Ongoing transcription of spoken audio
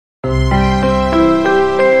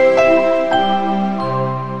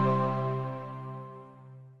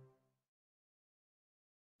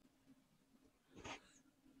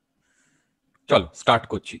চলো স্টার্ট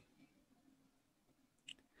করছি।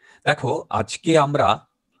 দেখো আজকে আমরা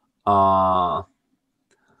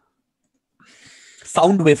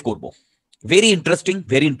সাউন্ড ওয়েভ করব। ভেরি ইন্টারেস্টিং,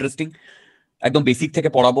 একদম বেসিক থেকে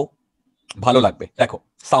পড়াবো, ভালো লাগবে। দেখো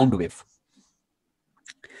সাউন্ড ওয়েভ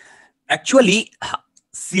অ্যাকচুয়ালি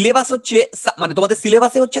সিলেবাস হচ্ছে, মানে তোমাদের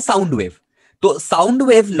সিলেবাসে হচ্ছে সাউন্ড ওয়েভ। তো সাউন্ড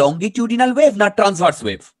ওয়েভ লংগিটিউডিনাল ওয়েভ না ট্রান্সভার্স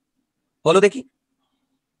ওয়েভ বলো দেখি?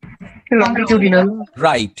 Longitudinal.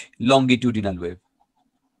 Right, longitudinal wave.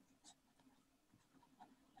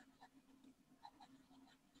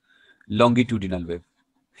 Longitudinal wave,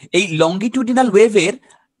 এই লংগিটিউডিনাল ওয়েভের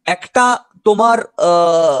একটা তোমার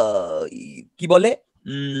কি বলে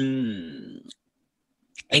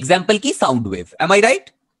এক্সাম্পল কি? Sound wave. M I right?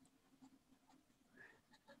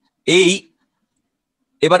 এই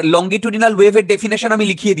এবার লংগিটিউডিনাল ওয়েভের ডেফিনেশন আমি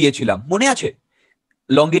লিখিয়ে দিয়েছিলাম, মনে আছে?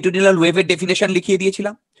 লংগিটিউডিনাল ওয়েভের ডেফিনেশন লিখিয়ে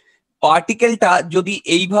দিয়েছিলাম। পার্টিকেলটা যদি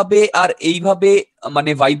এইভাবে আর এইভাবে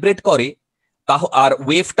মানে ভাইব্রেট করে, আর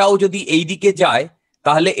ওয়েভটাও যদি এই দিকে যায়,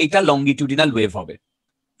 তাহলে এটা লংগিটিউডিনাল ওয়েভ হবে।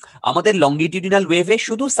 আমাদের লংগিটিউডিনাল ওয়েভে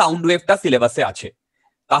শুধু সাউন্ড ওয়েভটা সিলেবাসে আছে,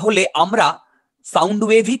 তাহলে আমরা সাউন্ড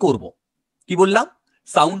ওয়েভই করব। কি বললাম?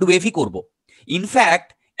 সাউন্ড ওয়েভই করব। ইনফ্যাক্ট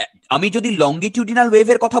আমি যদি লংগিটিউডিনাল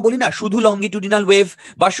ওয়েভের কথা বলি না, শুধু লংগিটিউডিনাল ওয়েভ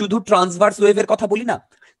বা শুধু ট্রান্সভার্স ওয়েভের কথা বলি না,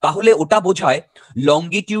 তাহলে ওটা বোঝায়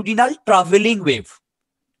লংগিটিউডিনাল ট্রাভেলিং ওয়েভ,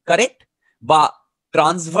 কারেক্ট? বা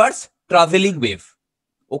ট্রান্সভার্স ট্রাভেলিং ওয়েভ।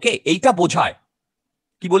 ওকে, এইটা বোঝায়।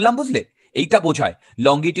 কি বললাম বুঝলে? এইটা বোঝায়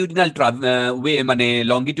লংগিটিউডিনাল মানে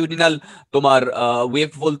লংগিটিউডিনাল তোমার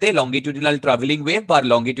ওয়েভ বলতে লংগিটিউডিনাল ট্রাভেলিং ওয়েভ বা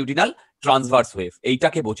লংগিটিউডিনাল ট্রান্সভার্স ওয়েভ,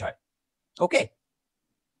 এইটাকে বোঝায়। ওকে,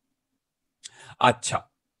 আচ্ছা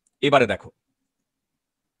এবারে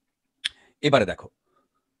দেখো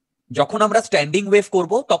যখন আমরা স্ট্যান্ডিং ওয়েভ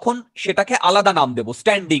করব তখন সেটাকে আলাদা নাম দেব,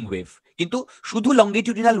 স্ট্যান্ডিং ওয়েভ। কিন্তু শুধু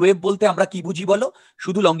লংগিটিউডিনাল ওয়েভ বলতে আমরা কি বুঝি বলো?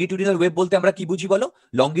 শুধু লংগিটিউডিনাল ওয়েভ বলতে আমরা কি বুঝি বলো?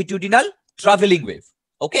 Longitudinal travelling wave.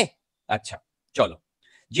 ওকে, আচ্ছা চলো,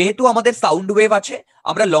 যেহেতু আমাদের সাউন্ড ওয়েভ আছে,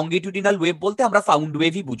 আমরা লংগিটিউডিনাল ওয়েভ বলতে আমরা সাউন্ড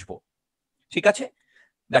ওয়েভই বুঝবো। ঠিক আছে,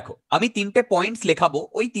 দেখো আমি 3টে পয়েন্টস লেখাবো,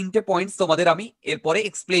 ওই 3টে পয়েন্টস তোমাদের আমি এরপরে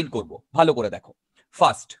এক্সপ্লেন করব। ভালো করে দেখো।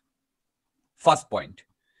 First point,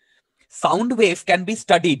 sound wave can be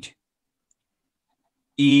studied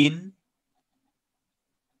in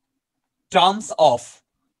terms of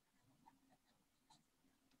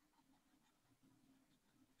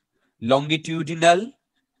longitudinal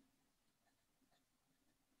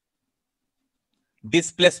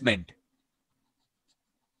displacement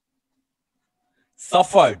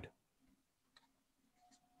suffered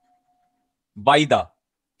by the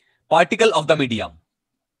particle of the medium.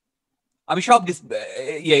 আমি সব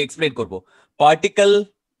এক্সপ্লেন করব। পার্টিকেল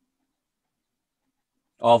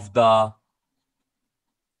অফ দ্য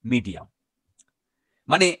মিডিয়াম,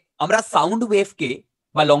 মানে আমরা সাউন্ড ওয়েভকে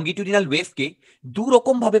বা লংগিটিউডিনাল ওয়েভকে দু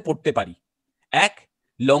রকম ভাবে পড়তে পারি। এক,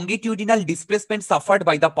 longitudinal displacement suffered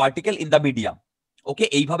by the particle in the medium. ওকে,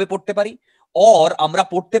 এইভাবে পড়তে পারি। অর আমরা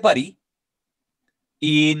পড়তে পারি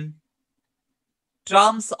in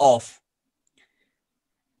terms of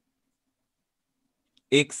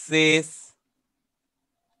excess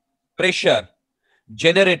pressure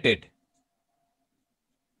generated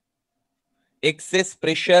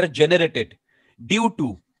due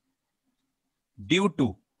to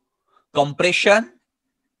compression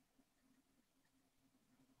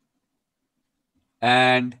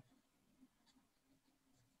and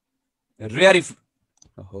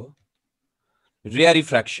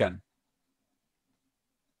rarefaction।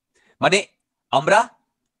 মানে আমরা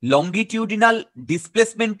লংগিটিউডিনাল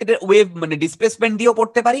ডিসপ্লেসমেন্টের ওয়েভ মানে ডিসপ্লেসমেন্ট দিয়েও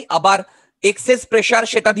পড়তে পারি, আবার এক্সেস প্রেসার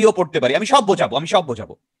সেটা দিয়েও পড়তে পারি। আমি সব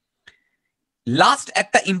বোঝাবো। লাস্ট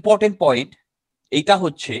একটা ইম্পর্টেন্ট পয়েন্ট, এইটা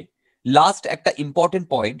হচ্ছে লাস্ট একটা ইম্পর্টেন্ট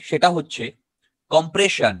পয়েন্ট, সেটা হচ্ছে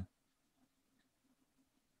compression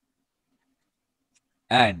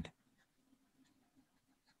and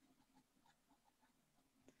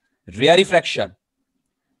rarefaction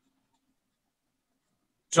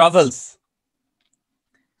travels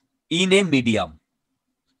in a medium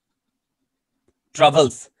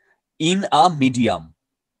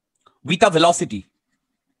with a velocity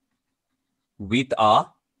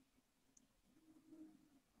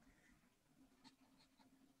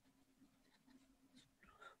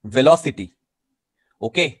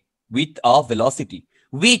okay, with a velocity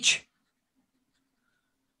which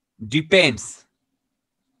depends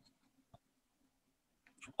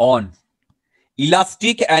on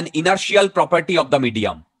elastic and inertial property of the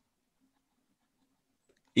medium.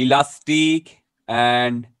 Elastic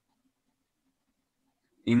and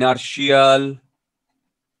inertial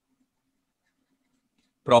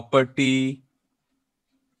property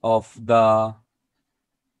of the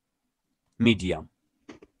medium.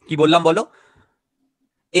 কি বললাম বলো?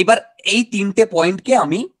 এবার এই তিনটে পয়েন্টকে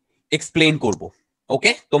আমি explain করব।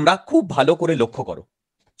 ওকে, তোমরা খুব ভালো করে লক্ষ্য করো।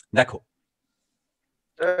 দেখো,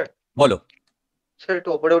 বলো। স্যার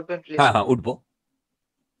একটু উপরে উঠবেন প্লিজ। হ্যাঁ হ্যাঁ, উঠবো।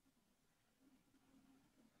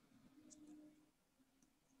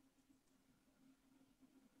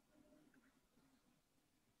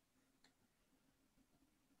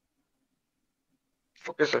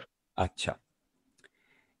 Okay sir. আচ্ছা,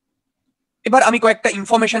 এবার আমি কয়েকটা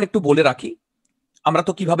ইনফরমেশন একটু বলে রাখি। আমরা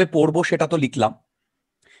তো কিভাবে পড়বো সেটা তো লিখলাম।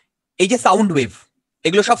 এই যে সাউন্ড ওয়েভ,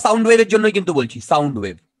 এগুলো সব সাউন্ড ওয়েভের জন্যই কিন্তু বলছি, সাউন্ড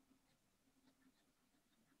ওয়েভ।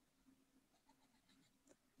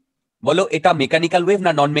 বলো, এটা মেকানিক্যাল ওয়েভ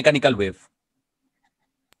না নন mechanical wave?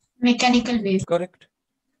 Mechanical wave. Correct,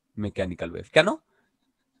 mechanical wave. কেন?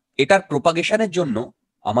 এটার প্রোপাগেশনের জন্য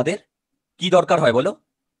আমাদের কি দরকার হয় বলো?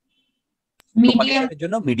 মিডিয়াম। প্রোপাগেশনের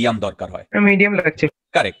জন্য মিডিয়াম দরকার হয়। মিডিয়াম লাগছে।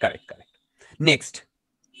 Correct correct correct. Next,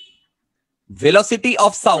 velocity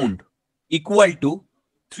of sound equal to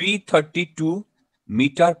 332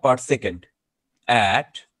 meter per second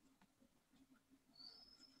at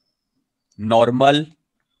normal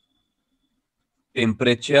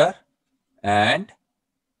temperature and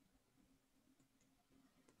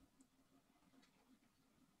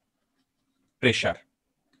pressure.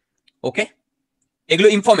 ওকে, এগুলো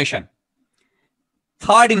ইনফরমেশন।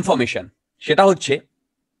 থার্ড ইনফরমেশন, সেটা হচ্ছে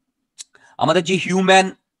আমাদের যে হিউম্যান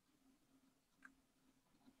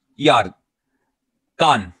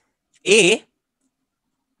কান, এ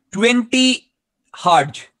 20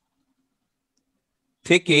 হার্জ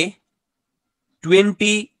থেকে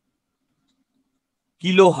 20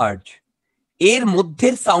 কিলো হার্জ এর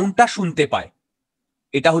মধ্যের সাউন্ডটা শুনতে পায়।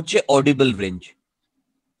 এটা হচ্ছে অডিবল রেঞ্জ।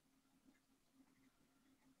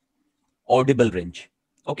 Audible range.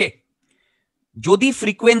 ওকে, যদি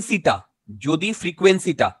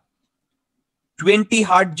ফ্রিকোয়েন্সিটা 20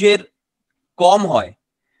 হার্টজের কম হয়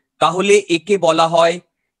তাহলে একে বলা হয়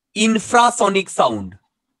ইনফ্রাসনিক সাউন্ড।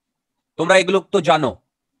 তোমরা এগুলো তো জানো,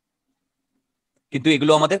 কিন্তু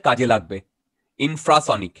এগুলো আমাদের কাজে লাগবে।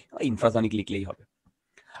 ইনফ্রাসনিক, ইনফ্রাসনিক লিখলেই হবে।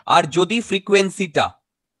 আর যদি ফ্রিকোয়েন্সিটা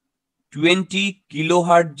 20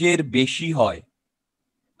 কিলোহার্টজের বেশি হয়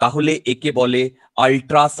তাহলে একে বলে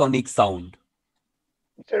আল্ট্রাসনিক সাউন্ড।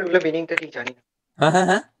 স্যার এগুলোর মিনিংটা ঠিক জানি না। হ্যাঁ হ্যাঁ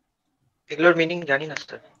হ্যাঁ, এগুলোর মিনিং জানি না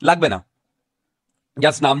স্যার। লাগবে না,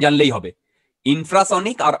 জাস্ট নাম জানলেই হবে।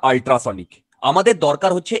 ইনফ্রাসনিক আর আল্ট্রাসনিক। আমাদের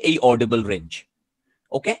দরকার হচ্ছে এই অডিবল রেঞ্জ।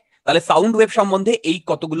 ওকে, তাহলে সাউন্ড ওয়েভ সম্বন্ধে এই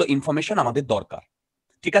কতগুলো ইনফরমেশন আমাদের দরকার।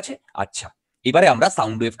 ঠিক আছে? আচ্ছা, এবারে আমরা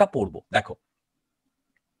সাউন্ড ওয়েভটা পড়বো। দেখো,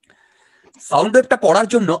 সাউন্ড ওয়েভটা পড়ার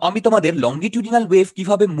জন্য আমি তোমাদের লংগিটিউডিনাল ওয়েভ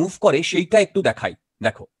কিভাবে মুভ করে সেইটা একটু দেখাই।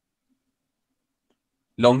 দেখো,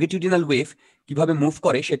 লংগিটিউডিনাল ওয়েভ কিভাবে মুভ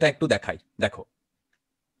করে সেটা একটু দেখাই। দেখো,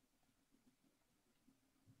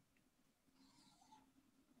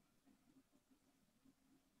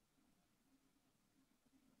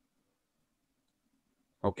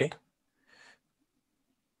 ওকে,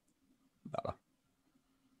 দাঁড়া।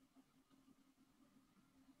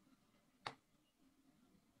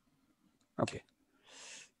 ওকে,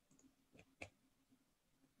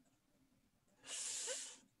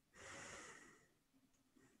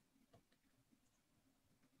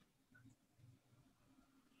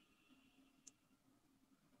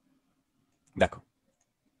 দেখো,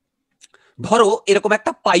 ধরো এরকম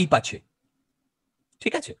একটা পাইপ আছে।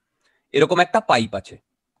 ঠিক আছে, এরকম একটা পাইপ আছে।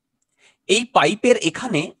 এই পাইপের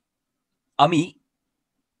এখানে আমি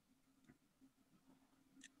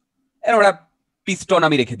একটা পিস্টন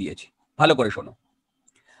আমি রেখে দিয়েছি, ভালো করে শোনো।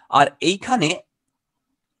 আর এইখানে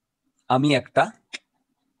আমি একটা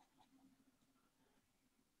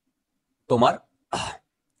তোমার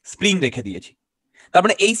স্প্রিং রেখে দিয়েছি। তার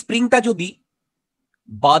মানে এই স্প্রিংটা যদি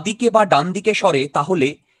বাঁদিকে বা ডান দিকে সরে তাহলে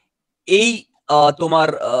এই তোমার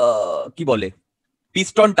কি বলে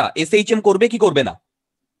পিস্টনটা এসএইচএম করবে কি করবে না?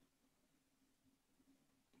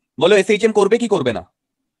 বলো, এসএইচএম করবে কি করবে না?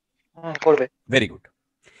 করবে। Very good.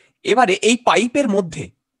 এবারে এই পাইপের মধ্যে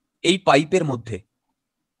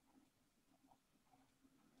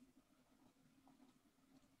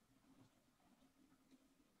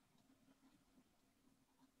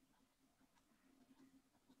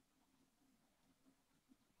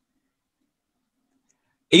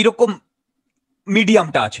এইরকম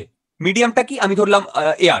মিডিয়ামটা আছে। মিডিয়ামটা কি? আমি ধরলাম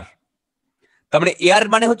এয়ার। তার মানে এয়ার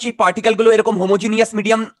মানে হচ্ছে পার্টিকেল গুলো এরকম হোমোজিনিয়াস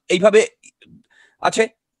মিডিয়াম এইভাবে আছে।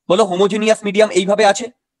 বলো, হোমোজিনিয়াস মিডিয়াম এইভাবে আছে,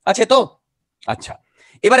 আছে তো? আচ্ছা,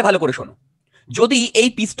 এবারে ভালো করে শোনো। যদি এই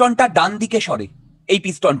পিস্টনটা ডান দিকে সরে, এই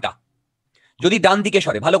পিস্টনটা যদি ডান দিকে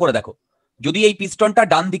সরে, ভালো করে দেখো, যদি এই পিস্টনটা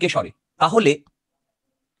ডান দিকে সরে তাহলে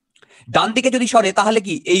ডান দিকে যদি সরে তাহলে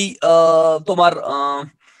কি এই তোমার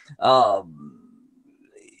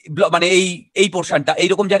মানে এই পোর্শনটা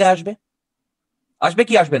এইরকম জায়গায় আসবে, আসবে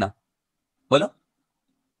কি আসবে না বলো?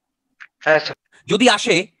 হ্যাঁ স্যার। যদি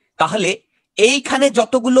আসে তাহলে এইখানে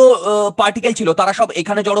যতগুলো পার্টিকেল ছিল তারা সব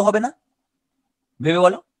এখানে জড়ো হবে না? ভেবে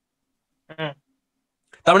বলো। হুম।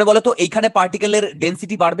 তার মানে বলো তো এইখানে পার্টিকেলের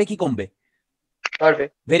ডেনসিটি বাড়বে কি কমবে? পারবে।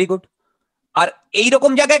 Very good. আর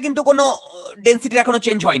এইরকম জায়গায় কিন্তু কোনো ডেনসিটি এখনো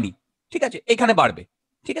চেঞ্জ হয়নি, ঠিক আছে, এখানে বাড়বে,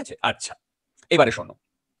 ঠিক আছে। আচ্ছা এবারে শোনো,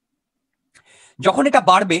 যখন এটা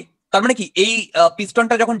বাড়বে তার মানে কি এই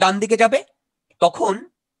পিস্টনটা যখন ডান দিকে যাবে তখন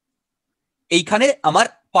এইখানে আমার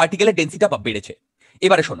পার্টিকেলের ডেনসিটিটা বেড়েছে।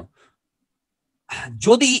 এবারে শোনো,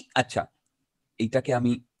 যদি আচ্ছা এইটাকে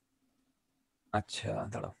আমি আচ্ছা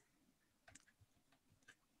দাঁড়াও,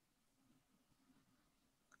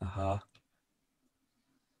 হ্যাঁ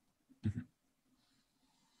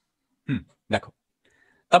দেখো,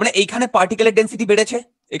 তার মানে এইখানে পার্টিকেলের ডেনসিটি বেড়েছে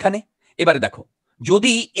এখানে। এবারে দেখো,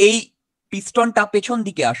 যদি এই পিস্টনটা পেছন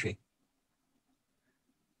দিকে আসে,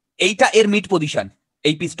 এইটা এর মিড পজিশন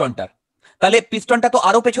এই পিস্টনটার, তাহলে পিস্টনটা তো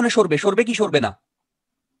আরো পেছনে সরবে, সরবে কি সরবে না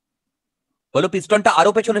বলো? পিস্টনটা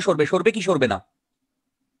আরো পেছনে সরবে, সরবে কি সরবে না?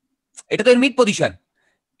 এটা তো এর মিড পজিশন,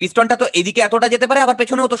 পিস্টনটা তো এদিকে এতটা যেতে পারে আবার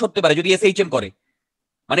পেছনেও তো সরতে পারে যদি এসএইচএম করে,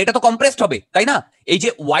 মানে এটা তো কম্প্রেসড হবে তাই না? এই যে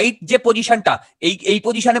হোয়াইট যে পজিশনটা, এই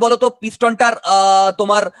পজিশনে বলো তো পিস্টনটার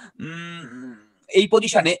তোমার এই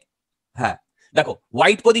পজিশনে, হ্যাঁ দেখো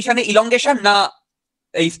হোয়াইট পজিশনে ইলংগেশন না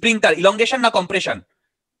এই স্প্রিংটার ইলংগেশন না কম্প্রেশন?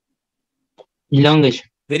 ইলংগেশন।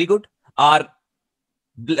 Very good. আর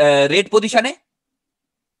রেড পজিশনে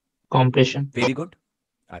কম্প্রেশন। Very good.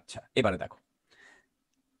 আচ্ছা এবারে দেখো,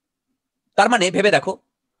 তার মানে ভেবে দেখো,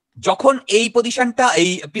 যখন এই পজিশনটা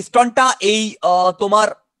এই পিস্টনটা এই তোমার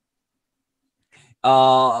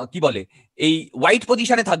কি বলে এই হোয়াইট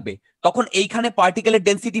পজিশনে থাকবে তখন এইখানে পার্টিকেলের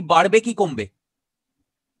ডেনসিটি বাড়বে কি কমবে?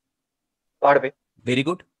 পারবে। Very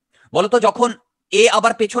good. বলতো যখন এ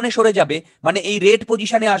আবার পেছনে সরে যাবে মানে এই রেড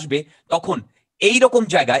পজিশনে আসবে তখন এইরকম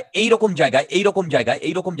জায়গায় এইরকম জায়গায় এইরকম জায়গায়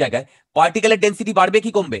এইরকম জায়গায় পার্টিকেলের ডেনসিটি বাড়বে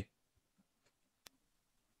কি কমবে?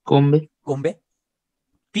 কমবে। কমবে।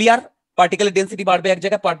 ক্লিয়ার? পার্টিকেলের ডেনসিটি বাড়বে এক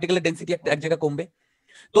জায়গায়, পার্টিকেলের ডেনসিটি এক জায়গায় কমবে।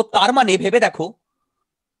 তো তার মানে ভেবে দেখো,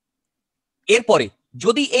 এরপরে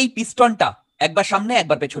যদি এই পিস্টনটা একবার সামনে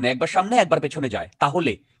একবার পেছনে একবার সামনে একবার পেছনে যায়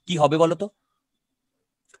তাহলে কি হবে বলতো?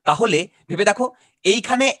 তাহলে ভেবে দেখো,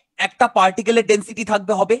 এইখানে একটা পার্টিকেলের ডেনসিটি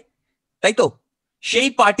থাকবে হবে, তাই তো? সেই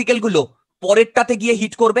পার্টিকেলগুলো পরেরটাতে গিয়ে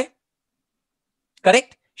হিট করবে,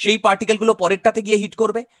 কারেক্ট? সেই পার্টিকেলগুলো পরেরটাতে গিয়ে হিট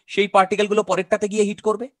করবে, সেই পার্টিকেলগুলো পরেরটাতে গিয়ে হিট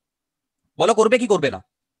করবে। বলো করবে কি করবে না?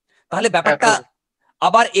 তাহলে ব্যাপারটা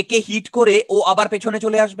আবার একে হিট করে ও আবার পেছনে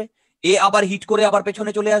চলে আসবে, এ আবার হিট করে আবার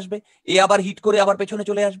পেছনে চলে আসবে, এ আবার হিট করে আবার পেছনে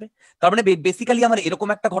চলে আসবে। তার মানে বেসিক্যালি আমার এরকম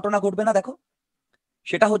একটা ঘটনা ঘটবে না? দেখো,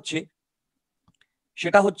 সেটা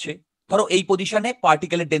হচ্ছে ধরো এই পজিশনে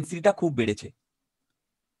পার্টিকেলের ডেনসিটিটা খুব বেড়েছে,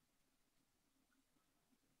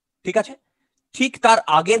 ঠিক আছে, ঠিক তার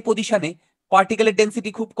আগের পজিশনে পার্টিকেলের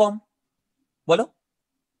ডেনসিটি খুব কম, বলো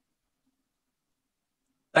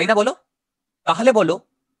তাই না? বলো, তাহলে বলো,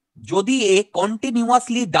 যদি এ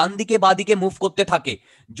কন্টিনিউয়াসলি ডান দিকে বা দিকে মুভ করতে থাকে,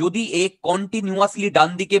 যদি এ কন্টিনিউয়াসলি ডান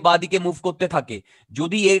দিকে বা দিকে মুভ করতে থাকে,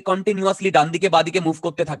 যদি এ কন্টিনিউয়াসলি ডান দিকে বা দিকে মুভ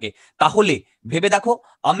করতে থাকে, তাহলে ভেবে দেখো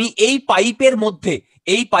আমি এই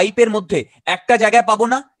পাইপের মধ্যে একটা জায়গায় পাবো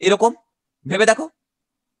না এরকম? ভেবে দেখো,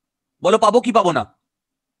 বলো পাবো কি পাবো না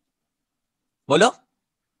বলো?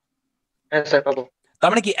 হ্যাঁ স্যার পাবো। তার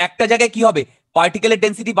মানে কি একটা জায়গায় কি হবে, পার্টিকেলের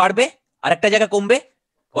ডেনসিটি বাড়বে আর একটা জায়গায় কমবে,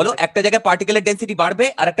 বলো? একটা জায়গায় পার্টিকেলের ডেনসিটি বাড়বে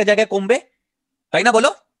আর একটা জায়গায় কমবে, তাই না? বলো,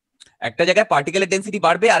 একটা জায়গায় পার্টিকেলের ডেনসিটি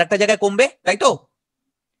বাড়বে আর একটা জায়গায় কমবে, তাই তো?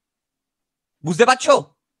 বুঝতে পারছো?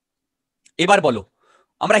 এবার বলো,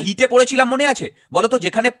 আমরা হিটে পড়েছিলাম মনে আছে? বলো তো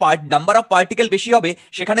যেখানে নাম্বার অফ পার্টিকেল বেশি হবে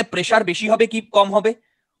সেখানে প্রেসার বেশি হবে কি কম হবে?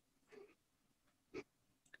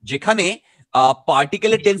 যেখানে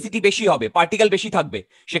পার্টিকেলের ডেনসিটি বেশি হবে, পার্টিকেল বেশি থাকবে,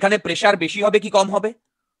 সেখানে প্রেসার বেশি হবে কি কম হবে?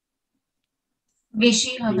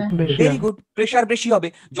 বেশি হবে। ভেরি গুড, প্রেসার বেশি হবে।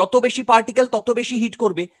 যত বেশি পার্টিকেল তত বেশি হিট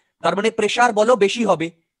করবে, তার মানে প্রেসার বলো বেশি হবে,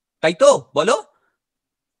 তাই তো? বলো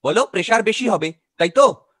বলো, প্রেসার বেশি হবে, তাই তো?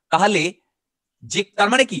 তাহলে যে তার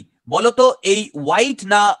মানে কি বলো তো, এই হোয়াইট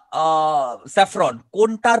না স্যাফরন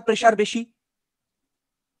কোনটার প্রেসার বেশি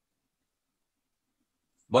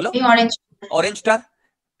বলো? এই অরেঞ্জ। অরেঞ্জটার,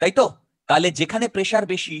 তাই তো? তাহলে যেখানে প্রেসার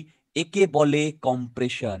বেশি একে বলে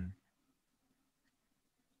কম্প্রেশন,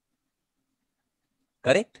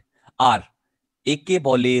 কারেক্ট? আর একে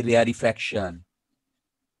বলে রেয়ারিফ্যাকশন।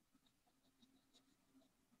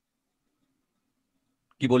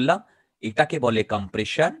 কি বললাম? এটাকে বলে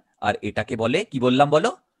কম্প্রেশন আর এটাকে বলে কি বললাম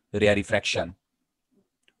বলো? রেয়ারিফ্যাকশন।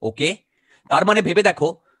 ওকে, তার মানে ভেবে দেখো,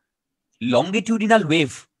 লঙ্গিটিউডিনাল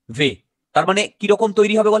ওয়েভে তার মানে কিরকম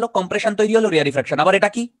তৈরি হবে বলো? কম্প্রেশন তৈরি হলো, রেয়ারিফ্র্যাকশন। আবার এটা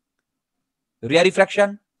কি? রেয়ারিফ্র্যাকশন,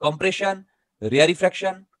 কম্প্রেশন,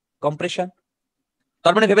 রেয়ারিফ্র্যাকশন, কম্প্রেশন।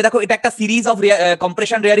 তার মানে ভেবে দেখো, এটা একটা সিরিজ অফ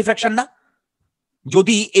কম্প্রেশন রেয়ারিফ্র্যাকশন না?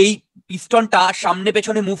 যদি এই পিস্টনটা সামনে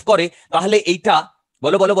পেছনে মুভ করে তাহলে এইটা,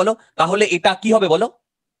 বলো বলো বলো, তাহলে এটা কি হবে বলো?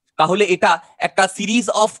 তাহলে এটা একটা সিরিজ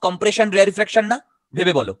অফ কম্প্রেশন রেয়ারিফ্র্যাকশন না?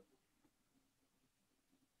 ভেবে বলো।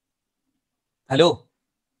 হ্যালো,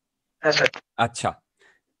 হ্যাঁ স্যার। আচ্ছা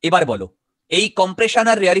এবার বলো, এই কম্প্রেশন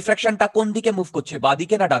আর রেয়ারিফ্র্যাকশনটা কোন দিকে মুভ করছে, বাঁ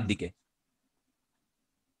দিকে না ডান দিকে?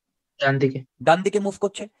 ডান দিকে। ডান দিকে মুভ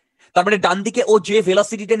করছে। তার মানে ডান দিকে ও যে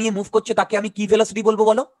ভেলোসিটিটা নিয়ে মুভ করছে তাকে আমি কি ভেলোসিটি বলবো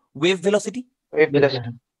বলো? Wave velocity. Wave velocity.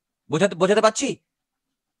 বোঝাতে পারছি?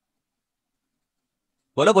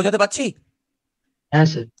 বলো, বোঝাতে পারছি? হ্যাঁ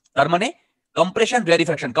স্যার। তার মানে কম্প্রেশন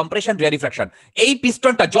রেয়ারিফ্র্যাকশন, কম্প্রেশন রেয়ারিফ্র্যাকশন। এই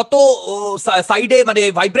পিস্টনটা যত সাইডে মানে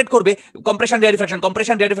ভাইব্রেট করবে, কম্প্রেশন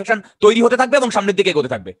রেয়ারিফ্র্যাকশন তৈরি হতে থাকবে এবং সামনের দিকে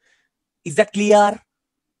এগোতে থাকবে। Is that clear?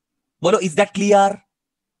 বলো, ইজ দ্যাট ক্লিয়ার?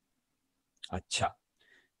 আচ্ছা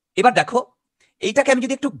এবার দেখো, এইটাকে আমি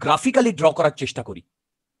যদি একটু গ্রাফিক্যালি ড্র করার চেষ্টা করি।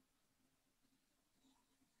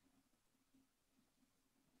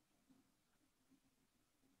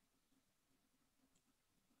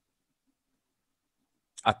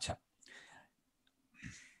 আচ্ছা,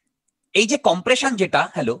 এই যে কম্প্রেশন যেটা,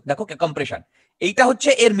 হ্যালো দেখো, কম্প্রেশন এইটা হচ্ছে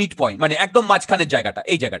এর মিড পয়েন্ট, মানে একদম মাঝখানের জায়গাটা,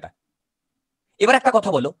 এই জায়গাটা। এবার একটা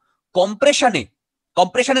কথা বলো,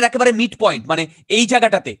 কম্প্রেশনের একেবারে মিড পয়েন্ট মানে এই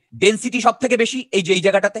জায়গাটাতে ডেনসিটি সব থেকে বেশি, এই যে এই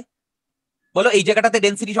জায়গাটাতে, বলো এই জায়গাটাতে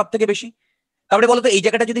ডেনসিটি সব থেকে বেশি। তারপরে বলো তো, এই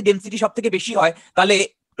জায়গাটা যদি ডেনসিটি সব থেকে বেশি হয় তাহলে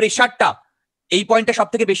প্রেসারটা এই পয়েন্টে সব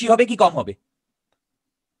থেকে বেশি হবে কি কম হবে?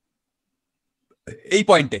 এই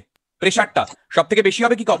পয়েন্টে প্রেসারটা সব থেকে বেশি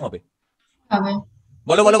হবে কি কম হবে? হবে,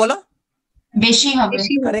 বলো বলো বলো। বেশি হবে।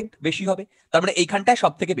 কারেক্ট, বেশি হবে। তার মানে এইখানটায়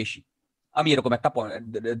সব থেকে বেশি, আমি এরকম একটা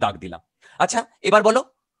দাগ দিলাম। আচ্ছা এবার বলো,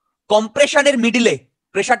 কম্প্রেশনের মিডিলে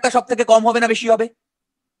প্রেসারটা সব থেকে কম হবে না বেশি হবে?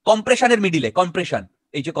 কম্প্রেশনের মিডিলে, কম্প্রেশন,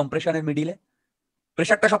 এই যে কম্প্রেশনের মিডিলে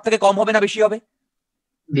প্রেসারটা সব থেকে কম হবে না বেশি হবে?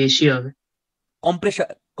 বেশি হবে। Compression,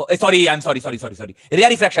 sorry I am sorry,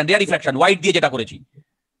 রেয়ারিফ্র্যাকশন white দিয়ে যেটা করেছি,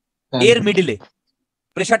 এর মিডিলে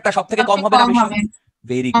প্রেসারটা সব থেকে কম হবে না বেশি হবে?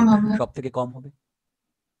 ভেরি গুড, সব থেকে কম হবে।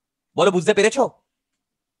 বলো, বুঝতে পেরেছো?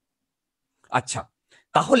 আচ্ছা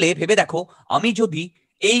তাহলে ভেবে দেখো, আমি যদি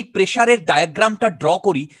এই প্রেসারের ডায়াগ্রামটা ড্র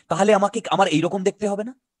করি তাহলে আমাকে আমার এইরকম দেখতে হবে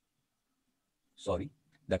না? সরি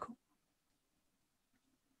দেখো,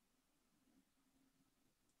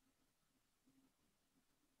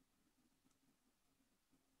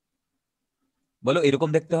 বলো এরকম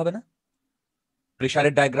দেখতে হবে না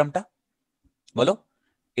প্রেসারের ডায়াগ্রামটা? বলো,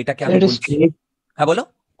 এটাকে আমি বলছি, হ্যাঁ বলো।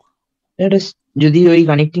 যদি ওই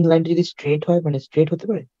কানেক্টিং লাইনটা যদি স্ট্রেট হয়, মানে স্ট্রেট হতে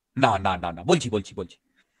পারে? না না না না, বলছি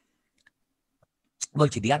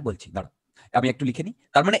দিয়ার, বলছি দাঁড়া, আমি একটু লিখে নিই।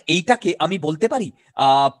 তার মানে এইটাকে আমি বলতে পারি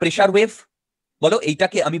প্রেসার ওয়েভ। বলো,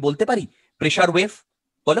 এইটাকে আমি বলতে পারি প্রেসার ওয়েভ।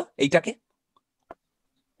 বলো এইটাকে।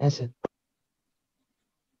 হ্যাঁ স্যার।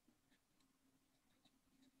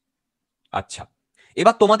 আচ্ছা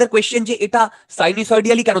এবার তোমাদের কোয়েশ্চেন যে এটা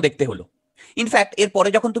সাইনোসয়েডিয়ালি কেন দেখতে হলো। ইনফ্যাক্ট এরপরে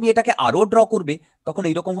যখন তুমি এটাকে আরো ড্র করবে তখন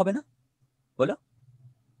এইরকম হবে না? বলো,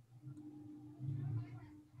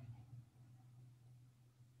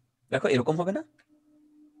 দেখো এরকম হবে না?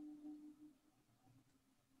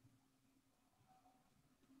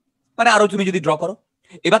 মানে আরো তুমি যদি ড্র করো,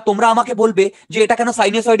 এবার তোমরা আমাকে বলবে যে এটা কেন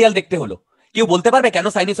সাইনোসয়েডিয়াল দেখতে হলো। কেউ বলতে পারবে কেন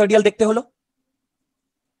সাইনোসয়েডিয়াল দেখতে হলো?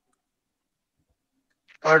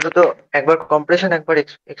 আর তো একবার কম্প্রেশন একবার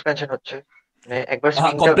এক্সপেনশন হচ্ছে, মানে একবার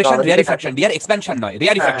স্প্রিংটা কম্প্রেশন রেয়ারিফ্র্যাকশন, ডিয়ার এক্সপ্যানশন নয়,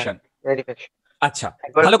 রেয়ারিফ্র্যাকশন। রেয়ারিফ্র্যাকশন। আচ্ছা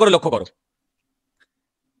ভালো করে লক্ষ্য করো,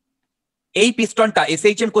 এই পিস্টনটা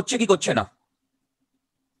এসএইচএম করছে কি করছে না?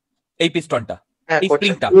 এই পিস্টনটা, এই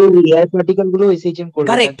স্প্রিংটা, এয়ার পার্টিকেল গুলো এসএইচএম করবে,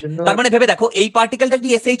 কারেক্ট। তার মানে ভেবে দেখো, এই পার্টিকেলটা যদি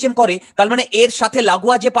এসএইচএম করে তার মানে এর সাথে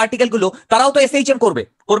লাগোয়া যে পার্টিকেল গুলো তারাও তো এসএইচএম করবে,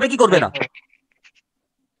 করবে কি করবে না?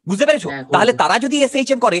 বুঝতে পেরেছো? তাহলে তারা যদি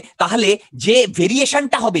এসএইচএম করে তাহলে যে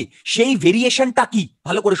ভেরিয়েশনটা হবে সেই ভেরিয়েশনটা কি,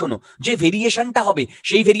 ভালো করে শোনো, যে ভেরিয়েশনটা হবে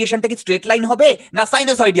সেই ভেরিয়েশনটা কি স্ট্রেট লাইন হবে না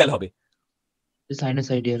সাইনোসয়েডিয়াল হবে?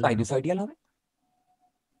 সাইনোসয়েডিয়াল হবে।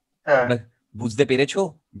 বুঝতে পেরেছো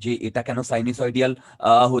যে এটা কেন সাইনোসয়েডিয়াল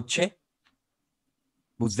হচ্ছে?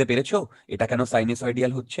 বুঝতে পেরেছো এটা কেন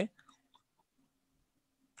সাইনোসয়েডিয়াল হচ্ছে?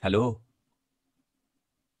 হ্যালো,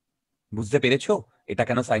 বুঝতে পেরেছো এটা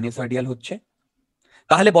কেন সাইনোসয়েডিয়াল হচ্ছে?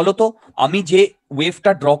 তাহলে বলো তো, আমি যে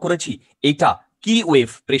ওয়েভটা ড্র করেছি এইটা কি ওয়েভ,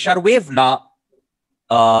 প্রেসার ওয়েভ না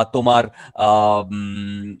তোমার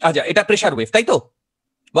আচ্ছা এটা প্রেসার ওয়েভ তাই তো?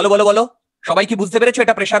 বলো বলো বলো, সবাই কি বুঝতে পেরেছো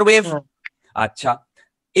এটা প্রেসার ওয়েভ? আচ্ছা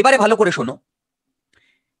এবারে ভালো করে শোনো,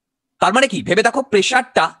 তার মানে কি ভেবে দেখো,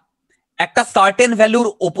 প্রেসারটা একটা সার্টেন ভ্যালুর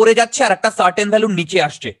ওপরে যাচ্ছে আর একটা সার্টেন ভ্যালুর নিচে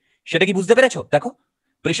আসছে, সেটা কি বুঝতে পেরেছো? দেখো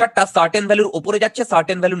প্রেসারটা সার্টেন ভ্যালুর উপরে যাচ্ছে,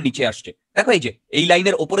 সার্টেন ভ্যালুর নিচে আসছে। দেখো এই যে এই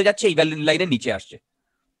লাইনের উপরে যাচ্ছে, এই লাইনের নিচে আসছে।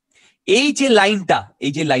 এই যে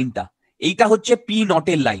লাইনটা এইটা হচ্ছে পি নট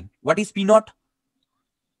এর line. What is P not?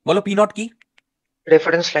 বলো পি নট কি?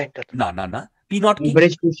 রেফারেন্স লাইনটা তো। না না না, পি নট কি?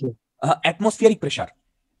 Average pressure. Atmospheric pressure.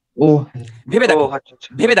 ও হ্যাঁ। ভেবে ও দেখো, আচ্ছা আচ্ছা।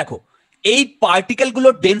 ভেবে দেখো, এই পার্টিকেল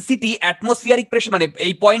গুলোর ডেনসিটি অ্যাটমসফিয়ারিক প্রেসার, মানে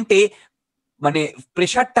এই পয়েন্টে মানে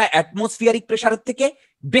প্রেসারটা অ্যাটমসফিয়ারিক প্রেসারের থেকে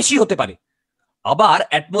বেশি হতে পারে, আবার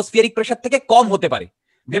অ্যাটমসফিয়ারিক প্রেসার থেকে কম হতে পারে।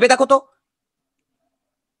 ভেবে দেখো তো,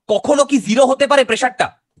 কখনো কি জিরো হতে পারে প্রেসারটা?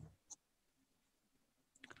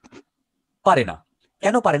 পারে না।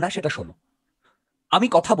 কেন পারে না সেটা শোনো। আমি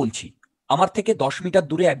কথা বলছি, আমার থেকে 10 মিটার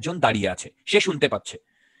দূরে একজন দাঁড়িয়ে আছে, সে শুনতে পাচ্ছে।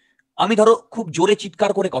 আমি ধরো খুব জোরে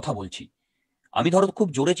চিৎকার করে কথা বলছি,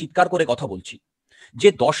 যে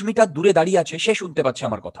 10 মিটার দূরে দাঁড়িয়ে আছে সে শুনতে পাচ্ছে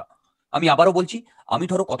আমার কথা। আমি আবারও বলছি, আমি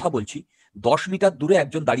ধরো কথা বলছি, 10 মিটার দূরে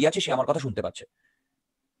একজন দাঁড়িয়ে আছে, সে আমার কথা শুনতে পাচ্ছে।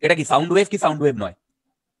 এটা কি সাউন্ড ওয়েভ কি সাউন্ড ওয়েভ নয়?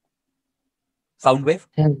 Sound wave.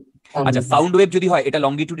 হ্যাঁ আচ্ছা, সাউন্ড ওয়েভ যদি হয়, এটা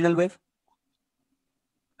লংগিটিউডিনাল ওয়েভ,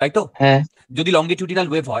 তাই তো? হ্যাঁ যদি লংগিটিউডিনাল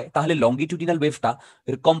ওয়েভ হয়, তাহলে লংগিটিউডিনাল ওয়েভটা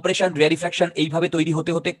কম্প্রেশন, রেয়ারিফ্র্যাকশন এইভাবে তৈরি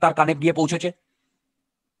হতে হতে তার কানে গিয়ে পৌঁছেছে।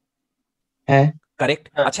 হ্যাঁ কারেক্ট।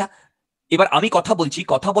 হ্যাঁ। আচ্ছা, এবার আমি কথা বলছি,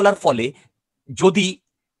 কথা বলার ফলে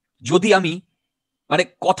যদি আমি মানে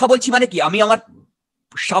কথা বলছি মানে কি, আমি আমার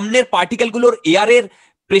সামনের পার্টিকেল গুলোর এয়ারের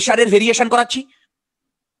প্রেসারের ভেরিয়েশন করাচ্ছি,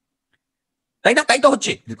 তাই না? তাই তো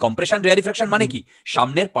হচ্ছে কম্প্রেশন, রেয়ারিফ্র্যাকশন মানে কি,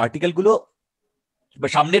 সামনের পার্টিকেল গুলো,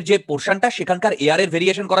 সামনের যে পোর্শনটা সেখানকার এয়ারের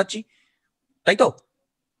ভেরিয়েশন করাচ্ছি, তাই তো?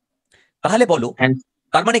 তাহলে বলো, হ্যাঁ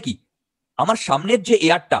তার মানে কি, আমার সামনের যে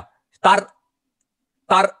এয়ারটা, তার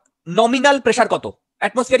তার নমিনাল প্রেসার কত?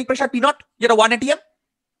 অ্যাটমসফিয়ারিক প্রেসার পি নট, যেটা 1 atm।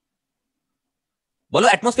 বলো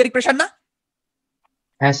অ্যাটমসফিয়ারিক প্রেসার না?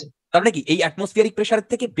 হ্যাঁ স্যার। তার মানে কি, এই অ্যাটমসফিয়ারিক প্রেসারের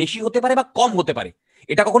থেকে বেশি হতে পারে বা কম হতে পারে।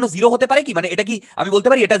 এটা কখনো জিরো হতে পারে কি? মানে এটা কি আমি বলতে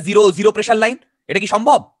পারি এটা জিরো প্রেসার লাইন? এটা কি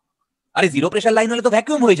সম্ভব? আরে জিরো প্রেসার লাইন হলে তো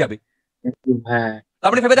ভ্যাকুয়াম হয়ে যাবে। হ্যাঁ তার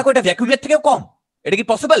মানে ভেবে দেখো, এটা ভ্যাকুয়ামের থেকেও কম। এটা কি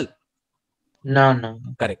পসিবল? না না।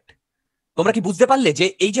 কারেক্ট। তোমরা কি বুঝতে পারলে যে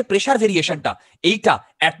এই যে প্রেসার ভেরিয়েশনটা, এইটা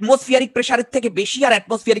অ্যাটমসফিয়ারিক প্রেসারের থেকে বেশি আর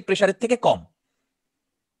অ্যাটমসফিয়ারিক প্রেসারের থেকে কম?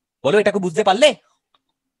 বলো এটাকে বুঝতে পারলে?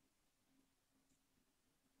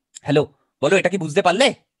 হ্যালো, বলো এটা কি বুঝতে পারলে?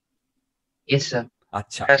 Yes sir.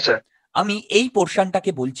 আচ্ছা, হ্যাঁ স্যার। আমি এই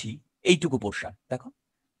পোর্শনটাকে বলছি, এইটুকু পোর্শন দেখো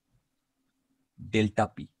ডেল্টা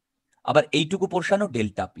পি, আবার এইটুকু পোর্শনও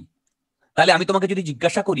ডেল্টা পি। তাহলে আমি তোমাকে যদি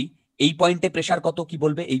জিজ্ঞাসা করি এই পয়েন্টে প্রেসার কত, কি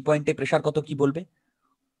বলবে? এই পয়েন্টে প্রেসার কত, কি বলবে?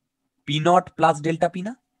 P not plus delta P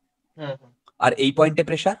না? হুম। আর এই পয়েন্টে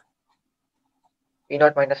pressure? P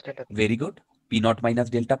not minus delta. Very good, P not minus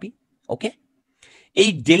delta P. ওকে, এই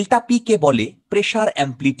ডেল্টা পি কে বলে প্রেসার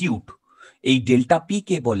অ্যাম্প্লিটিউড। এই ডেল্টা পি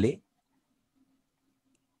কে বলে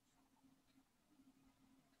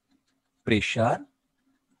প্রেসার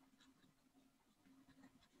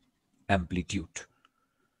অ্যাম্প্লিটিউড।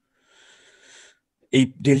 এই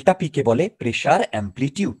ডেল্টা পি কে বলে প্রেসার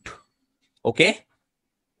অ্যাম্প্লিটিউড। ওকে,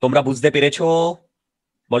 তোমরা বুঝতে পেরেছো?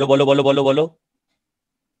 বলো বলো বলো বলো বলো,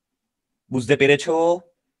 বুঝতে পেরেছো?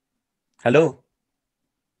 হ্যালো,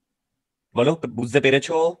 বলো বুঝতে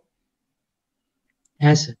পেরেছো?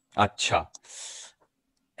 হ্যাঁ স্যার। আচ্ছা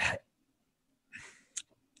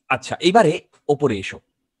আচ্ছা, এবারে ওপরে এসো।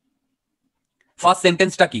 ফার্স্ট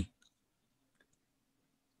সেন্টেন্সটা কি?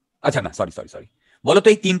 আচ্ছা না, সরি সরি সরি, বলো তো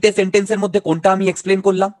এই তিনটে সেন্টেন্সের মধ্যে কোনটা আমি এক্সপ্লেন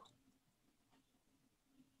করলাম?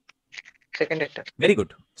 সেকেন্ড এটা। ভেরি গুড,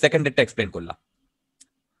 সেকেন্ডেরটা এক্সপ্লেন করলাম।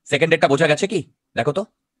 সেকেন্ডেরটা বোঝা গেছে কি? দেখো তো,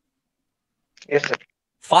 ইয়েস স্যার।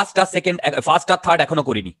 ফার্স্ট আর থার্ড এখনো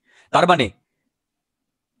করিনি।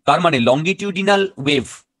 তার মানে লংগিটিউডিনাল ওয়েভ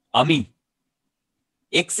আমি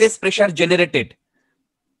এক্সেস প্রেসার জেনারেটেড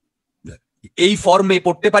এই ফর্মে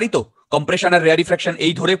পড়তে পারি তো? কম্প্রেশন আর রেয়ারিফ্র্যাকশন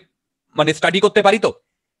এই ধরে মানে স্টাডি করতে পারি তো?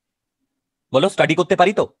 বলো স্টাডি করতে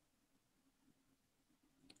পারি তো?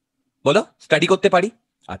 বলো স্টাডি করতে পারি।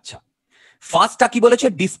 আচ্ছা, ফার্স্টটা কি বলেছে?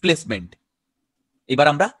 ডিসপ্লেসমেন্ট। এবার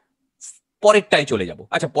আমরা পরেরটায় চলে যাব।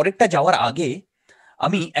 আচ্ছা, পরেরটা যাওয়ার আগে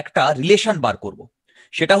আমি একটা রিলেশন বার করব,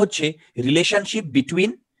 সেটা হচ্ছে relationship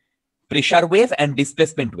between pressure wave and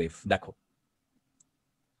displacement wave. দেখো,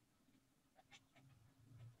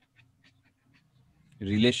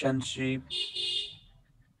 relationship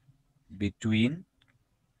between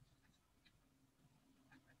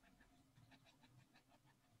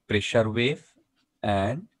pressure wave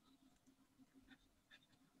and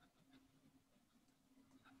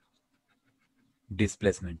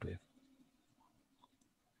displacement wave.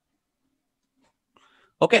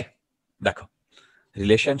 ওকে, দেখো,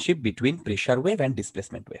 relationship between pressure wave and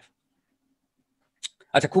displacement wave.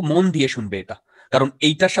 আচ্ছা, খুব মন দিয়ে শুনবে এটা, কারণ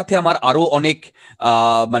এইটার সাথে আমার আরো অনেক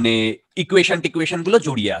মানে ইকুয়েশন গুলো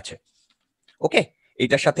জড়িয়ে আছে। ওকে,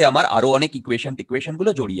 এটার সাথে আমার আরো অনেক ইকুয়েশন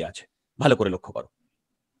গুলো জড়িয়ে আছে। ভালো করে লক্ষ্য করো,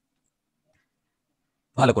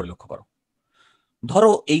 ভালো করে লক্ষ্য করো।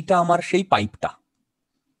 ধরো এইটা আমার সেই পাইপটা,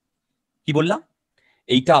 কি বললাম,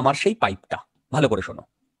 এইটা আমার সেই পাইপটা। ভালো করে শোনো।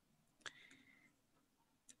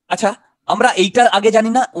 আচ্ছা, আমরা এইটার আগে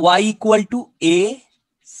জানি না y equal to a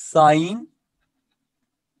sign,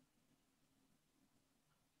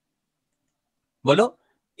 বলো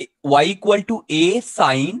y equal to a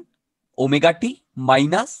sine omega t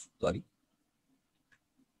minus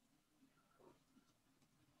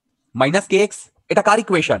minus K x. এটা কার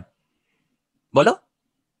ইকুয়েশন বলো?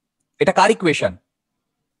 এটা কার ইকুয়েশন?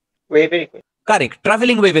 ওয়েভের ইকুয়েশন। কারেক্ট,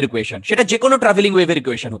 ট্রাভেলিং ওয়েভের ইকুয়েশন। সেটা যে কোনো ট্রাভেলিং ওয়েভের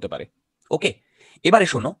ইকুয়েশন হতে পারে। ওকে, এবারে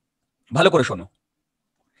শোনো, ভালো করে শোনো।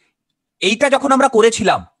 এইটা যখন আমরা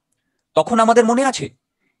করেছিলাম তখন আমাদের মনে আছে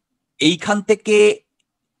এইখান থেকে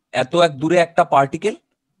এত এক দূরে একটা পার্টিকেল,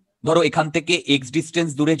 ধরো এখান থেকে এক্স ডিস্টেন্স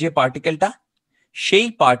দূরে যে পার্টিকেলটা, সেই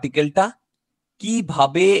পার্টিকেলটা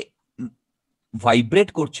কিভাবে ভাইব্রেট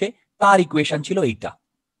করছে তার ইকুয়েশন ছিল এইটা,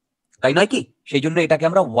 তাই নয় কি? সেই জন্য এটাকে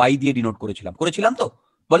আমরা ওয়াই দিয়ে ডিনোট করেছিলাম তো,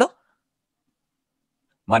 বলো?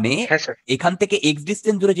 মানে হ্যাঁ স্যার। এখান থেকে এক্স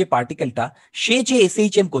ডিস্টেন্স দূরে যে পার্টিকেলটা, সে যে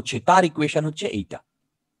এসএইচএম করছে তার ইকুয়েশন হচ্ছে এইটা,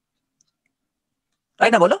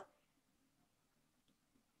 তাই না? বলো,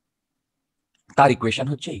 তার ইকুয়েশন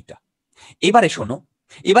হচ্ছে এইটা। এবারে শোনো,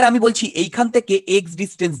 এবার আমি বলছি এইখান থেকে এক্স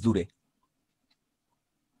ডিস্টেন্স দূরে,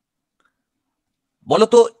 বলো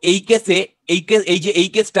তো এই কেসে এই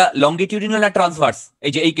কেসটা লঙ্গিটিউডিনাল না ট্রান্সভার্স?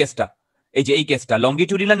 এই কেসটা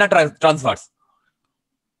লঙ্গিটিউডিনাল না ট্রান্সভার্স?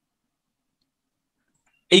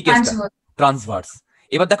 এই কেসটা ট্রান্সভার্স।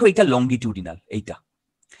 এবার দেখো এটা লঙ্গিটিউডিনাল, এইটা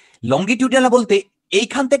লঙ্গিটিউডিনাল বলতে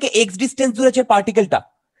এইখান থেকে এক্স ডিস্টেন্স দূরে যে পার্টিকেলটা,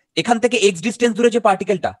 এখান থেকে এক্স ডিস্টেন্স দূরে যে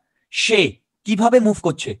পার্টিকেলটা, সে কিভাবে মুভ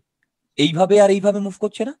করছে? এইভাবে আর এইভাবে মুভ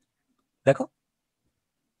করছে না? দেখো,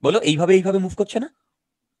 বলো এইভাবে মুভ করছে না?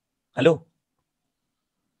 হ্যালো,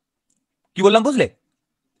 কি বললাম বুঝলে?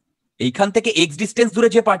 এইখান থেকে এক্স ডিস্টেন্স দূরে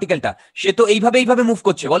যে পার্টিকেলটা, সে তো এইভাবে মুভ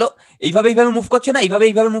করছে, বলো এইভাবে মুভ করছে না?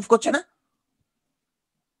 এইভাবে মুভ করছে না?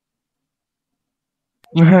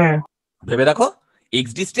 হ্যাঁ। ভেবে দেখো,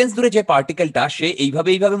 এক্স ডিস্টেন্স দূরে যে পার্টিকেলটা, সে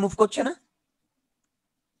এইভাবে মুভ করছে না?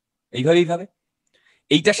 এইভাবে।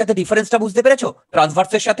 এইটার সাথে ডিফারেন্সটা বুঝতে পেরেছো?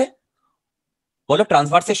 ট্রান্সভার্সের সাথে, বলো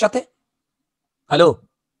ট্রান্সভার্সের সাথে। হ্যালো,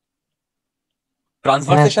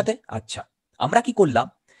 ট্রান্সভার্সের সাথে। আচ্ছা, আমরা কি করলাম,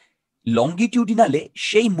 লঙ্গিটিউডিনালে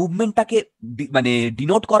সেই মুভমেন্টটাকে মানে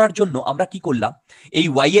ডিনোট করার জন্য আমরা কি করলাম, এই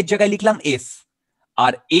ওয়াই এর জায়গায় লিখলাম এস,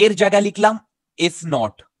 আর এর জায়গায় লিখলাম S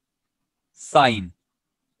not sine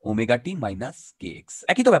omega t minus K x.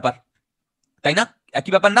 একই তো ব্যাপার, তাই না?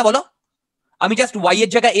 একই ব্যাপার না, বলো? আমি জাস্ট ওয়াই এর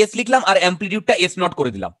জায়গায় এস লিখলাম আর অ্যাম্পলিটিউডটা এস নট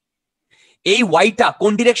করে দিলাম। এই ওয়াইটা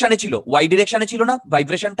কোন ডিরেকশনে ছিল? ওয়াই ডিরেকশনে ছিল না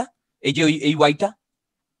ভাইব্রেশনটা? এই যে এই ওয়াইটা,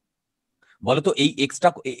 বলো তো এই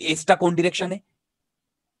এসটা কোন ডিরেকশনে?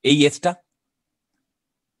 এই এসটা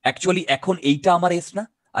অ্যাকচুয়ালি এখন এইটা আমার এস না?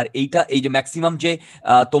 আর এইটা, এই যে ম্যাক্সিমাম যে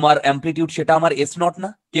তোমার অ্যাম্পলিটিউড, সেটা আমার এস নট না?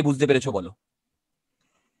 কে বুঝতে পেরেছো বলো?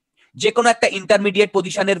 যে কোনো একটা ইন্টারমিডিয়েট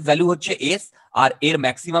পজিশনের ভ্যালু হচ্ছে এস, আর এর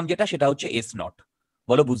ম্যাক্সিমাম যেটা সেটা হচ্ছে এস নট।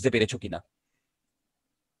 বলো বুঝতে পেরেছো কিনা?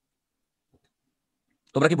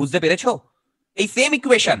 তোমরা কি বুঝতে পেরেছো? এই সেম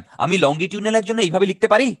ইকুয়েশন আমি লঙ্গিটিউডালের জন্য এইভাবে লিখতে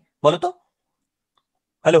পারি, বলো তো?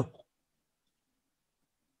 হ্যালো,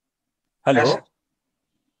 হ্যালো,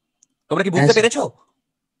 তোমরা কি বুঝতে পেরেছো?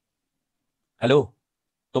 হ্যালো,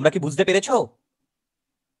 তোমরা কি বুঝতে পেরেছো?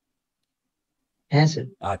 হ্যাঁ স্যার।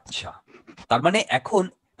 আচ্ছা, তার মানে এখন,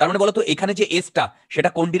 তার মানে বলো তো এখানে যে এসটা, সেটা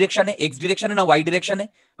কোন ডিরেকশনে? এক্স ডিরেকশনে না ওয়াই ডিরেকশনে?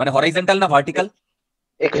 মানে হরাইজন্টাল না ভার্টিক্যাল?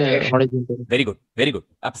 Very good,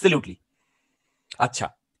 absolutely. আচ্ছা,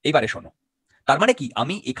 এইবারে শোনো, তার মানে কি,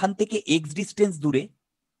 আমি এখান থেকে এক্স ডিস্টেন্স দূরে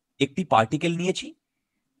একটি পার্টিকেল নিয়েছি,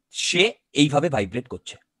 সে এইভাবে ভাইব্রেট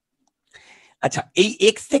করছে। আচ্ছা, এই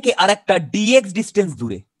এক্স থেকে আর একটা ডিএক্স ডিস্টেন্স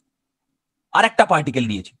দূরে আর একটা পার্টিকেল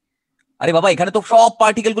নিয়েছি। আরে বাবা, এখানে তো সব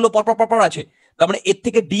পার্টিকেল গুলো পরপর আছে, তার মানে এর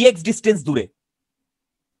থেকে ডিএক্স ডিস্টেন্স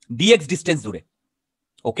দূরে,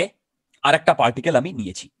 ওকে, আর একটা পার্টিকেল আমি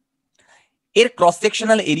নিয়েছি। এর ক্রস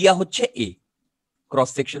সেকশনাল এরিয়া হচ্ছে এ,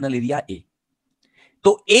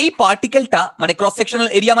 তো এই পার্টিকেলটা, মানে ক্রস সেকশনাল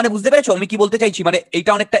এরিয়া মানে বুঝতে পেরেছো আমি কি বলতে চাইছি? মানে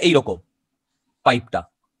এইটা অনেকটা এইরকম পাইপটা,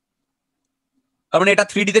 তার মানে এটা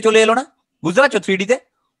 3D তে চলে এলো না? বুঝতে পারছো? 3D তে,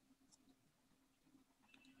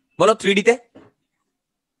 বলো 3D তে।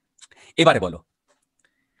 এবারে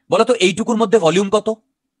বলো তো এইটুকুর মধ্যে ভলিউম কত?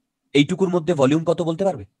 এইটুকুর মধ্যে ভলিউম কত বলতে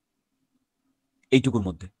পারবে? এইটুকুর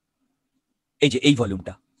মধ্যে, এই যে এই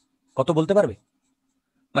ভলিউমটা কত বলতে পারবে?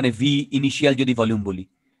 মানে ভি ইনিশিয়াল যদি ভলিউম বলি,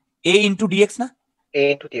 এ ইন্টু ডিএক্স না? এ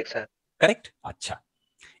ইন্টু ডিএক্স। কারেক্ট? আচ্ছা,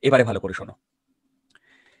 এবারে ভালো করে শোনো,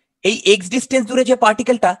 এই এক্স ডিস্টেন্স দূরে যে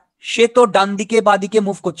পার্টিকেলটা সে তো ডান দিকে বা দিকে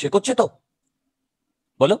মুভ করছে, করছে তো?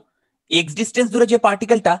 বলো, এক্স ডিস্টেন্স দূরে যে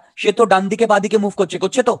পার্টিকেলটা সে তো ডান দিকে বা দিকে মুভ করছে,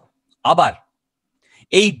 করছে তো? আবার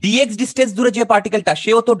এই ডিএক্স ডিস্টেন্স দূরে যে পার্টিকেলটা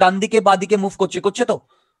সেও তো ডান দিকে বা দিকে মুভ করছে, করছে তো?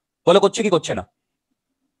 বলো করছে কি করছে না?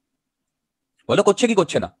 বলো করছে কি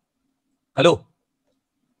করছে না? হ্যালো,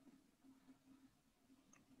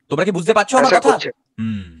 তোমরা কি বুঝতে পারছো হ্যাঁ আমার স্যার, কথা? করছে।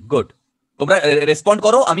 গুড। তোমরা রেসপন্ড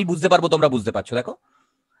করো, আমি বুঝতে পারবো তোমরা বুঝতে পারছো। দেখো,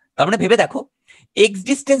 তার মানে ভেবে দেখো, এক্স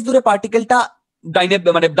ডিস্টেন্স দূরে পার্টিকেলটা ডাইনে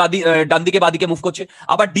মানে ডান দিকে বাদিকে মুভ করছে,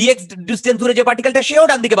 আবার ডিএক্স ডিস্টেন্স দূরে যে পার্টিকেলটা সেও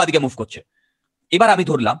ডান দিকে বাদিকে মুভ করছে। এবার আমি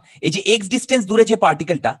ধরলাম এই যে এক্স ডিস্টেন্স দূরে যে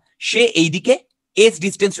পার্টিকেলটা সে এইদিকে S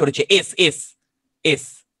distance সরেছে, S S S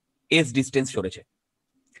S distance সরেছে।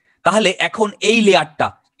 তাহলে এখন এই লেয়ারটা,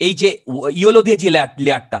 এই যে ইয়েলো দিয়ে যে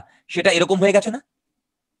লেয়ারটা, সেটা এরকম হয়ে গেছে না?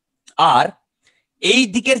 আর এই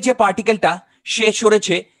দিকের যে পার্টিকেলটা সে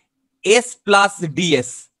সরেছে এস প্লাস ডিএস,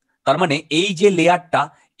 তার মানে এই যে লেয়ারটা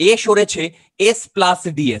এ সরেছে এস প্লাস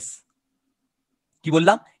ডিএস। কি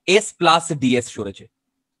বললাম? এস প্লাস ডিএস সরেছে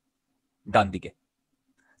ডান দিকে।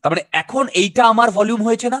 তার মানে এখন এইটা আমার ভলিউম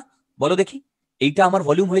হয়েছে না? বলো দেখি, এইটা আমার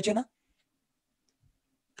ভলিউম হয়েছে না?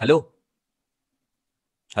 হ্যালো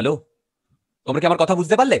হ্যালো, তোমরা কি আমার কথা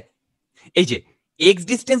বুঝতে পারলে? এই যে এক্স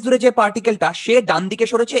ডিস্টেন্স দূরে যে পার্টিকেলটা সে ডান দিকে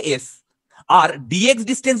সরেছে এস, আর ডিএক্স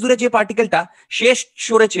ডিস্টেন্স দূরে যে পার্টিকেলটা সে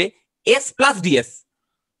সরেছে এস প্লাস ডিএস।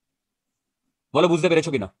 বলো বুঝতে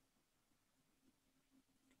পেরেছো কিনা?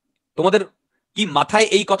 তোমাদের কি মাথায়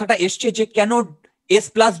এই কথাটা এসছে যে কেন এস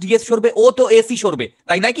প্লাস ডিএস সরবে? ও তো এসই সরবে,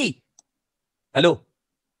 তাই নাকি? হ্যালো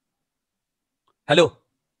হ্যালো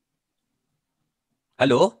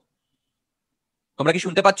হ্যালো, তোমরা কি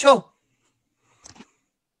শুনতে পাচ্ছ?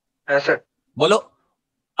 হ্যাঁ স্যার। বলো,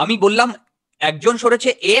 আমি বললাম একজন সরেছে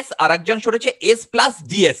এস আর একজন সরেছে এস প্লাস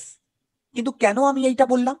ডিএস, কিন্তু কেন আমি এইটা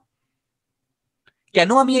বললাম? কেন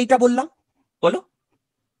আমি এইটা বললাম? বলো,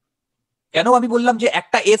 কেন আমি বললাম যে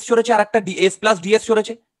একটা এস সরেছে আর একটা এস প্লাস ডিএস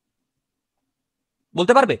সরেছে?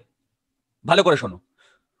 বলতে পারবে? ভালো করে শোনো।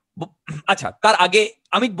 আচ্ছা, তার আগে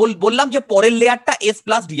আমি বললাম যে পরের লেয়ারটা এস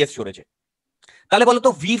প্লাস ডিএস সরেছে। তাহলে বলো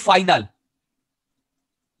তো ভি ফাইনাল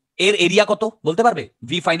এর এরিয়া কত? বলতে পারবে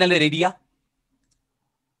ভি ফাইনালের এরিয়া?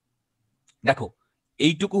 দেখো,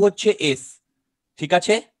 এইটুকু হচ্ছে এস, ঠিক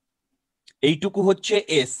আছে? এইটুকু হচ্ছে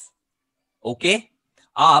এস, ওকে।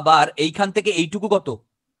 আবার এইখান থেকে এইটুকু কত?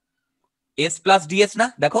 এস প্লাস ডিএস না?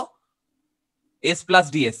 দেখো, এস প্লাস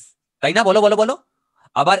ডিএস, তাই না? বলো বলো বলো।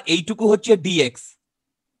 আবার এইটুকু হচ্ছে ডিএক্স।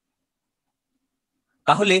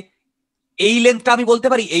 তাহলে এই লেন্থটা আমি বলতে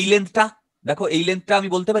পারি, এই লেন্থটা দেখো, এই লেন্থটা আমি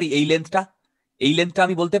বলতে পারি, এই লেন্থটা, এই লেন্থটা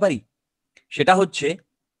আমি বলতে পারি, সেটা হচ্ছে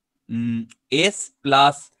S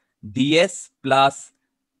plus DS plus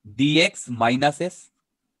dx minus S.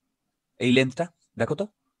 এই লেন্থটা দেখো তো,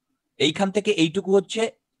 এইখান থেকে এইটুকু হচ্ছে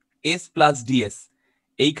এস প্লাস ডিএস,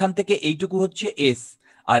 এইখান থেকে এইটুকু হচ্ছে এস,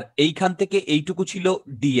 আর এইখান থেকে এইটুকু ছিল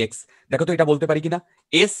ডিএক্স। দেখো তো এটা বলতে পারি কিনা,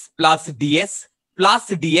 S plus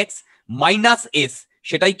dx minus S,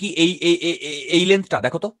 সেটাই কি এই লেন্থটা?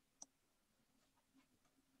 দেখো তো,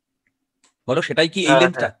 বলো সেটাই কি এই হ্যাঁ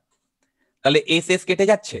লেন্থটা? হ্যাঁ। তাহলে এস এস কেটে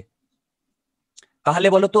যাচ্ছে। তাহলে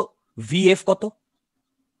বলো তো ভিএফ কত?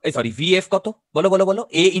 এই সরি, ভিএফ কত? বলো বলো বলো,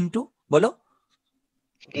 এ ইন্টু বলো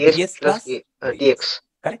DS DS plus plus dx.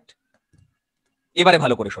 Correct. এবারে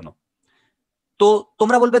ভালো করে শোনো, তো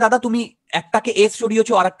তোমরা বলবে দাদা তুমি একটাকে এস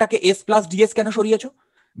সরিয়েছো আর একটাকে এস প্লাস ডিএস কেন সরিয়েছো?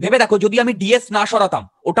 ভেবে দেখো, যদি আমি ডিএস না সরাতাম,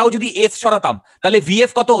 ওটাও যদি এস সরাতাম, তাহলে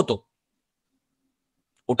ভিএফ কত হতো?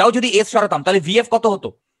 ওটাও যদি এস সরাতাম তাহলে ভিএফ কত হতো?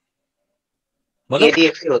 বলো,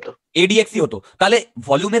 এডিএক্সই হতো। এডিএক্সি হতো। তাহলে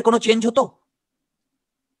ভলিউমের কোনো চেঞ্জ হতো?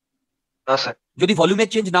 না স্যার। যদি ভলিউমের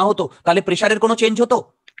চেঞ্জ না হতো তাহলে প্রেসারের কোনো চেঞ্জ হতো?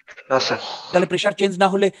 না স্যার। তাহলে প্রেসার চেঞ্জ না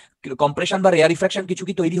হলে কম্প্রেশন বা রেয়ার রিফ্র্যাকশন কিছু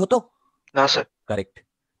কি তৈরি হতো? না স্যার। কারেক্ট।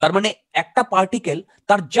 তার মানে একটা পার্টিকেল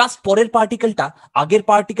তার জাস্ট পরের পার্টিকেলটা আগের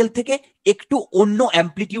পার্টিকেল থেকে একটু অন্য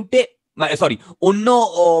অ্যাম্প্লিটিউডে, সরি অন্য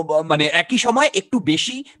মানে একই সময় একটু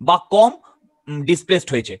বেশি বা কম ডিসপ্লেসড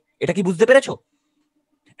হয়েছে। এটা কি বুঝতে পেরেছো?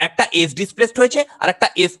 একটা এস ডিসপ্লেসড হয়েছে আর একটা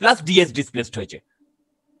এস প্লাস ডিএস ডিসপ্লেসড হয়েছে।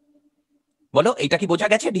 বলো এটা কি বোঝা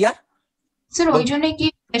গেছে ডিয়ার? স্যার ওই জন্য কি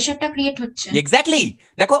প্রেশারটা ক্রিয়েট হচ্ছে? এক্স্যাক্টলি।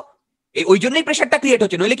 দেখো, ওই জন্যই প্রেসারটা ক্রিয়েট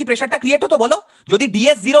হচ্ছে, নইলে কি প্রেসারটা ক্রিয়েট হতো? বলো, যদি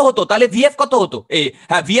ডিএস 0 হতো তাহলে ভিএফ কত হতো?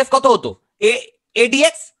 হ্যাঁ, ভিএফ কত হতো?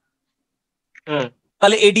 এডিএক্স।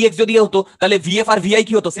 তাহলে এডিএক্স যদি হতো তাহলে ভিএফ আর ভিআই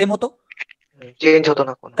কি হতো? সেম হতো। চেঞ্জ হতো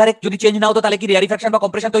না কোনো। কারেক্ট। যদি চেঞ্জ না হতো তাহলে কি রেয়ারিফ্যাকশন বা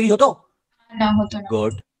কম্প্রেশন তৈরি হতো? না, হতো না।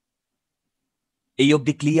 গুড। এই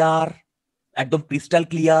অবধি ক্লিয়ার? একদম ক্রিস্টাল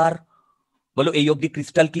ক্লিয়ার? বলো এই অবধি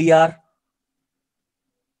ক্রিস্টাল ক্লিয়ার?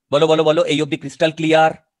 বলো বলো বলো, এই অবধি ক্রিস্টাল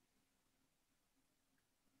ক্লিয়ার?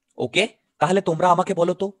 ওকে, তাহলে তোমরা আমাকে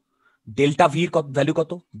বলো তো ডেল্টা ভি এর ভ্যালু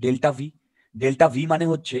কত? ডেল্টা ভি মানে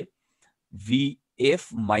হচ্ছে V F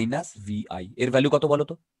minus V I, এর ভ্যালু কত বলো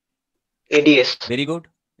তো? এডিএস। Very good,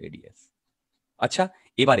 ads. আচ্ছা,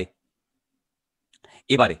 এবারে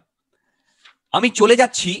এবারে আমি চলে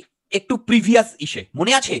যাচ্ছি একটু প্রিভিয়াস ইসে।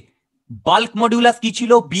 মনে আছে বাল্ক মডিউলাস কি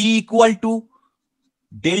ছিল? B equal to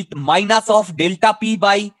minus of delta P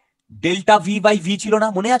by delta V by V ছিল না?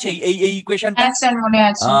 মনে আছে এই এই ইকুয়েশনটা? হ্যাঁ স্যার মনে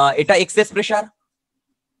আছে। এটা এক্সেস প্রেসার,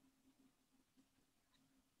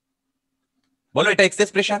 বলো এটা এক্সেস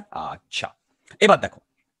প্রেসার। আচ্ছা, এবার দেখো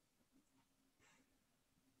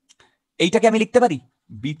এইটাকে আমি লিখতে পারি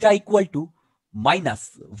beta equal to minus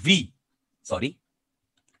V, sorry,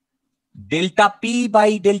 delta P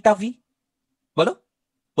by delta V. বলো,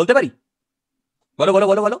 বলতে পারি? বলো বলো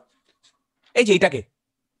বলো বলো। এই যে এইটাকে,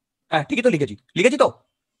 হ্যাঁ ঠিকই তো লিখেছি, লিখেছি তো।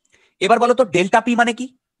 এবার বলো তো ডেল্টা পি মানে কি?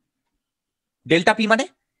 ডেল্টা পি মানে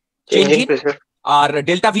change changing in, pressure, R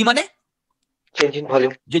delta V মানে changing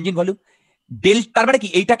volume. Change in volume. তার মানে কি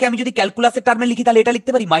এইটাকে আমি যদি ক্যালকুলাসের টার্মে লিখি তাহলে এটা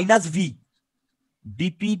লিখতে পারি minus V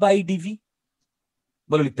DP by DV.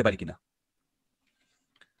 বলো লিখতে পারি কিনা?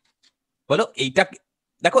 বলো এইটা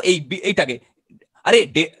দেখো, এইটাকে, আরে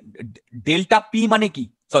ডেল্টা পি মানে কি,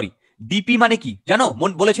 সরি ডিপি মানে কি জানো?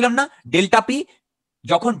 বলেছিলাম না ডেল্টা পি,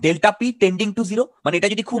 যখন delta P tending to zero, মানে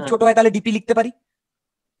এটা যদি খুব ছোট হয় তাহলে ডিপি লিখতে পারি।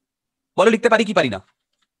 বলো লিখতে পারি কি পারি না?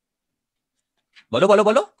 বলো বলো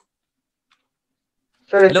বলো।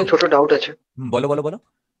 স্যার একটা ছোট ডাউট আছে। বলো বলো বলো।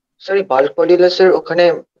 স্যার এই বাল্ক মডিউলাসের ওখানে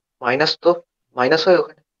মাইনাস, তো মাইনাস হয়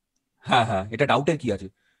ওখানে? হ্যাঁ হ্যাঁ, এটা ডাউটের কি আছে?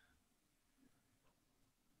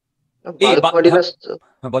 বাল্ক মডিউলাস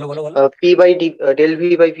বলো বলো বলো। P by D, del V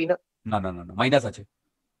by V না? না না না না, মাইনাস আছে।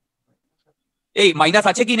 এই মাইনাস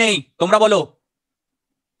আছে কি নেই তোমরা বলো?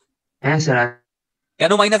 হ্যাঁ স্যার।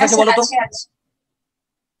 কেন মাইনাস হ্যাঁ আছে স্যার বলো তো? আছে আছে।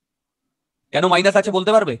 কেন মাইনাস আছে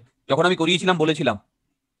বলতে পারবে? যখন আমি করিয়েছিলাম বলেছিলাম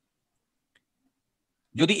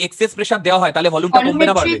যদি এক্সেস প্রেসার দেওয়া হয় তাহলে ভলিউমটা কমবে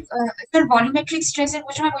না বাড়বে? ভলিউমেট্রিক স্যার, ভলিউমেট্রিক স্ট্রেসের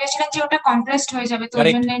সময় বলেছিলেন যে ওটা কম্প্রেসড হয়ে যাবে, তো ওই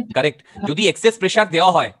কারেক্ট জন্য কারেক্ট। যদি এক্সেস প্রেসার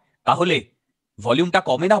দেওয়া হয় তাহলে ভলিউমটা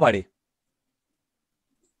কমে না বাড়ে?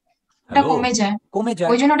 ওটা কমে যায়। কমে যায়।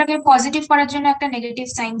 ওই জন্য ওটাকে পজিটিভ করার জন্য একটা নেগেটিভ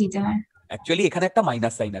সাইন দিতে হয়। অ্যাকচুয়ালি এখানে একটা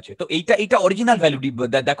মাইনাস সাইন আছে, তো এইটা অরিজিনাল ভ্যালু।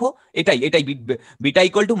 দেখো এটাই beta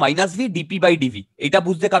equal to minus V DP by DV. এটা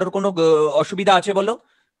বুঝতে কারোর কোনো অসুবিধা আছে বলো?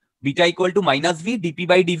 Beta equal to minus V DP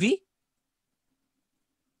by DV,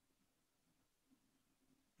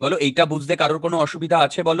 বলো এইটা বুঝতে কারোর কোনো অসুবিধা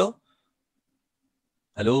আছে বলো?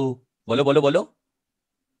 হ্যালো, বলো বলো বলো।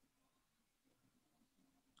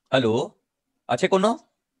 হ্যালো, আছে কোনো?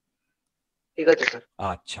 ঠিক আছে স্যার।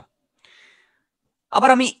 আচ্ছা, আবার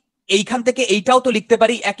আমি এইখান থেকে এইটাও তো লিখতে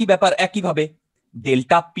পারি একই ব্যাপার, একইভাবে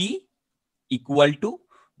delta P equal to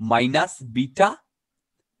minus beta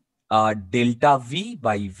delta V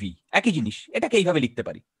by V, একই জিনিস, এটাকে এইভাবে লিখতে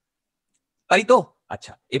পারি, পারি তো?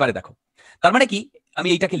 আচ্ছা, এবারে দেখো তার মানে কি আমি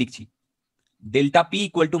এইটাকে লিখছি delta P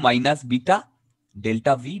equal to minus beta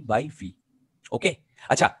delta V by V. ওকে,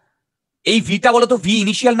 আচ্ছা এই ভিটা বলো তো ভি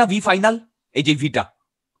ইনিশিয়াল না ভি ফাইনাল? এই যে ভিটা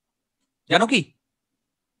জানো কি?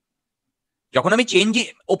 যখন আমি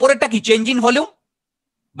ওপরেরটা কি change in volume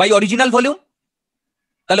by original volume,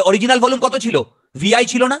 তাহলে অরিজিনাল ভলিউম কত ছিল? ভিআই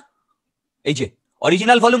ছিল না? এই যে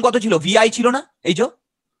অরিজিনাল ভলিউম কত ছিল? ভিআই ছিল না? এই যে,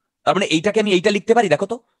 তার মানে এইটাকে আমি এইটা লিখতে পারি, দেখো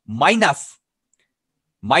তো, মাইনাস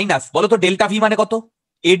মাইনাস বলো তো ডেল্টা ভি মানে কত?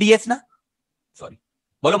 এডিএস না? সরি,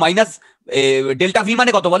 বলো মাইনাস ডেল্টা ভি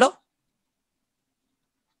মানে কত বলো?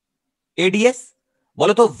 এডিএস।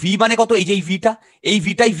 বলো তো ভি মানে কত? এই যে এই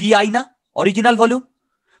ভিটাই ভিআই না? অরিজিনাল ভলিউম,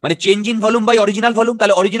 মানে change in volume by original volume.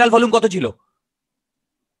 তাহলে অরিজিনাল ভলিউম কত ছিল?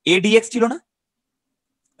 এডিএক্স ছিল না?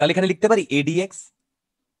 তাহলে এখানে লিখতে পারি এডিএক্স।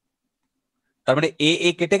 তার মানে এ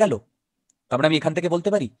কেটে গেল, তার মানে আমি এখান থেকে বলতে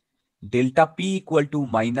পারি delta P equal to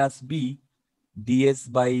minus B DS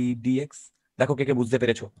by dx. দেখো কে কে বুঝতে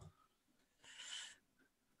পেরেছো?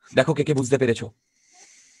 দেখো কে কে বুঝতে পেরেছো?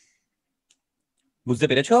 বুঝতে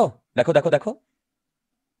পেরেছো? দেখো দেখো দেখো।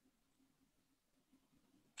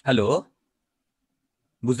 হ্যালো,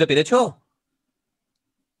 বুঝতে পেরেছো?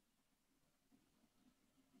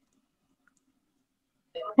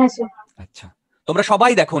 আচ্ছা, তোমরা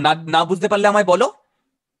সবাই দেখো, না না বুঝতে পারলে আমায় বলো।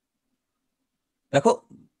 দেখো,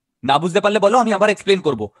 না বুঝতে পারলে বলো, আমি আবার এক্সপ্লেন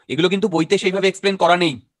করব। এগুলো কিন্তু বইতে সেইভাবে এক্সপ্লেন করা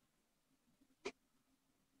নেই।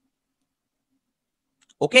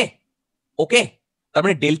 ওকে ওকে, তার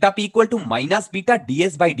মানে delta P equal to minus beta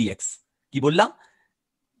DS by dx. কি বললাম?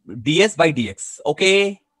 DS by dx. Okay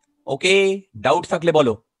okay, doubt থাকলে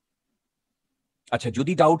বলো। আচ্ছা,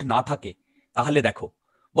 যদি ডাউট না থাকে তাহলে দেখো,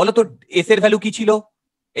 বলো তো এস এর ভ্যালু কি ছিল?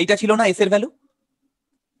 এইটা ছিল না এস এর ভ্যালু?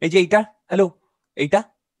 এই যে এইটা, হ্যালো, এইটা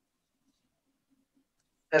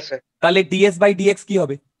হ্যাঁ স্যার। তাহলে ডিএস বাই ডিএক্স কি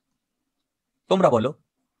হবে তোমরা বলো?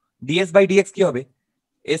 ডিএস বাই ডিএক্স কি হবে?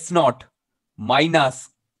 S not minus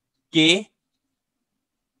K,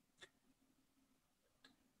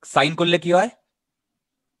 sign করলে কি হয়?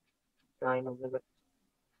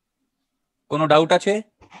 কোনো ডাউট আছে?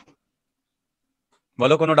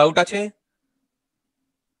 বলো, কোনো ডাউট আছে?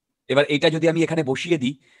 এবার এটা যদি আমি এখানে বসিয়ে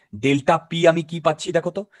দিই, ডেল্টা পি আমি কি পাচ্ছি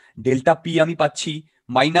দেখো তো? ডেল্টা পি আমি পাচ্ছি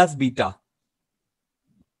minus beta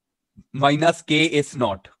minus K S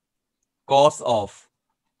not cos of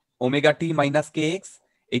omega t minus K x.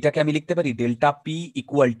 এটাকে আমি লিখতে পারি delta P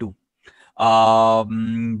equal to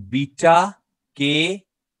beta K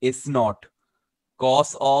S not cos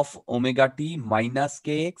of omega t minus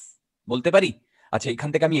K x বলতে পারি। আচ্ছা, এখান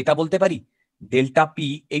থেকে আমি এটা বলতে পারি ডেল্টা পি,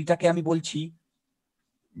 এইটাকে আমি বলছি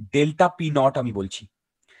ডেল্টা পি নট, আমি বলছি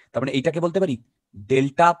তার মানে এইটাকে বলতে পারি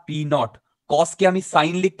ডেল্টা পি নট। কসকে আমি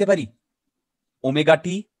সাইন লিখতে পারি omega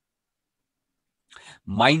t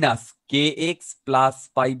minus K x plus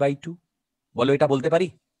pi by two. বলো এটা বলতে পারি?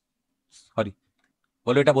 সরি,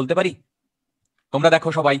 বলো এটা বলতে পারি? তোমরা দেখো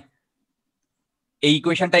সবাই, এই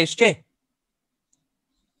ইকুয়েশনটা এসছে,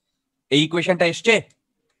 এই ইকুয়েশনটা এসছে।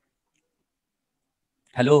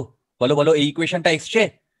 হ্যালো, বলো বলো, এই ইকুয়েশনটা এসছে?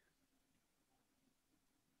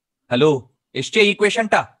 হ্যালো, এসছে এই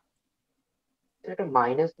ইকুয়েশনটা? এটা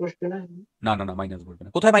মাইনাস বসবে না? না না না, মাইনাস বসবে না।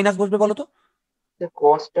 কোথায় মাইনাস বসবে বলো তো?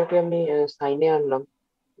 কসটাকে আমি সাইনে আনলাম,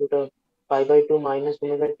 ওটা pi by two minus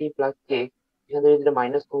omega t plus কে, এখান থেকে যদি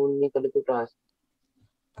মাইনাস কমন নিই তাহলে তো ওটা আসে।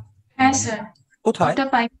 হ্যাঁ স্যার, কোথায়? ওটা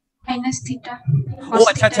পাই মাইনাস থিটা। ও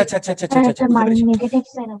আচ্ছা আচ্ছা আচ্ছা আচ্ছা আচ্ছা আচ্ছা,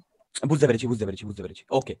 বুঝতে পেরেছি বুঝতে পেরেছি বুঝতে পেরেছি।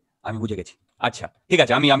 ওকে, আমি বুঝে গেছি। আচ্ছা ঠিক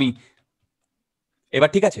আছে, আমি আমি এবার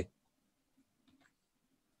ঠিক আছে।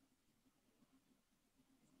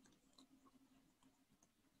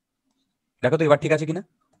 দেখো তো এবার ঠিক আছে কিনা।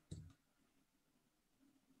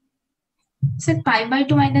 Sir pi by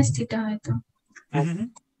two minus theta হয়তো হুম, হুম, হুম।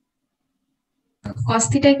 cos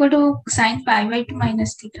theta equal to sin pi by two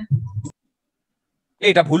minus theta.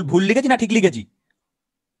 এটা ভুল ভুল লিখেছি না ঠিক লিখেছি?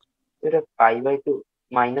 এটা পাই বাই টু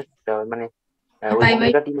মাইনাস মানে ওই pi by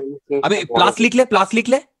omega t minus কে আমি প্লাস লিখলে, প্লাস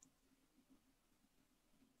লিখলে,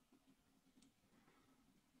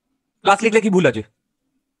 প্লাস লিখলে কি ভুল আছে?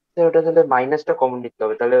 ওটা তাহলে মাইনাসটা কমন নিতে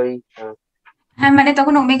হবে, তাহলে ওই হ্যাঁ, মানে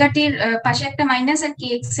তখন ওমেগাটির পাশে একটা মাইনাস আর কে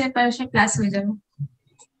এক্স এর পাশে প্লাস হয়ে যাবে।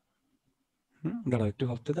 দাঁড়াও একটু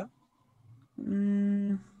ভাবতে দাও।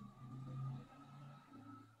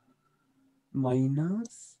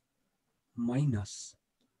 মাইনাস মাইনাস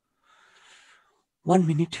 1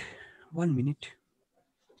 মিনিট 1 মিনিট,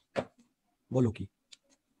 বলো কি?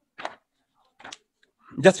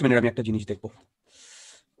 জাস্ট মিনিট, আমি একটা জিনিস দেখবো।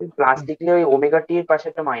 প্লাস লিখলে ওই ওমেগা টি এর পাশে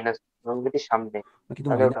একটা মাইনাস, ওমেগা টির সামনে, কিন্তু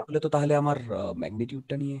তাহলে মাইনাস ওটা হলে তো তাহলে আমার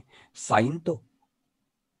ম্যাগনিটিউডটা নিয়ে সাইন তো,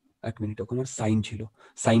 1 মিনিট, ওখানে আমার সাইন ছিল,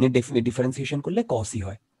 সাইনের ডিফারেন্সিয়েশন করলে কসই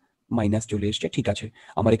হয়, মাইনাস চলে এসছে। ঠিক আছে,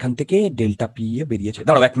 আমার এখান থেকে ডেল্টা পি এ বেরিয়েছে।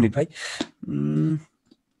 দাঁড়াও 1 মিনিট ভাই,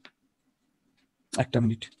 একটা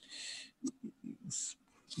মিনিট।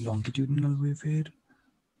 লংগিটিউডিনাল ওয়েভের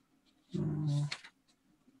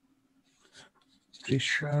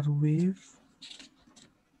প্রেসার ওয়েভ,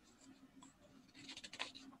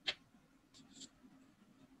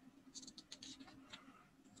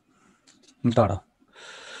 দাঁড়া,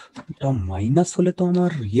 এটা মাইনাস হলে তো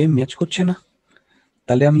আমার ইয়ে ম্যাচ করছে না,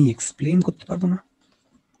 তাহলে আমি এক্সপ্লেইন করতে পারবো না।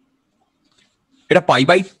 এটা পাই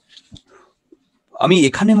বাই, আমি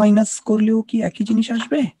এখানে মাইনাস করলেও কি একই জিনিস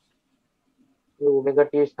আসবে? ওমেগা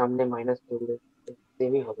টি এর সামনে মাইনাস করলে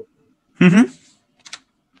সেমই হবে। হুম হুম।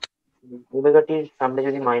 ওমেগা টির সামনে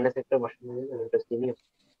যদি মাইনাস একটা বসানো যায় ওটা সেমই হবে।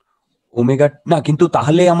 ওমেগা না, কিন্তু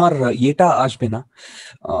তাহলে আমার ইয়েটা আসবে না।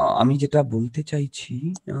 আমি যেটা বলতে চাইছি,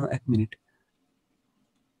 1 মিনিট,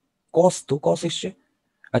 কস তো কস এসছে।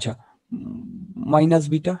 আচ্ছা, minus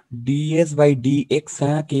beta DS by D x,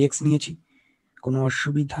 হ্যাঁ কে এক্স নিয়েছি, কোনো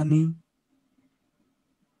অসুবিধা নেই।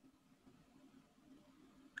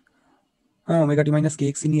 হ্যাঁ, ওমেগা টি মাইনাস কে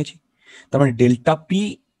এক্স নিয়েছি, তার মানে ডেল্টা পি,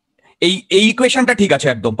 এই এই ইকুয়েশনটা ঠিক আছে,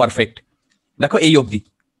 একদম পারফেক্ট। দেখো এই অবধি,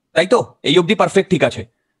 তাই তো? এই অবধি পারফেক্ট ঠিক আছে,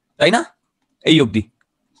 তাই না? এই অবধি।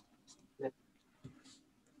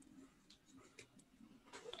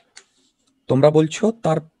 তোমরা বলছো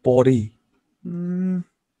তারপরে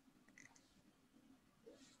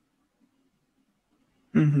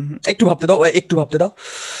একটু ভাবতে দাও, একটু ভাবতে দাও,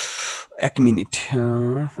 1 মিনিট।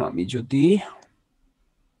 আমি যদি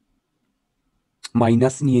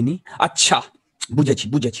মাইনাস নিয়ে নি, আচ্ছা বুঝেছি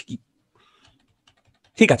বুঝেছি কি,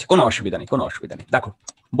 ঠিক আছে, কোনো অসুবিধা নেই, কোনো অসুবিধা নেই। দেখো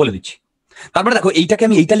বলে দিচ্ছি, তারপরে দেখো এইটাকে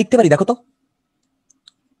আমি এইটা লিখতে পারি, দেখো তো,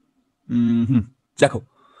 দেখো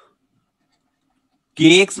কে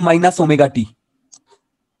এক্স মাইনাস ওমেগা টি,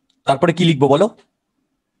 তারপরে কি লিখবো বলো?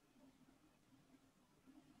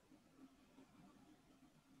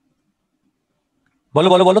 বলো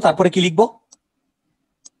বলো বলো, তারপরে কি লিখবো?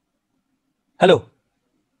 Hello,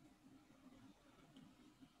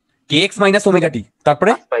 kx minus omega t,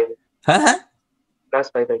 তারপরে? প্লাস পাই হ্যাঁ হ্যাঁ, plus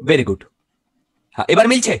pi by very good. হ্যাঁ, এবার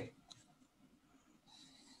মিলছে?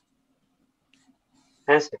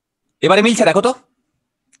 হ্যাঁ স্যার এবারে মিলছে, দেখো তো।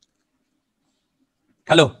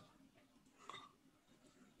 হ্যালো,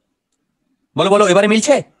 বলো বলো, এবারে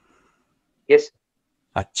মিলছে? ইয়েস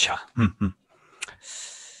আচ্ছা, হুম হুম।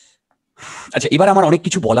 আচ্ছা, এবার আমার অনেক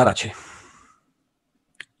কিছু বলার আছে।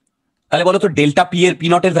 তাহলে বলো তো, ডেল্টা পি এর পি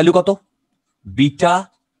নট এর ভ্যালু কত? বিটা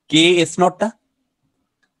কে এস নট না?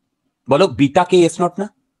 বলো, বিটা কে এস নট না?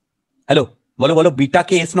 হ্যালো, বলো বলো, বিটা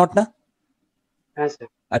কে এস নট না? হ্যাঁ স্যার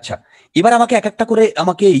আচ্ছা, এবার আমাকে এক একটা করে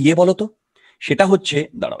আমাকে বলো তো। সেটা হচ্ছে,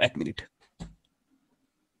 দাঁড়াও 1 মিনিট,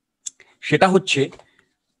 সেটা হচ্ছে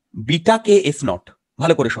বিটা কে এস নট।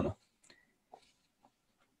 ভালো করে শোনো,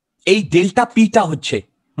 এই ডেল্টা পিটা হচ্ছে,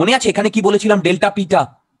 মনে আছে এখানে কি বলেছিলাম? ডেল্টা পিটা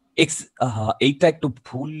এক্স, এইটা একটু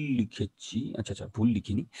ভুল লিখেছি। আচ্ছা আচ্ছা, ভুল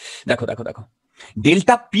লিখিনি। দেখো দেখো দেখো,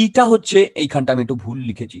 ডেল্টা পিটা হচ্ছে, এইখানটা আমি একটু ভুল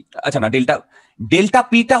লিখেছি। আচ্ছা না, ডেল্টা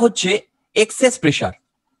পিটা হচ্ছে এক্সেস প্রেসার,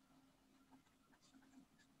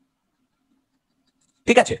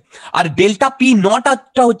 ঠিক আছে? আর ডেল্টা পি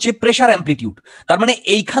নটটা হচ্ছে প্রেসার অ্যামপ্লিটিউড। তার মানে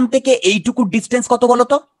এইখান থেকে এইটুকু ডিস্টেন্স কত বলো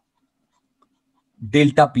তো?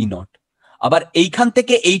 Delta P not. আবার এইখান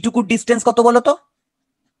থেকে এইটুকু ডিস্টেন্স কত বলো তো?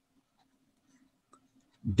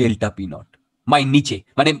 Delta P not. নিচে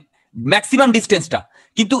মানে ম্যাক্সিমাম ডিস্টেন্সটা,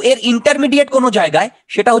 কিন্তু এর ইন্টারমিডিয়েট কোনো জায়গায়,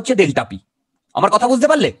 সেটা হচ্ছে ডেল্টা পি। আমার কথা বুঝতে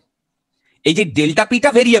পারলে? এই যে ডেল্টা পিটা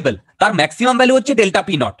ভেরিয়েবল, তার ম্যাক্সিমাম ভ্যালু হচ্ছে ডেল্টা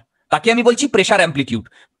পি নট, তাকে আমি বলছি প্রেসার অ্যামপ্লিটিউড।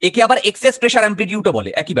 একে আবার এক্সেস প্রেসার অ্যামপ্লিটিউডও বলে,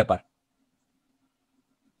 একই ব্যাপার,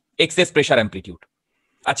 এক্সেস প্রেসার অ্যামপ্লিটিউড।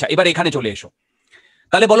 আচ্ছা, এবার এখানে চলে এসো।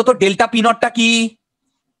 তাহলে বলো তো, ডেল্টা পি নটটা কি?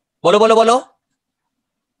 বলো বলো বলো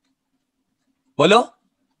বলো।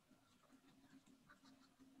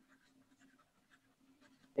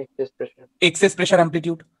 Access pressure access pressure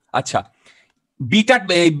amplitude. আচ্ছা, বিটা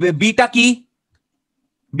বিটা কি?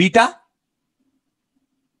 বিটা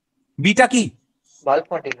বিটা কি? Bulk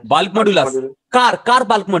modulus. Bulk modulus. কার কার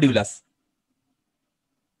বাল্ক মডুলাস?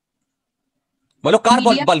 বলো, কার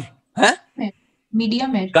Medium? বাল্ক? হ্যাঁ,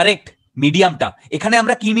 মিডিয়ামের। কারেক্ট, মিডিয়ামটা। এখানে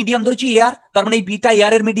আমরা কি মিডিয়াম ধরেছি? এয়ার। তার মানে এই বিটা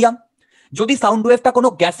এয়ার এর মিডিয়াম। যদি সাউন্ড ওয়েভটা কোনো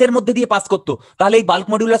গ্যাসের মধ্যে দিয়ে পাস করতো, তাহলে এই বাল্ক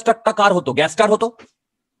মডুলাসটা কার হতো? গ্যাসটার হতো।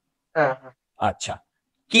 হ্যাঁ হ্যাঁ। আচ্ছা,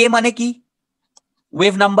 কে মানে কি?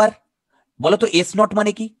 Wave number. বলো তো, এস নট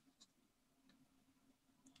মানে কি?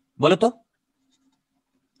 বলো তো,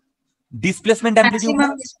 ডিসপ্লেসমেন্ট অ্যামপ্লিটিউড।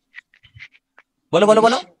 ম্যাক্সিমাম। বলো বলো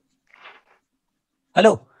বলো,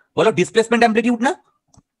 হ্যালো, বলো, ডিসপ্লেসমেন্ট অ্যামপ্লিটিউড না?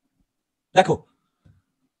 দেখো,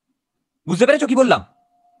 বুঝতে পেরেছো কি বললাম?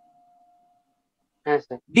 হ্যাঁ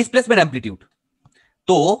স্যার ডিসপ্লেসমেন্ট অ্যামপ্লিটিউড।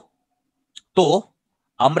 তো তো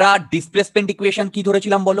আমরা ডিসপ্লেসমেন্ট ইকুয়েশন কি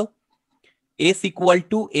ধরেছিলাম বলো? S equal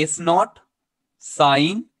to S not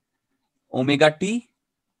sine omega t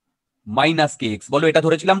minus K x, বলো, এটা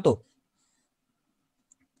ধরেছিলাম তো।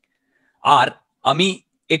 আর আমি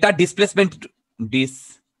এটা ডিসপ্লেসমেন্ট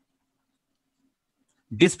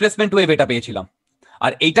ওয়েভ এটা পেয়েছিলাম।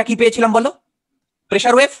 আর এইটা কি পেয়েছিলাম বলো?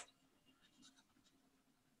 Pressure wave.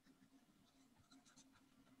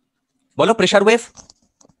 বলো, প্রেসার ওয়েভ।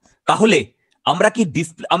 তাহলে আমরা কি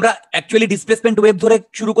আমরা অ্যাকচুয়ালি ডিসপ্লেসমেন্ট ওয়েভ ধরে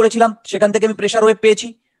শুরু করেছিলাম, সেখান থেকে আমি প্রেসার ওয়েভ পেয়েছি,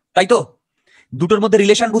 তাই তো? দুটোর মধ্যে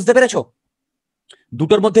রিলেশন বুঝতে পেরেছো?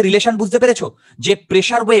 দুটোর মধ্যে রিলেশন বুঝতে পেরেছো? যে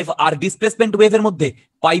প্রেসার ওয়েভ আর ডিসপ্লেসমেন্ট ওয়েভের মধ্যে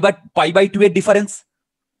পাই বাই 2 এর ডিফারেন্স।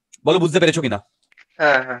 বলো, বুঝতে পেরেছো কিনা?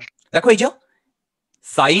 হ্যাঁ হ্যাঁ। দেখো, এই যে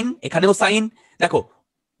সাইন, এখানেও সাইন। দেখো,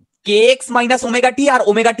 কে এক্স মাইনাস ওমেগা টি আর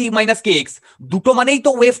ওমেগা টি মাইনাস কে এক্স, দুটো মানেই তো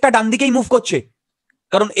ওয়েভটা ডান দিকেই মুভ করছে,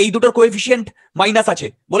 কারণ এই দুটোর কোএফিসিয়েন্ট মাইনাস আছে।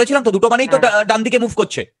 বলেছিলাম তো, দুটো মানেই তো ডান দিকে মুভ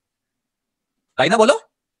করছে, তাই না? বলো,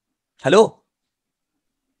 হ্যালো।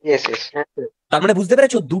 Yes yes. হ্যাঁ স্যার তার মানে বুঝতে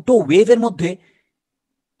পেরেছো দুটো ওয়েভের মধ্যে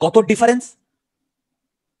কত ডিফারেন্স?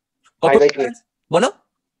 কত পাই বাই 2। ডিফারেন্স? বলো,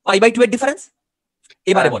 পাই বাই 2 এর ডিফারেন্স।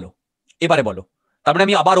 এবারে হ্যাঁ। বলো, এবারে বলো। তার মানে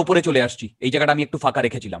আমি আবার উপরে চলে আসছি, এই জায়গাটা আমি একটু ফাঁকা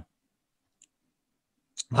রেখেছিলাম,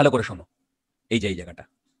 ভালো করে শোনো। এই যে এই জায়গাটা,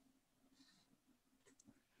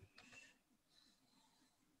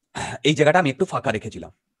 এই জায়গাটা আমি একটু ফাঁকা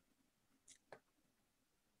রেখেছিলাম।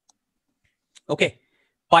 ওকে,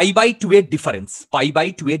 পাই বাই 2 এর ডিফারেন্স, পাই বাই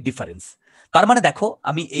 2 এর ডিফারেন্স। তার মানে দেখো,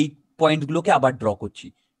 আমি এই পয়েন্টগুলোকে আবার ড্র করছি,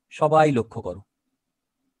 সবাই লক্ষ্য করো।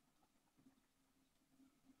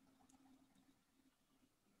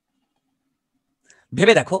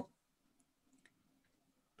 ভেবে দেখো,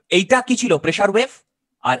 এইটা কি ছিল? Pressure wave.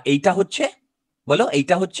 আর এইটা হচ্ছে, বলো,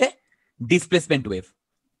 এইটা হচ্ছে ডিসপ্লেসমেন্ট ওয়েভ।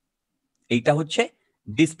 এইটা হচ্ছে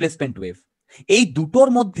ডিসপ্লেসমেন্ট ওয়েভ। এই দুটোর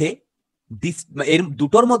মধ্যে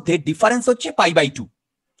দুটোর মধ্যে ডিফারেন্স হচ্ছে π/2,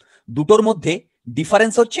 দুটোর মধ্যে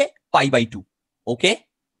ডিফারেন্স হচ্ছে π/2। ওকে,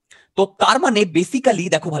 তো তার মানে বেসিক্যালি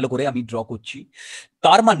দেখো ভালো করে আমি ড্র করছি,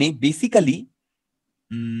 তার মানে বেসিক্যালি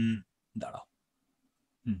দাঁড়াও,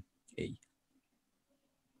 এই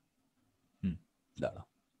দাঁড়াও,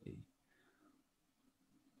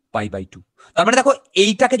 π/2, তার মানে দেখো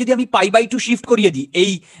এইটাকে যদি আমি π/2 শিফট করিয়ে দিই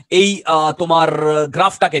এই এই তোমার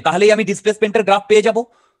গ্রাফটাকে, তাহলেই আমি ডিসপ্লেসমেন্টের গ্রাফ পেয়ে যাব,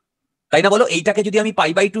 তাই না বলো? এইটাকে যদি আমি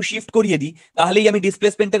π/2 শিফট করিয়ে দিই তাহলেই আমি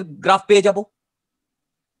ডিসপ্লেসমেন্টের গ্রাফ পেয়ে যাব।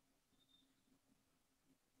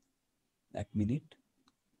 এক মিনিট,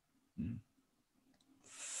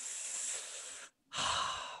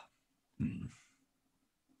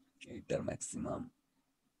 এইটার ম্যাক্সিমাম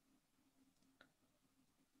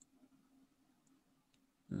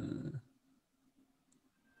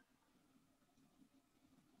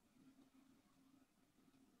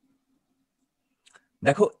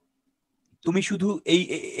দেখো, তুমি শুধু এই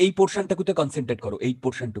এই পোর্শনটাকুতে কনসেন্ট্রেট করো, এই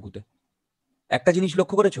পোর্শনটুকুতে। একটা জিনিস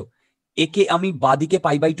লক্ষ্য করেছো, একে আমি বাদিকে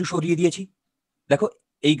π/2 সরিয়ে দিয়েছি। দেখো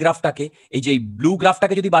এই গ্রাফটাকে, এই যে ব্লু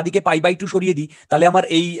গ্রাফটাকে যদি বাদিকে π/2 সরিয়ে দিই তাহলে আমার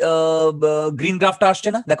এই গ্রিন গ্রাফটা আসছে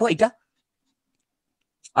না? দেখো এইটা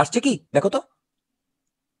আসছে কি, দেখো তো।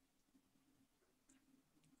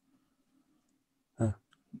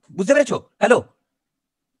 বুঝতে পেরেছো? হ্যালো,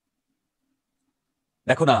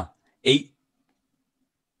 দেখো না, এই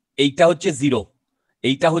এইটা হচ্ছে 0,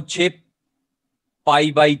 এইটা হচ্ছে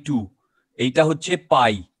π/2, এইটা হচ্ছে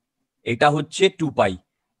পাই, এটা হচ্ছে 2π।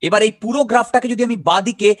 এবার এই পুরো গ্রাফটাকে যদি আমি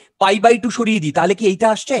বাদিকে π/2 সরিয়ে দিই তাহলে কি এইটা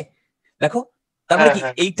আসছে? দেখো, তার মানে কি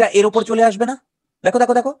এইটা এর উপর চলে আসবে না? দেখো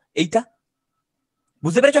দেখো দেখো এইটা,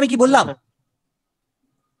 বুঝতে পেরেছো আমি কি বললাম?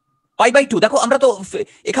 π/2, দেখো আমরা তো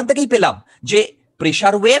এখান থেকেই পেলাম যে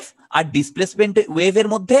প্রেসার ওয়েভ আর ডিসপ্লেসমেন্ট ওয়েভের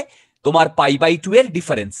মধ্যে তোমার π/2 এর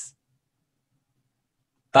ডিফারেন্স।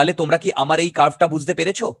 তাহলে তোমরা কি আমার এই কার্ভটা বুঝতে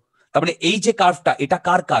পেরেছো? তার মানে এই যে কার্ভটা, এটা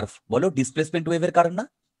কার কার্ভ বলো? ডিসপ্লেসমেন্ট ওয়েভের কার্ভ না?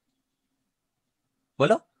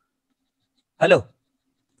 বলো, হ্যালো,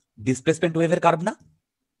 ডিসপ্লেসমেন্ট ওয়েভের কার্ভ না?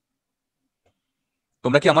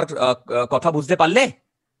 তোমরা কি আমার কথা বুঝতে পারলে?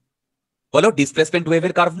 বলো, ডিসপ্লেসমেন্ট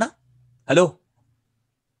ওয়েভের কার্ভ না? Hello,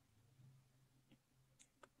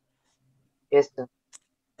 Yes, sir.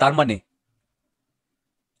 তার মানে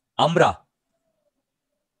আমরা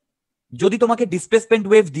যদি তোমাকে ডিসপ্লেসমেন্ট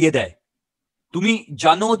ওয়েভ দিয়ে দেয়, তুমি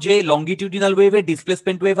জানো যে লঙ্গিটিউডিনাল ওয়েভের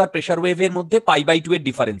ডিসপ্লেসমেন্ট ওয়েভ আর প্রেসার ওয়েভের মধ্যে π/2 এর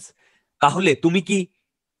ডিফারেন্স, তাহলে তুমি কি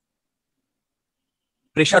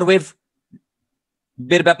প্রেসার ওয়েভ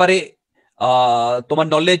এর ব্যাপারে তোমার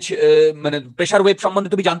নলেজ, মানে প্রেসার ওয়েভ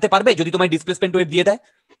সম্বন্ধে তুমি জানতে পারবে যদি তোমায় ডিসপ্লেসমেন্ট ওয়েভ দিয়ে দেয়?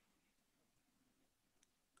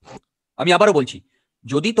 আমি আবারও বলছি,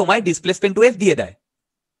 যদি তোমায় ডিসপ্লেসমেন্ট ওয়েভ দিয়ে দেয়,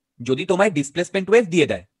 যদি তোমায় ডিসপ্লেসমেন্ট ওয়েভ দিয়ে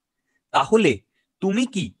দেয়, তাহলে তুমি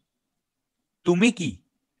কি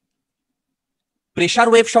প্রেসার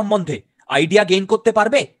ওয়েভ সম্বন্ধে আইডিয়া গেইন করতে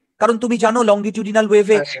পারবে? কারণ তুমি জানো লঙ্গিটিউডিনাল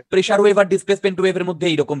ওয়েভে প্রেসার ওয়েভ আর ডিসপ্লেসমেন্ট ওয়েভের মধ্যে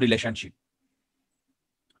এইরকম রিলেশনশিপ।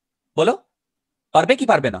 বলো, পারবে কি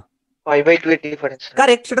পারবে না? π/2 এর ডিফারেন্স।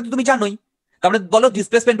 কারেক্ট, সেটা তো তুমি জানোই। তার মানে বলো,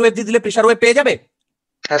 ডিসপ্লেসমেন্ট ওয়েভ দিয়ে দিলে প্রেসার ওয়েভ পেয়ে যাবে?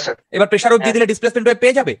 হ্যাঁ স্যার। এবার প্রেসার ওয়েভ দিয়ে দিলে ডিসপ্লেসমেন্ট ওয়েভ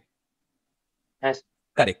পেয়ে যাবে? হ্যাঁ,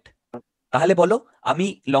 কারেক্ট। তাহলে বলো, আমি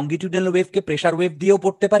লঙ্গিটিউডিনাল ওয়েভকে প্রেসার ওয়েভ দিয়েও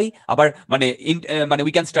পড়তে পারি, আবার মানে মানে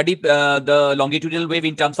we can study the longitudinal wave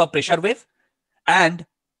in terms of pressure wave and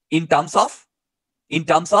in terms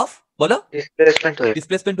of বলো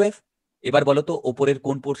ডিসপ্লেসমেন্ট ওয়েভ। এবার বলো তো, ওপরের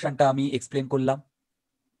কোন পোর্শনটা আমি এক্সপ্লেন করলাম?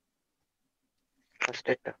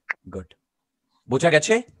 গুড, বোঝা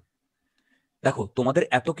গেছে? দেখো, তোমাদের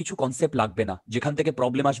এত কিছু কনসেপ্ট লাগবে না, যেখান থেকে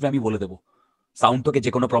প্রবলেম আসবে আমি বলে দেবো, সাউন্ড থেকে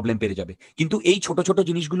যে কোনো প্রবলেম পেরে যাবে, কিন্তু এই ছোট ছোট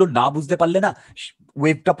জিনিসগুলো না বুঝতে পারলে না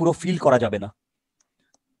ওয়েভটা পুরো ফিল করা যাবে না।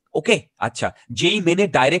 ওকে, আচ্ছা, যেই মেনে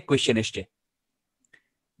ডাইরেক্ট কোয়েশ্চেন এসছে,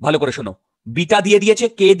 ভালো করে শোনো, বিটা দিয়ে দিয়েছে,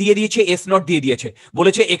 কে দিয়ে দিয়েছে, এস নট দিয়ে দিয়েছে,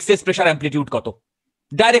 বলেছে এক্সেস প্রেসার অ্যাম্পলিটিউড কত।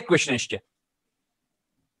 ডাইরেক্ট কোয়েশ্চেন এসছে।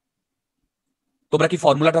 তোমরা কি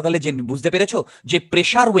ফর্মুলাটা তাহলে বুঝতে পেরেছো যে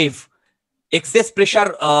pressure wave, access pressure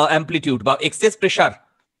amplitude বা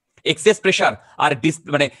এক্সেস প্রেসার আর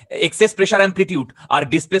মানে এক্সেস প্রেসার অ্যাম্পলিটিউড আর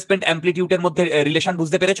ডিসপ্লেসমেন্ট অ্যাম্পলিটিউডের মধ্যে রিলেশন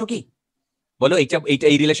বুঝতে পেরেছো কি? বলো, এইটা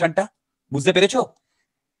এই রিলেশনটা বুঝতে পেরেছো?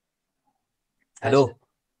 হ্যালো,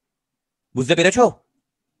 বুঝতে পেরেছো?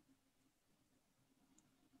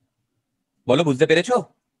 বলো, বুঝতে পেরেছো?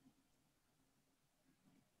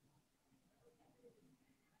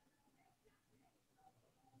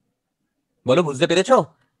 বলো, বুঝতে পেরেছো?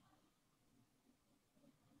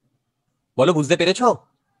 বলো, বুঝতে পেরেছো?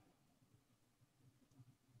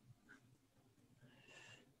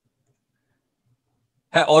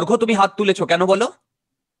 হ্যাঁ, অর্ঘ্য তুমি হাত তুলেছো কেন বলো?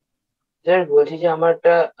 স্যার বলছি যে আমার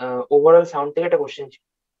একটা ওভারঅল সাউন্ড থেকে একটা কোশ্চেন ছিল।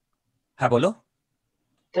 হ্যাঁ বলো।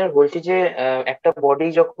 স্যার বলছি যে একটা বডি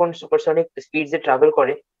যখন সুপারসনিক স্পিডে ট্রাভেল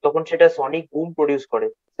করে তখন সেটা সনিক বুম প্রডিউস করে।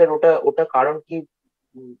 স্যার ওটা ওটা কারণ কি?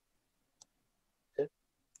 উম, স্যার?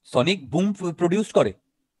 সনিক বুম প্রডিউস করে?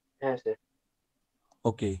 হ্যাঁ স্যার।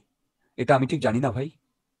 ওকে, এটা আমি ঠিক জানি না ভাই,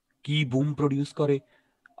 কি বুম প্রডিউস করে,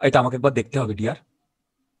 এটা আমাকে একবার দেখতে হবে ডিয়ার।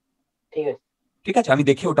 ঠিক আছে। ঠিক আছে, আমি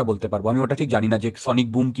দেখে ওটা বলতে পারবো, আমি ওটা ঠিক জানি না যে সনিক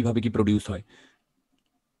বুম কিভাবে কি প্রডিউস হয়।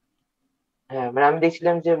 হ্যাঁ মানে আমি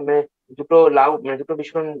দেখছিলাম যে দুটো দুটো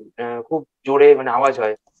ভীষণ খুব জোরে আওয়াজ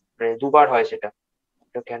হয়, দুবার হয় সেটা।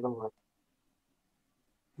 এটা কেন হয়?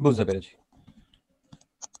 বুঝতে পেরেছি।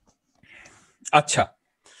 আচ্ছা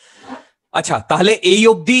আচ্ছা, তাহলে এই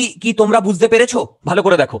অবধি কি তোমরা বুঝতে পেরেছো? ভালো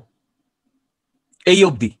করে দেখো, এই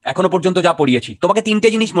অবধি এখনো পর্যন্ত যা পড়িয়েছি, তোমাকে তিনটে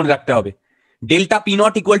জিনিস মনে রাখতে হবে। Delta P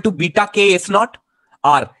not equal to beta K S not,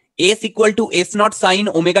 R S equal to S not sine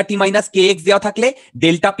omega t minus K x দেওয়া থাকলে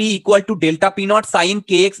delta P equal to delta P not sign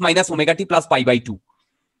K x minus omega t plus pi by two.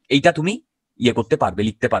 এইটা তুমি ইয়ে করতে পারবে,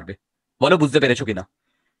 লিখতে পারবে। বলো বুঝতে পেরেছো কিনা?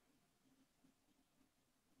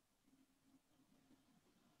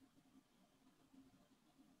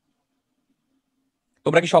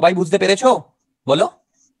 তোমরা কি সবাই বুঝতে পেরেছো? বলো।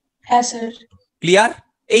 হ্যাঁ স্যার। ক্লিয়ার?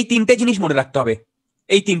 এই তিনটে জিনিস মনে রাখতে হবে,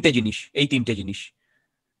 এই তিনটে জিনিস, এই তিনটে জিনিস,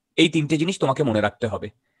 এই তিনটে জিনিস তোমাকে মনে রাখতে হবে।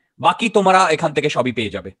 বাকি তোমরা এখান থেকে সবই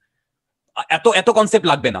পেয়ে যাবে, এত এত কনসেপ্ট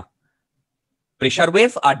লাগবে না। প্রেসার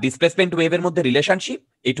ওয়েভ আর ডিসপ্লেসমেন্ট ওয়েভের মধ্যে রিলেশনশিপ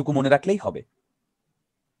এইটুকু মনে রাখলেই হবে।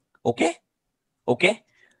 ওকে ওকে,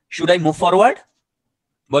 শুড আই মুভ ফরওয়ার্ড?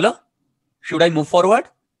 বলো, শুড আই মুভ ফরওয়ার্ড?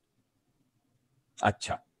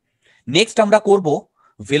 আচ্ছা, নেক্সট আমরা করব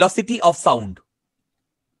velocity of sound.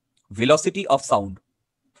 Velocity of sound,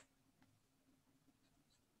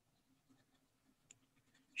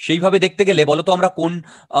 সেইভাবে দেখতে গেলে বলো তো আমরা কোন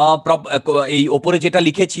এই ওপরে যেটা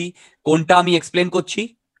লিখেছি কোনটা আমি এক্সপ্লেন করছি?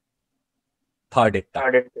 থার্ড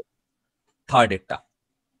এরটা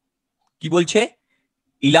কি বলছে?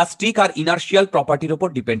 ইলাস্টিক আর ইনার্শিয়াল প্রপার্টির উপর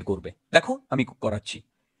ডিপেন্ড করবে। দেখো আমি করাচ্ছি।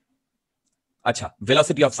 আচ্ছা,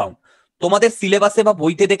 ভেলোসিটি অফ সাউন্ড তোমাদের সিলেবাসে বা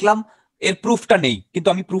বইতে দেখলাম এর প্রুফটা নেই, কিন্তু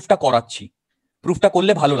আমি প্রুফটা করাচ্ছি। প্রুফটা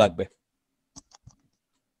করলে ভালো লাগবে,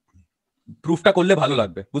 প্রুফটা করলে ভালো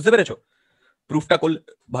লাগবে, বুঝতে পেরেছো? প্রুফটা করলে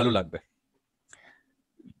ভালো লাগবে।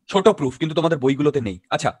 ছোট প্রুফ, কিন্তু তোমাদের বইগুলোতে নেই।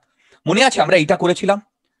 আচ্ছা, মনে আছে আমরা এটা করেছিলাম,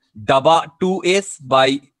 ডাবা two S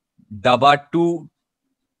by ডাবা two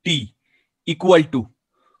T equal to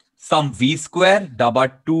some V square ডাবা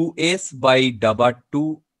two S by ডাবা two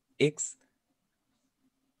x.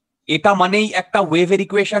 এটা মানেই একটা ওয়েভের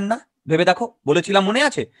ইকুয়েশন না? ভেবে দেখো, বলেছিলাম মনে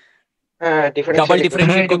আছে? হ্যাঁ, ডাবল ডিফারেন্সিয়াল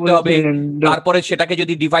ডিফারেন্সিয়েট এটা করতে হবে, বলছিলেন। তারপরে সেটাকে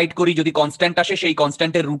যদি ডিভাইড করি, যদি কনস্ট্যান্ট আসে সেই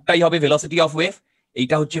কনস্ট্যান্টের রুটটাই হবে ভেলোসিটি অফ ওয়েভ।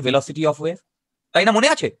 এইটা হচ্ছে ভেলোসিটি অফ ওয়েভ, তাই না? মনে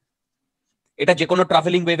আছে? এটা যে কোনো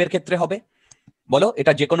ট্রাভেলিং ওয়েভের ক্ষেত্রে হবে। বলো,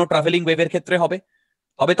 এটা যে কোনো ট্রাভেলিং ওয়েভের ক্ষেত্রে হবে,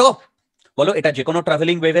 হবে তো? বলো, এটা যে কোনো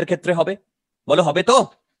ট্রাভেলিং ওয়েভের ক্ষেত্রে হবে। বলো হবে তো?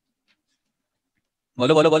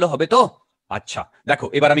 বলো বলো বলো, হবে তো? আচ্ছা দেখো,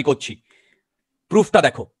 এবার আমি করছি প্রুফটা।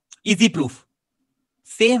 দেখো, ইজি প্রুফ।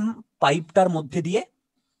 সেম পাইপটার মধ্যে দিয়ে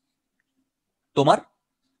তোমার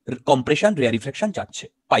কম্প্রেশন রেয়ারিফ্রাকশন যাচ্ছে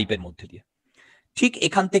পাইপের মধ্যে দিয়ে। ঠিক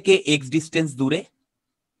এখান থেকে এক্স ডিস্টেন্স দূরে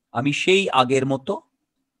আমি সেই আগের মতো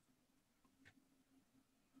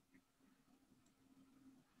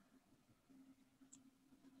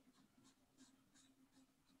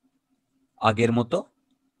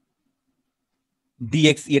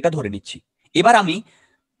ডিএক্স এটা ধরে নিচ্ছি। এবার আমি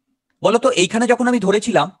বলতো, এইখানে যখন আমি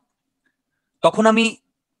ধরেছিলাম তখন আমি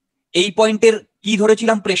এই পয়েন্টের কি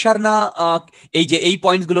ধরেছিলাম? প্রেসার না এই যে এই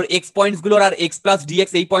পয়েন্টসগুলোর এক্স পয়েন্টসগুলোর আর এক্স প্লাস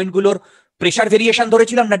ডিএক্স এই পয়েন্টগুলোর প্রেসার ভেরিয়েশন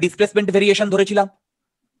ধরেছিলাম না ডিসপ্লেসমেন্ট ভেরিয়েশন ধরেছিলাম?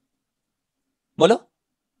 বলো,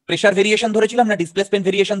 প্রেসার ভেরিয়েশন ধরেছিলাম না ডিসপ্লেসমেন্ট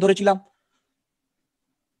ভেরিয়েশন ধরেছিলাম?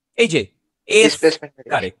 এই যে এস, ডিসপ্লেসমেন্ট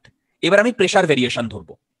ভেরিয়েশন। কারেক্ট। এবার আমি প্রেসার ভেরিয়েশন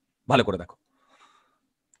ধরবো। ভালো করে দেখো,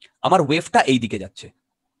 আমার ওয়েভটা এই দিকে যাচ্ছে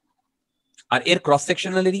আর এর ক্রস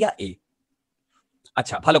সেকশনাল এরিয়া এ।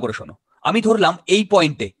 আচ্ছা ভালো করে শোনো, আমি ধরলাম এই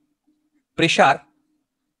পয়েন্টে pressure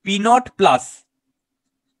P not plus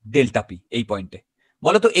delta P. এই পয়েন্টে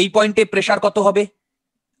বলো তো, এই পয়েন্টে প্রেসার কত হবে?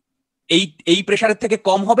 এই এই প্রেসারের থেকে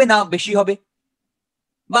কম হবে না বেশি হবে?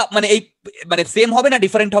 বা মানে এই মানে সেম হবে না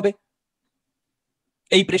ডিফারেন্ট হবে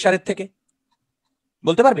এই প্রেসারের থেকে?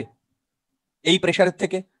 বলতে পারবে? এই প্রেসারের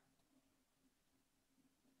থেকে,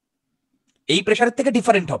 এই প্রেসারের থেকে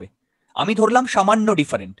ডিফারেন্ট হবে। আমি ধরলাম সামান্য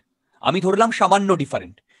ডিফারেন্ট, আমি ধরলাম সামান্য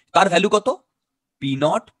ডিফারেন্ট। তার ভ্যালু কত? P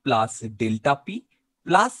not plus delta P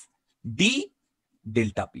plus D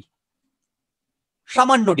delta P.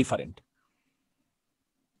 সামান্য ডিফারেন্ট।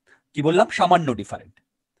 কি বললাম? সামান্য ডিফারেন্ট।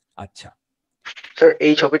 আচ্ছা, স্যার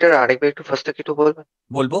এই ছবিটার আরেকবার একটু ফার্স্ট থেকে একটু বলবেন?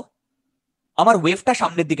 বলবো। আমার ওয়েভটা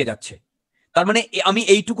সামনের দিকে যাচ্ছে, তার মানে আমি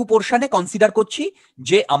এইটুকু পোর্শনে কনসিডার করছি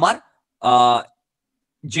যে আমার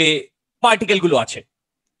যে পার্টিকেল গুলো আছে।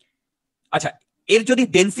 আচ্ছা, এর যদি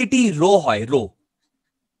ডেনসিটি রো হয়, রো,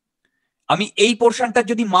 আমি এই পোর্শনটার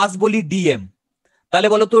যদি মাস বলি ডিএম, তাহলে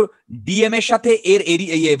বলো তো ডিএম এর সাথে এর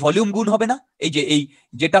ভলিউম গুণ হবে না? এই যে এই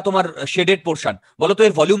যেটা তোমার শেডেড পোর্শন, বলো তো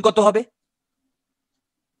এর ভলিউম কত হবে?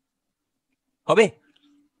 হবে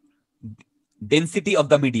ডেনসিটি অফ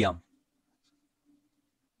দ্য মিডিয়াম।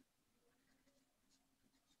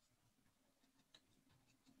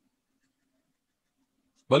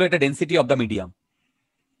 বলো এটা density of the medium,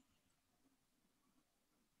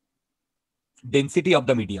 density of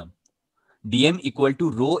the medium, DM equal to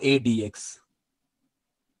rho A dx.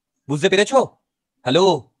 বুঝতে পেরেছো? হ্যালো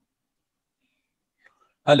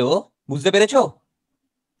হ্যালো, বুঝতে পেরেছো?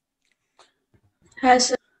 হ্যাঁ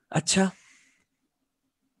স্যার। আচ্ছা,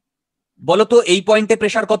 বলো তো এই পয়েন্টে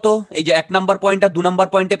প্রেসার কত? এই যে 1 নাম্বার পয়েন্ট আর 2 নাম্বার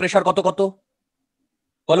পয়েন্টে প্রেসার কত কত?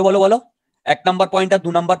 বলো বলো বলো, 1 নাম্বার পয়েন্ট আর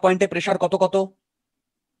 2 নাম্বার পয়েন্টে প্রেসার কত কত?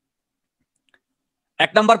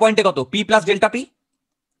 1 নাম্বার পয়েন্টে কত? P plus delta P.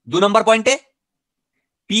 2 number পয়েন্টে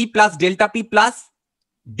P plus delta P plus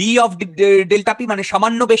D of delta P, মানে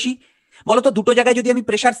সামান্য বেশি। বলো তো দুটো জায়গায় যদি আমি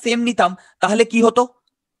প্রেসার সেম নিতাম তাহলে কি হতো?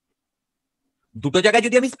 দুটো জায়গায়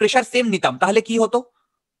যদি আমি প্রেসার সেম নিতাম তাহলে কি হতো?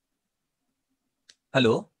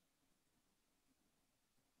 হ্যালো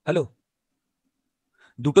হ্যালো,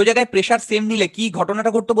 দুটো জায়গায় প্রেসার সেম নিলে কি ঘটনাটা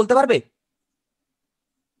ঘটতো বলতে পারবে?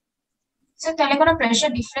 স্যার তাহলে কোনো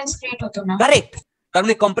প্রেসার ডিফারেন্স ক্রিয়েট হতো না। কারেক্ট, তার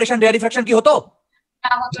মানে কম্প্রেশন রেয়ারিফ্র্যাকশন কি হতো?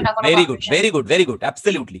 না হতো না কোনো very good compression। Very good very good,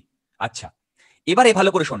 absolutely. আচ্ছা, এবারে ভালো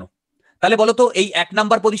করে শোনো, তাহলে বলো তো এই 1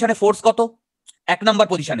 নাম্বার পজিশনে ফোর্স কত? 1 নাম্বার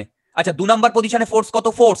পজিশনে। আচ্ছা, 2 নাম্বার পজিশনে ফোর্স কত?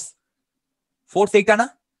 ফোর্স ফোর্স এইটা না?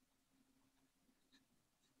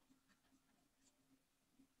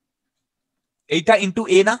 এইটা ইন্টু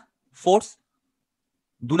এ না? ফোর্স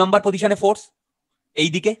 2 নাম্বার পজিশনে ফোর্স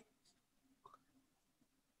এইদিকে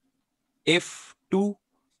F2,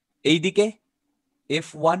 এইদিকে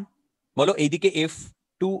F1, বলো এইদিকে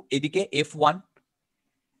F2, এইদিকে F1,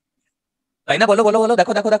 তাই না? বলো বলো বলো,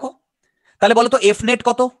 দেখো দেখো দেখো, তাহলে বলো তো এফ নেট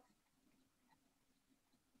কত?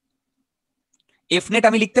 এফ নেট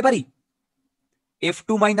আমি লিখতে পারি F2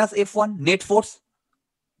 minus F1 net force.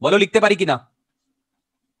 বলো লিখতে পারি কিনা?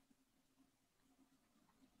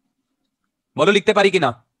 বলো লিখতে পারি কিনা?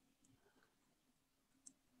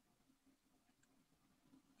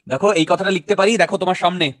 দেখো এই কথাটা লিখতে পারি, দেখো তোমার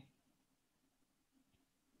সামনে,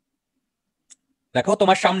 দেখো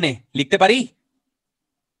তোমার সামনে লিখতে পারি।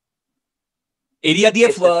 এরিয়া দিয়ে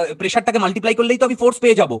Yes, sir. প্রেসারটাকে মাল্টিপ্লাই করলেই তো আমি ফোর্স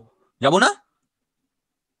পেয়ে যাব, যাব না?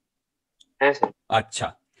 হ্যাঁ স্যার। আচ্ছা,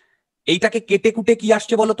 এইটাকে কেটে কুটে কি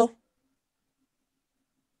আসছে বলো তো?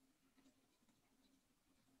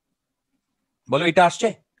 বলো এটা আসছে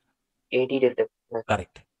এডি ডেল্টা।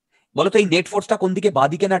 কারেক্ট। বলো তো এই নেট ফোর্সটা কোন দিকে, বাঁ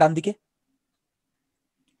দিকে না ডান দিকে?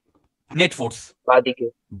 নেট ফোর্স বাদিকে।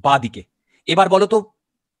 বাঁ দিকে। এবার বলো তো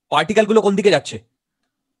পার্টিকেল গুলো কোন দিকে যাচ্ছে?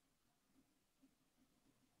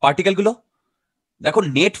 পার্টিকেল গুলো, দেখো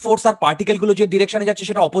নেট ফোর্স আর পার্টিকেল গুলো যে ডিরেকশনে যাচ্ছে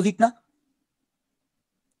সেটা অপোজিট না?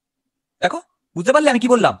 দেখো, বুঝতে পারলে আমি কি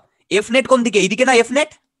বললাম? এফ নেট কোন দিকে, এইদিকে না এফ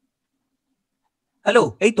নেট? হ্যালো,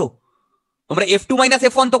 এই তো তোমরা F2 মাইনাস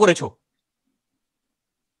F1 তো করেছো,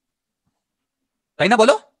 তাই না?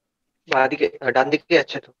 বলো বাঁদিকে ডান দিকে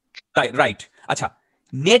যাচ্ছে তো। তাই, রাইট। আচ্ছা,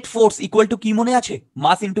 নেট ফোর্স ইকুয়াল টু কি মনে আছে?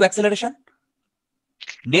 মাস ইনটু অ্যাক্সেলারেশন।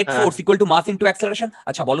 নেট হ্যাঁ। Force equal to mass into acceleration.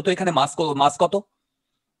 আচ্ছা বলো তো এখানে মাস কত?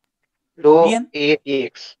 Rho dm, A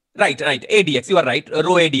dx. Right right, ADX, you R right,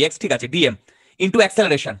 rho ADX, ঠিক আছে, ডিএম ইনটু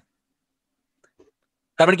অ্যাক্সেলারেশন।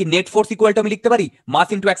 তার মানে কি নেট ফোর্স ইকুয়াল টু আমি লিখতে পারি মাস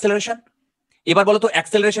ইনটু অ্যাক্সেলারেশন। এবার বলো তো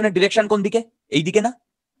অ্যাক্সেলারেশনের ডিরেকশন কোন দিকে? এই দিকে না?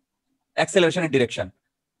 অ্যাক্সেলারেশনের ডিরেকশন,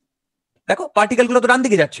 দেখো পার্টিকেল গুলো তো ডান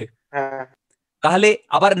দিকে যাচ্ছে, হ্যাঁ। তাহলে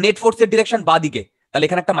আবার নেট ফোর্সের ডিরেকশন বাঁ দিকে, তাহলে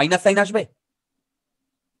এখানে একটা মাইনাস সাইন আসবে।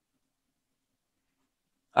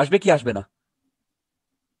 আসবে কি আসবে না?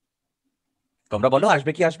 তোমরা বলো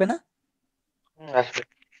আসবে কি আসবে না? আসবে।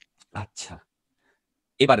 আচ্ছা,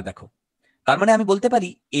 এবারে দেখো, তার মানে আমি বলতে পারি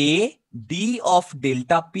A D of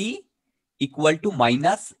delta P equal to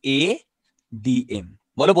minus A DM.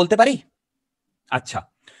 বলো বলতে পারি? আচ্ছা,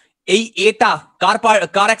 এই এটা কার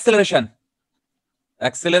অ্যাক্সেলারেশন?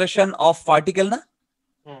 অ্যাক্সেলারেশন অফ পার্টিকেল না?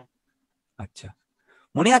 হুম। আচ্ছা,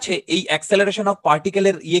 মনে আছে এই অ্যাক্সেলারেশন অফ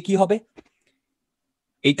পার্টিকেলের ইয়ে কি হবে?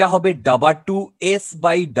 এটা হবে W2s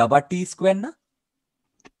বাই W স্কোয়ার না?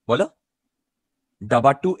 বলো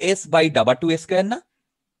W2s বাই W স্কোয়ার না,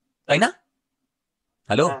 তাই না?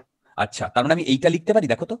 হ্যালো, হ্যাঁ। আচ্ছা, তার মানে আমি এইটা লিখতে পারি,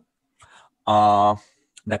 দেখো তো,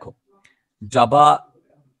 দেখো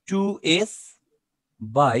W2s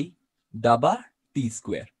by W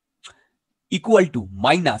square. Equal to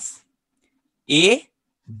minus A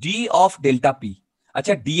D of delta P.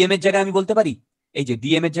 আচ্ছা ডিএম এর জায়গায় আমি বলতে পারি, এই যে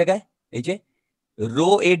ডিএম এর জায়গায় এই যে rho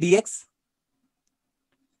A dx,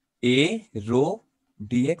 a row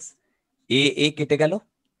dx, এ কেটে গেল,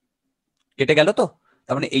 কেটে গেল তো,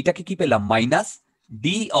 তার মানে এইটাকে কি পেলাম minus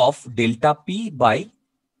D of delta P by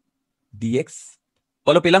dx.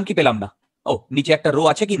 বলো পেলাম কি পেলাম না? ও নিচে একটা রো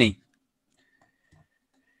আছে কি নেই?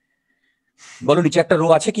 বলো নিচে একটা রো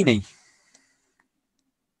আছে কি নেই?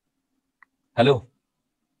 হ্যালো,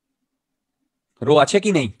 রো আছে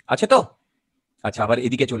কি নেই? আছে তো? আচ্ছা আবার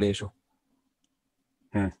এদিকে চলে এসো।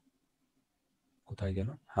 কোথায় গেল?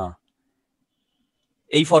 হ্যাঁ,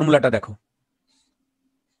 এই ফর্মুলাটা দেখো,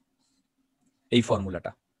 এই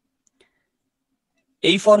ফর্মুলাটা,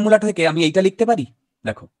 এই ফর্মুলা থেকে আমি এইটা লিখতে পারি।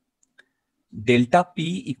 দেখো ডেল্টা পি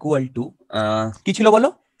ইকুয়াল টু কি ছিল বলো?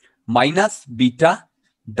 Minus beta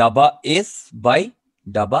ডাবা S by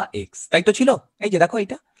ডাবা x, তাই তো ছিল? এই যে দেখো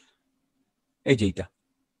এইটা, এই যে এইটা,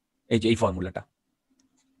 এই যে এই ফর্মুলাটা,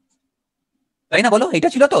 তাই না? বলো এটা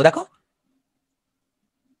ছিল তো? দেখো,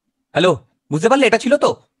 হ্যালো, বুঝতে পারলে? এটা ছিল তো?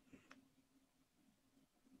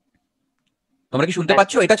 তোমরা কি শুনতে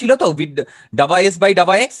পাচ্ছ? এটা ছিল তো ডাবা এস বাই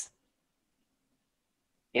ডাবা এক্স?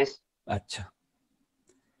 ইয়েস। আচ্ছা,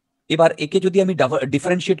 এবার একে যদি আমি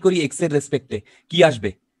ডিফারেন্সিয়েট করি এক্স এর রেসপেক্টে, কি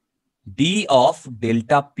আসবে? D of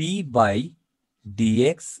delta P by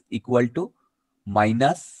dx equal to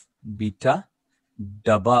minus beta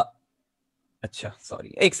ডাবা, আচ্ছা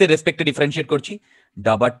সরি, এক্স এর রেসপেক্টে ডিফারেন্সিয়েট করছি,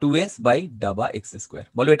 ডাবা 2s বাই ডাবা এক্স স্কোয়ার।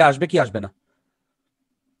 বলো এটা আসবে কি আসবে না?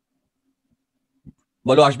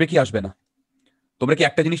 বলো আসবে কি আসবে না? তোমরা কি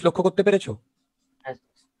একটা জিনিস লক্ষ্য করতে পেরেছো? হ্যাঁ।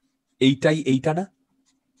 এইটাই এইটা না,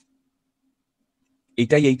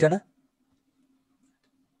 এইটাই এইটা না?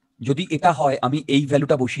 যদি এটা হয় আমি এই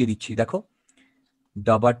ভ্যালুটা বসিয়ে দিচ্ছি, দেখো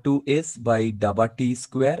ডাবা 2s by ডাবা T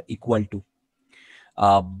square equal to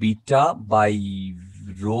beta by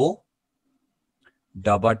rho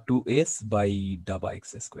ডাবা 2s by ডাবা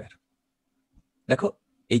x square. দেখো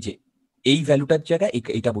এই যে এই ভ্যালুটার জায়গায়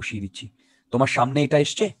এইটা বসিয়ে দিচ্ছি, তোমার সামনে এটা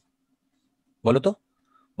এসছে? বলো তো,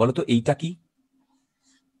 বলো তো এইটা কি?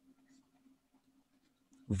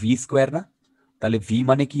 ভি স্কোয়ার না? তাহলে ভি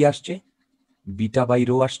মানে কি আসছে? বিটা বাই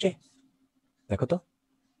রো আসছে। দেখো তো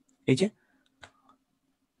এই যে,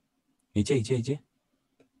 এই যে এই যে এই যে,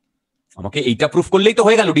 আমাকে এইটা প্রুফ করলেই তো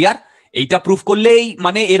হয়ে গেল ডিয়ার। এইটা প্রুফ করলেই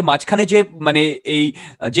মানে এর মাঝখানে যে মানে এই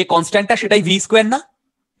যে কনস্ট্যান্টটা সেটাই ভি স্কোয়ার না?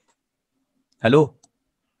 হ্যালো,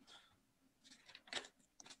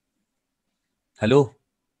 হ্যালো,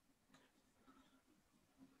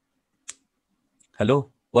 হ্যালো,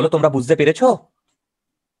 বলো তোমরা বুঝতে পেরেছো?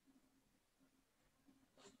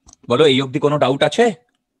 বলো এই অবধি কোনো ডাউট আছে?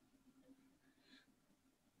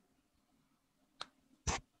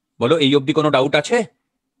 বলো এই অবধি কোনো ডাউট আছে?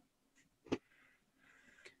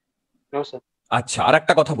 No sir. আচ্ছা আর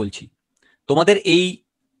একটা কথা বলছি, তোমাদের এই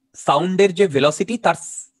সাউন্ডের যে ভেলোসিটি তার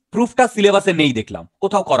প্রুফটা সিলেবাসে নেই, দেখলাম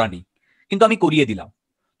কোথাও করা নেই, কিন্তু আমি করিয়ে দিলাম।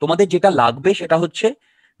 তোমাদের যেটা লাগবে সেটা হচ্ছে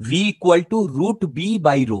V equal to root B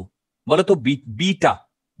by rho. বলো তো বিটা,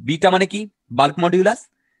 বিটা মানে কি? Bulk modulus.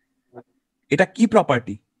 এটা কি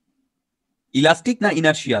প্রপার্টি? ইলাস্টিক না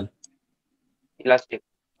ইনার্শিয়াল? ইলাস্টিক।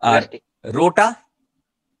 আর ইলাস্টিক। রোটা?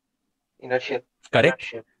 ইনার্শিয়াল। কারেক্ট।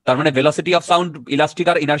 তার মানে velocity of sound elastic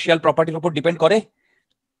R inertial প্রপার্টির উপর ডিপেন্ড করে।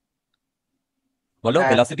 বলো হ্যাঁ।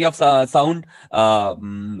 ভেলোসিটি অফ সাউন্ড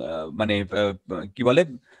মানে কি বলে,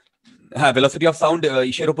 হ্যাঁ ভেলোসিটি অফ সাউন্ড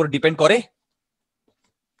ইসের উপর ডিপেন্ড করে।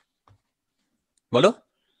 বলো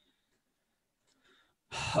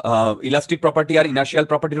ইলাস্টিক প্রপার্টি আর ইনার্শিয়াল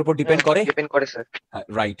প্রপার্টির উপর ডিপেন্ড করে। ডিপেন্ড করে স্যার।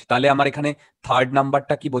 রাইট, তাহলে আমার এখানে থার্ড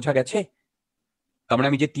নাম্বারটা কি বোঝা গেছে? তার মানে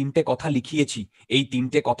আমি যে তিনটে কথা লিখিয়েছি এই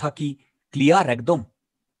তিনটে কথা কি ক্লিয়ার একদম?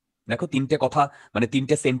 দেখো তিনটে কথা মানে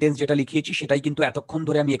তিনটে সেন্টেন্স যেটা লিখিয়েছি সেটাই কিন্তু এতক্ষণ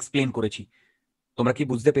ধরে আমি এক্সপ্লেন করেছি। তোমরা কি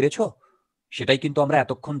বুঝতে পেরেছো? সেটাই কিন্তু আমরা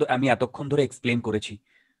আমি এতক্ষণ ধরে এক্সপ্লেন করেছি।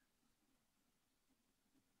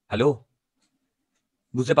 হ্যালো,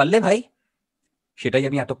 বুঝতে পারলে ভাই? সেটাই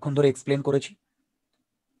আমি এতক্ষণ ধরে এক্সপ্লেন করেছি।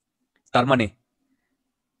 তার মানে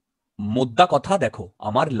মোদ্দা কথা দেখো,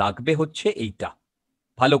 আমার লাগবে হচ্ছে এইটা,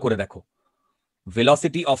 ভালো করে দেখো,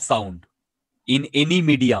 velocity of sound in any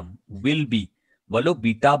medium will be, বলো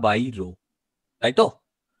বিটা বাই রো, তাই তো?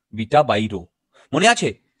 বিটা বাই রো মনে আছে?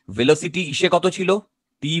 ভেলোসিটি ইসে কত ছিল?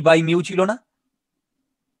 পি বাই মিউ ছিল না?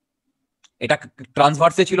 এটা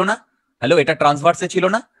ট্রান্সভার্সে ছিল না? হ্যালো, এটা ট্রান্সভার্সে ছিল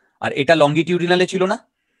না? আর এটা লঙ্গিটিউডিনালে ছিল না?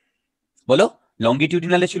 বলো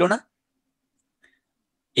লঙ্গিটিউডিনালে ছিল না?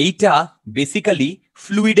 এইটা বেসিক্যালি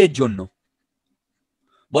ফ্লুইডের জন্য।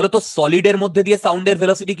 বলো তো সলিডের মধ্যে দিয়ে সাউন্ডের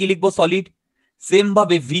ভেলোসিটি কি লিখবো? সলিড। সেম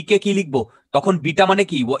ভাবে ভি কে কি লিখবো? তখন বিটা মানে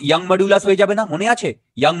কি? ইয়াং মডিউলাস হয়ে যাবে না? মনে আছে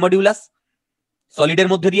ইয়াং মডিউলাস? সলিডের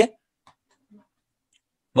মধ্যে দিয়ে,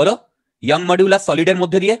 বলো ইয়াং মডিউলাস সলিডের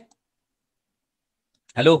মধ্যে দিয়ে।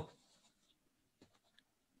 হ্যালো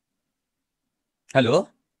হ্যালো,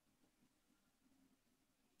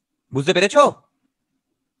 বুঝতে পেরেছো?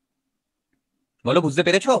 বলো বুঝতে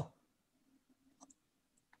পেরেছো?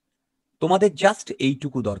 তোমাদের জাস্ট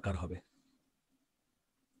এইটুকু দরকার হবে।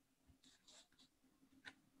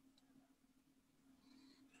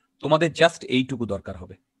 তোমাদের জাস্ট এইটুকু দরকার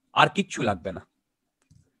হবে, আর কিচ্ছু লাগবে না,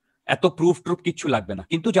 এত প্রুফ ট্রুফ কিচ্ছু লাগবে না।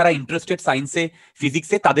 কিন্তু যারা ইন্টারেস্টেড সায়েন্সে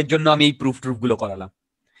ফিজিক্সে তাদের জন্য আমি এই প্রুফ ট্রুফ গুলো করালাম।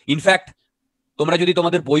 ইনফ্যাক্ট তোমরা যদি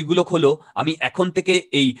তোমাদের বইগুলো খোলো, আমি এখন থেকে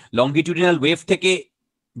এই লংগিটিউডিনাল ওয়েভ থেকে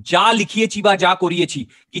যা লিখিয়েছি বা যা করিয়েছি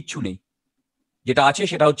কিচ্ছু নেই। যেটা আছে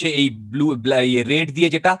সেটা হচ্ছে এই ব্লু রেড দিয়ে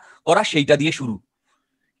যেটা করা সেইটা দিয়ে শুরু।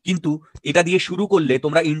 কিন্তু এটা দিয়ে শুরু করলে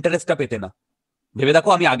তোমরা ইন্টারেস্টটা পেতে না। ভেবে দেখো,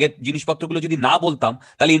 আমি আগের জিনিসপত্রগুলো যদি না বলতাম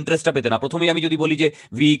তাহলে ইন্টারেস্টটা পেতে না। প্রথমেই আমি যদি বলি যে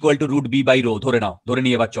V equal to root B by rho, ধরে নাও, ধরে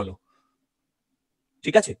নিয়ে এবার চলো,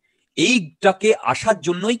 ঠিক আছে? এইটাকে আসার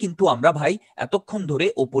জন্যই কিন্তু আমরা ভাই এতক্ষণ ধরে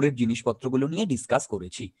ওপরের জিনিসপত্রগুলো নিয়ে ডিসকাস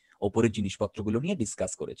করেছি, ওপরের জিনিসপত্রগুলো নিয়ে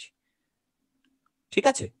ডিসকাস করেছি, ঠিক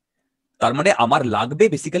আছে? তার মানে আমার লাগবে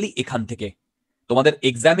বেসিক্যালি এখান থেকে, তোমাদের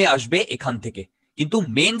এক্সামে আসবে এখান থেকে। কিন্তু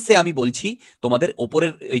মেইনসে আমি বলছি তোমাদের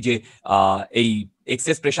ওপরের এই যে এই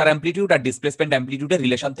এক্সেস প্রেসার অ্যাম্পলিটিউড আর ডিসপ্লেসমেন্ট অ্যাম্পলিটিউডের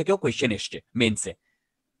রিলেশন থেকেও কোয়েশ্চেন এসছে মেইনসে,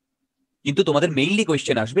 কিন্তু তোমাদের মেইনলি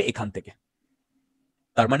কোয়েশ্চেন আসবে এখান থেকে।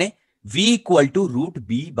 তার মানে v equal to root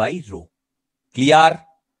B by rho. Clear?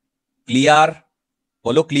 Clear?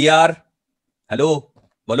 বলো ক্লিয়ার? হ্যালো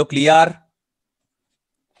বলো ক্লিয়ার?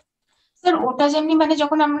 স্যার ওটা যেমনি মানে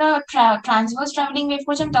যখন আমরা ট্রান্সভার্স ট্রাভেলিং ওয়েভ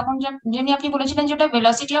করছিলাম তখন যেমনি আপনি বলেছিলেন যে ওটা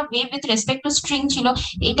velocity of wave with respect to string ছিল,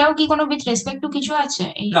 এটাও কি কোনো উইথ রেসপেক্ট টু কিছু আছে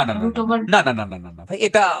এই না না না রুট ওভার? না না না না না না ভাই,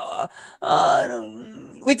 এটা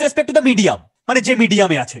with respect to the medium, মানে যে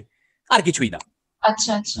মিডিয়ামে আছে, আর কিছুই না।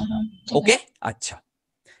 আচ্ছা আচ্ছা, হ্যাঁ ঠিক ওকে, আছে। আচ্ছা,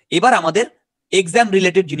 এবার আমাদের এক্সাম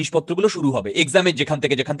রিলেটেড জিনিসপত্রগুলো শুরু হবে। এক্সামে যেখান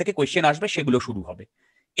থেকে কোয়েশ্চেন আসবে সেগুলো শুরু হবে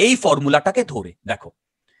এই ফর্মুলাটাকে ধরে, দেখো।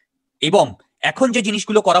 এবং এখন যে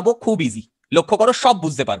জিনিসগুলো করাবো খুব ইজি, লক্ষ্য করো, সব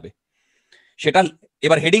বুঝতে পারবে। সেটা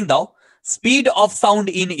এবার হেডিং দাও, speed of sound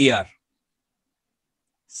in air.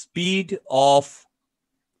 Speed of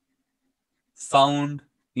sound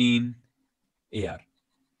in air.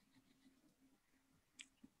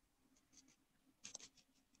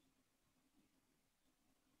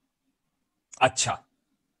 আচ্ছা,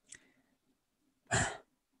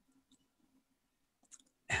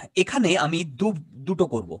 এখানে আমি দুটো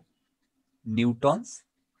করব, Newton's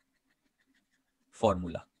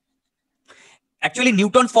formula. Actually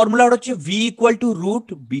Newton formula হচ্ছে v equal to root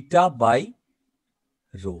beta by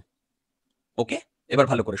rho. ওকে, এবার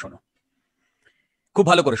ভালো করে শোনো, খুব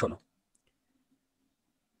ভালো করে শোনো।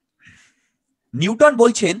 নিউটন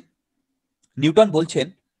বলছেন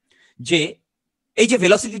যে এই যে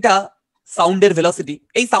ভেলোসিটিটা, সাউন্ডের ভেলোসিটি,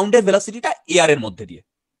 এই সাউন্ডের ভেলোসিটিটা এয়ারের মধ্যে দিয়ে,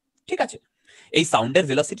 ঠিক আছে? এই সাউন্ডের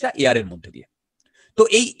ভেলোসিটিটা এয়ারের মধ্যে দিয়ে। তো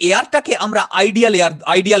এই এয়ারটাকে আমরা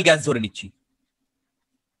আইডিয়াল গ্যাস ধরে নিচ্ছি।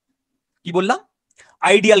 কি বললাম?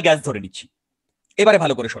 আইডিয়াল গ্যাস ধরে নিচ্ছি। এবারে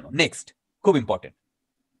ভালো করে শোনো, নেক্সট খুব ইম্পর্টেন্ট,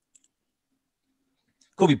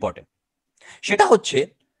 খুব ইম্পর্টেন্ট। সেটা হচ্ছে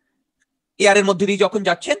এয়ারের মধ্যে দিয়ে যখন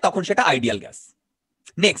যাচ্ছেন তখন সেটা আইডিয়াল গ্যাস।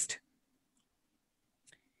 নেক্সট,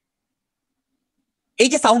 এই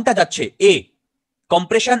যে সাউন্ডটা যাচ্ছে,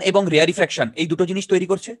 কম্প্রেশন এবং রেয়ারিফ্র্যাকশন এই দুটো জিনিস তৈরি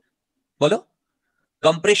করছে। বলো,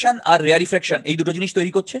 কম্প্রেশন আর রেয়ারিফ্র্যাকশন এই দুটো জিনিস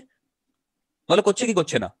তৈরি করছে। বলো করছে কি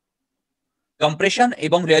করছে না? কম্প্রেশন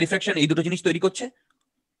এবং রেয়ারিফ্র্যাকশন এই দুটো জিনিস তৈরি করছে।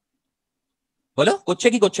 বলো করছে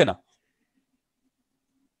কি করছে না?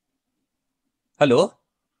 হ্যালো,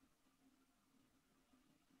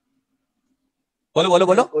 বলো বলো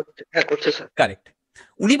বলো। হ্যাঁ করছে স্যার। কারেক্ট।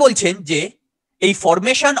 উনি বলছেন যে এই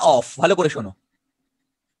ফরমেশন অফ, ভালো করে শোনো,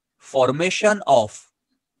 formation of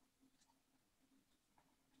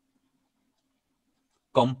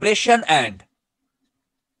compression and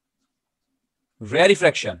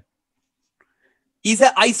rarefaction is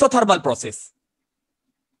an isothermal process.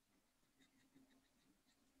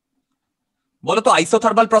 বলো তো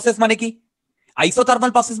আইসোথার্মাল প্রসেস মানে কি?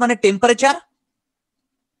 আইসোথার্মাল প্রসেস মানে টেম্পারেচার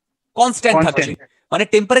কনস্ট্যান্ট থাকছে, মানে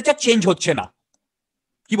টেম্পারেচার চেঞ্জ হচ্ছে না।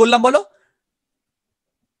 কি বললাম বলো?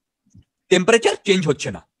 টেম্পারেচার চেঞ্জ হচ্ছে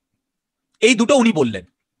না, এই দুটো উনি বললেন।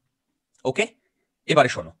 ওকে,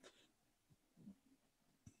 এবারে শোনো,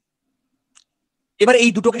 এবার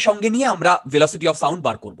এই দুটোকে সঙ্গে নিয়ে আমরা ভেলোসিটি অফ সাউন্ড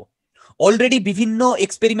বার করব। অলরেডি বিভিন্ন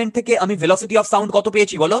এক্সপেরিমেন্ট থেকে আমি ভেলোসিটি অফ সাউন্ড কত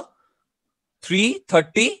পেয়েছি বলো?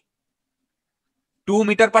 332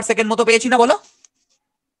 মিটার পার সেকেন্ড মতো পেয়েছি না? বলো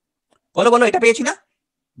বলো বলো, এটা পেয়েছি না?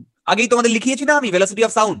 আগেই তোমাদের লিখিয়েছি না আমি ভেলোসিটি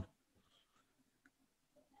অফ সাউন্ড।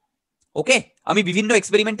 ওকে, আমি বিভিন্ন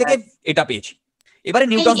এক্সপেরিমেন্ট থেকে এটা পেয়েছি। এবারে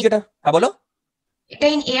নিউটন যেটা, হ্যাঁ বলো। এটা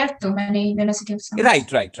ইন এয়ার তো, মানে velocity of sound. Right,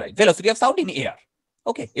 velocity of sound in air.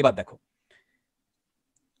 ওকে, এবার দেখো,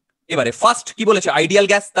 এবারে ফার্স্ট কি বলেছে, আইডিয়াল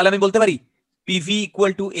গ্যাস, তাহলে আমি বলতে পারি পিভি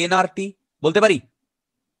ইকুয়াল টু এনআরটি, বলতে পারি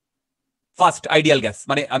ফার্স্ট আইডিয়াল গ্যাস,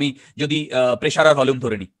 মানে আমি যদি প্রেসার আর ভলিউম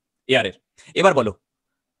ধরে নিই এয়ারের। এবার বলো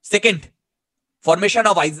second, formation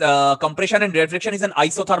of compression and reflection is an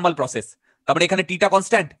isothermal process, তার মানে এখানে টিটা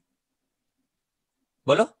কনস্ট্যান্ট।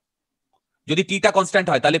 বলো, যদি টিটা কনস্ট্যান্ট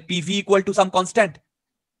হয় তাহলে PV equal to some constant.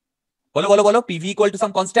 বলো বলো বলো, PV equal to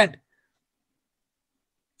some constant.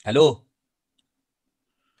 Hello,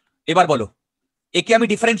 এবার বলো, একে আমি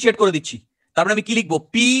ডিফারেন্সিয়েট করে দিচ্ছি, তার মানে আমি কি লিখবো,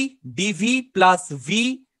 P DV plus V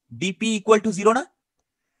DP equal to 0 না?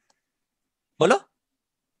 বলো।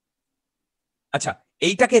 আচ্ছা,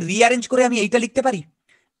 এইটাকে রিঅ্যারেঞ্জ করে আমি এইটা লিখতে পারি,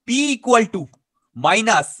 P equal to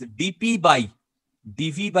minus DP by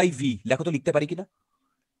DV by V. লেখো তো, লিখতে পারি কিনা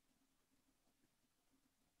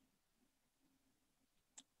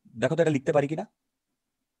দেখো তো, এটা লিখতে পারি কিনা।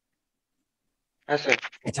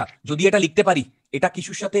 আচ্ছা, যদি এটা লিখতে পারি, এটা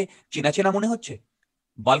কিছুর সাথে চেনা চেনা মনে হচ্ছে,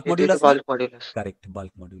 bulk modulus. Correct,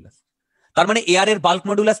 bulk modulus. তার মানে এয়ার এর বাল্ক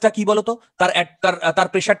মডুলাসটা কি বলতো, তার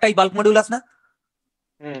প্রেসারটাই বাল্ক মডুলাস না?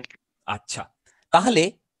 আচ্ছা, তাহলে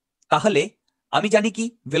তাহলে আমি জানি কি,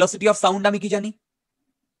 ভেলোসিটি অফ সাউন্ড আমি কি জানি,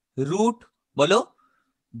 রুট বলো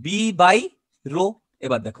বি বাই রো।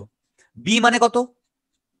 এবার দেখো বি মানে কত,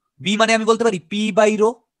 বি মানে আমি বলতে পারি পি বাই রো।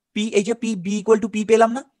 পি, এই যে P, B equal to P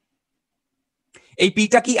পেলাম না? এই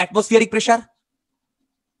পিটা কি অ্যাটমসফিয়ারিক প্রেসার,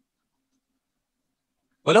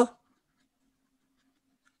 বলো,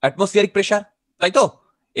 অ্যাটমসফিয়ারিক প্রেসার, তাই তো?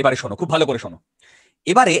 এবারে শোনো, খুব ভালো করে শোনো,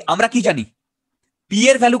 এবারে আমরা কি জানি, পি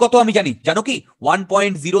এর ভ্যালু কত আমি জানি, জানো কি,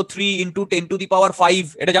 1.03 ইন্টু 10⁵,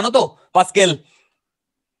 এটা জানো তো পাস্কেল,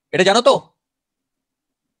 এটা জানো তো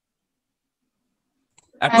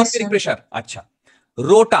অ্যাটমসফিয়ারিক প্রেসার। আচ্ছা,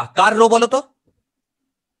 রোটা কার রো বলো তো,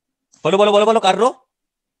 বলো বলো বলো বলো, কার রো?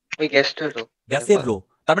 ওই গ্যাসটার রো, গ্যাসের রো।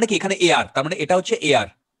 তার মানে কি, এখানে এয়ার, তার মানে এটা হচ্ছে এয়ার,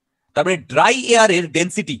 তার মানে ড্রাই এয়ারের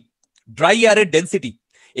ডেনসিটি, ড্রাই এয়ারের ডেনসিটি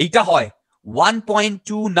এইটা হয়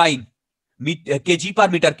 1.29 কেজি পার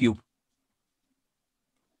মিটার কিউব।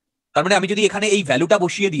 তার মানে আমি যদি এখানে এই ভ্যালুটা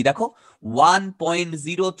বসিয়ে দিই, দেখো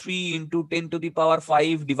 1.03 ইন্টু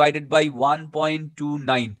 10⁵ ডিভাইডেড বাই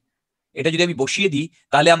 1.29, এটা যদি আমি বসিয়ে দিই,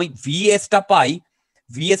 তাহলে আমি ভিএসটা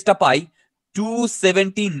পাই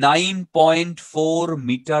 279.4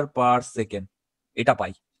 মিটার পার সেকেন্ড, এটা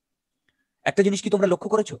পাই। একটা জিনিস কি তোমরা লক্ষ্য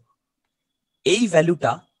করেছো, এই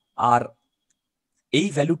ভ্যালুটা আর এই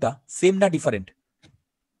ভ্যালুটা সেম না ডিফারেন্ট?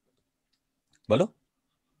 বলো,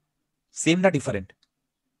 সেম না ডিফারেন্ট?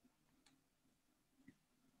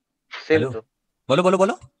 বলো বলো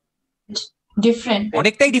বলো, ডিফারেন্ট,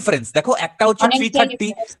 অনেকটাই ডিফারেন্স। দেখো, একটা হচ্ছে 330,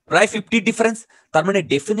 প্রায় 50 ডিফারেন্স। তার মানে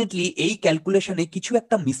ডেফিনেটলি এই ক্যালকুলেশনে কিছু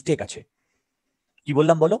একটা মিস্টেক আছে। কি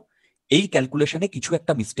বললাম বলো, এই ক্যালকুলেশনে কিছু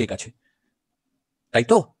একটা মিস্টেক আছে, তাই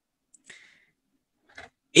তো?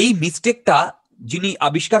 এই মিস্টেকটা যিনি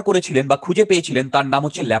আবিষ্কার করেছিলেন বা খুঁজে পেয়েছিলেন, তার নাম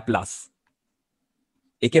হচ্ছে ল্যাপলাস।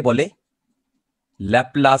 একে বলে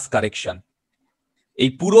ল্যাপলাস কারেকশন। এই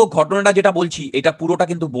পুরো ঘটনাটা যেটা বলছি, এটা পুরোটা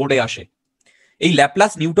কিন্তু বোর্ডে আসে। এই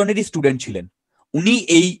ল্যাপলাস নিউটনেরই স্টুডেন্ট ছিলেন। উনি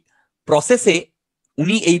এই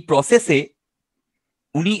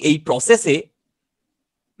প্রসেসে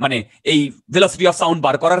মানে এই ভেলোসিটি অফ সাউন্ড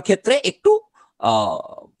বার করার ক্ষেত্রে একটু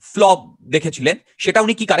ফ্ল দেখেছিলেন। সেটা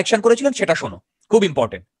উনি কি কারেকশন করেছিলেন সেটা শোনো, খুব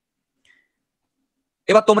ইম্পর্টেন্ট।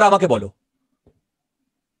 এবার তোমরা আমাকে বলো,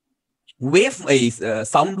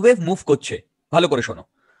 সাউন্ড ওয়েভ মুভ করছে, ভালো করে শোনো,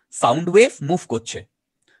 সাউন্ড ওয়েভ মুভ করছে,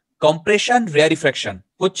 কম্প্রেশন রেয়ারিফ্র্যাকশন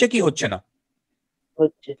হচ্ছে কি হচ্ছে না?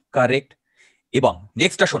 হচ্ছে। কারেক্ট। এবং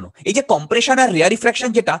নেক্সটটা শোনো, এই যে কম্প্রেশন আর রেয়ারিফ্র্যাকশন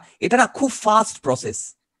যেটা, এটা না খুব ফাস্ট প্রসেস,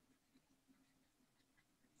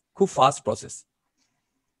 খুব ফাস্ট প্রসেস।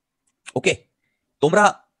 ওকে, তোমরা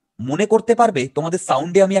মনে করতে পারবে, তোমাদের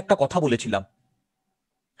সাউন্ডে আমি একটা কথা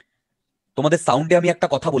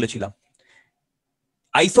বলেছিলাম,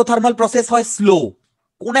 আইসোথার্মাল প্রসেস হয় স্লো,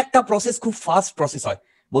 কোন একটা প্রসেস খুব ফাস্ট প্রসেস হয়,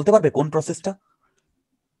 বলতে পারবে কোন প্রসেসটা?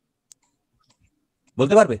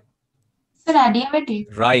 বলতে পারবে? Sir adiabatic.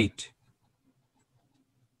 Right,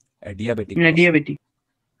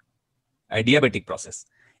 adiabatic process,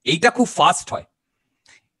 এইটা খুব ফাস্ট হয়।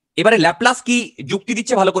 এবারে ল্যাপলাস কি যুক্তি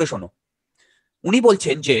দিচ্ছে, ভালো করে শোনো। উনি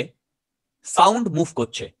বলছেন যে সাউন্ড মুভ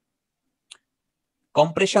করছে,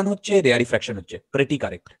 কম্প্রেশন হচ্ছে, রেয়ারিফ্র্যাকশন হচ্ছে, প্রেটি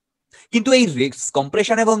কারেক্ট। কিন্তু এই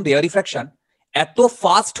কম্প্রেশন এবং রেয়ারিফ্র্যাকশন এত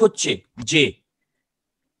ফাস্ট হচ্ছে যে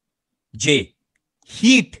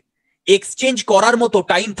হিট এক্সচেঞ্জ করার মতো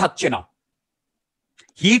টাইম থাকছে না,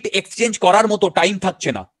 হিট এক্সচেঞ্জ করার মতো টাইম থাকছে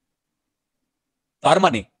না। তার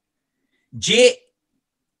মানে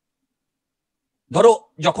ধরো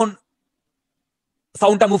যখন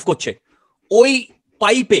সাউন্ডটা মুভ করছে ওই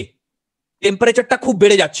পাইপে টেম্পারেচারটা খুব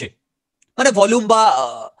বেড়ে যাচ্ছে, মানে ভলিউম বা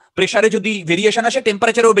প্রেসারে যদি ভেরিয়েশন আসে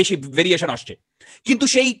টেম্পারেচারেও বেশি ভেরিয়েশন আসছে, কিন্তু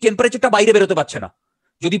সেই টেম্পারেচারটা বাইরে বেরোতে পারছে না।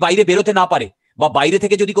 যদি বাইরে বেরোতে না পারে বা বাইরে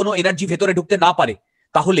থেকে যদি কোনো এনার্জি ভেতরে ঢুকতে না পারে,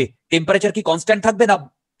 তাহলে টেম্পারেচার কি কনস্ট্যান্ট থাকবে না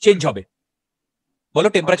চেঞ্জ হবে? বলো,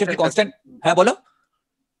 টেম্পারেচার কি কনস্ট্যান্ট? হ্যাঁ বলো।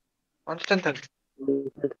 কনস্ট্যান্ট থাকবে।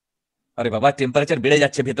 আরে বাবা, টেম্পারেচার বেড়ে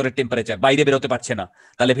যাচ্ছে, ভেতরের টেম্পারেচার বাইরে বেরোতে পারছে না,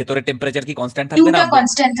 তাহলে ভেতরের টেম্পারেচার কি কনস্ট্যান্ট থাকবে না? কিউটা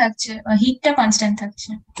কনস্ট্যান্ট থাকছে, হিটটা কনস্ট্যান্ট থাকছে।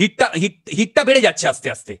 হিটটা বেড়ে যাচ্ছে আস্তে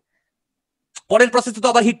আস্তে, পরের প্রসেসে তো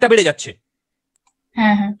আবার হিটটা বেড়ে যাচ্ছে।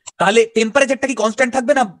 হ্যাঁ হ্যাঁ, তাহলে টেম্পারেচারটা কি কনস্ট্যান্ট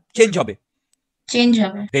থাকবে না চেঞ্জ হবে? চেঞ্জ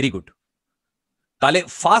হবে। Very good. তাহলে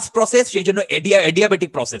ফার্স্ট প্রসেস সেই জন্য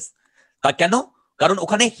এডিয়াবেটিক প্রসেস। তা কেন? কারণ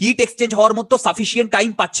ওখানে হিট এক্সচেঞ্জ হওয়ার মতো সাফিসিয়েন্ট টাইম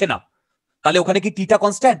পাচ্ছে না। তাহলে ওখানে কি টিটা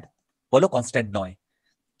কনস্ট্যান্ট? বলো কনস্ট্যান্ট নয়।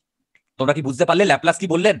 তোমরা কি বুঝতে পারলে ল্যাপ্লাস কি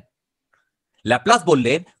বললেন? ল্যাপ্লাস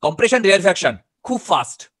বললেন কম্প্রেশন রেয়ারফ্যাকশন খুব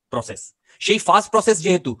ফাস্ট প্রসেস, সেই ফাস্ট প্রসেস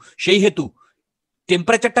যেহেতু, সেই হেতু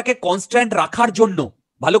টেম্পারেচারটাকে কনস্ট্যান্ট রাখার জন্য,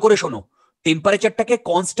 ভালো করে শোনো, টেম্পারেচারটাকে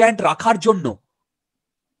কনস্ট্যান্ট রাখার জন্য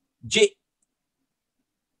যে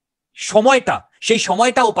সময়টা, সেই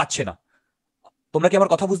সময়টা ও পাচ্ছে না। তোমরা কি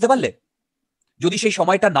আমার কথা বুঝতে পারলে? যদি সেই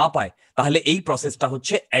সময়টা না পায় তাহলে এই প্রসেসটা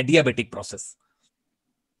হচ্ছে অ্যাডিয়াবেটিক প্রসেস।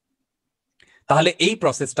 তাহলে এই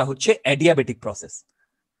প্রসেসটা হচ্ছে অ্যাডিয়াবেটিক প্রসেস।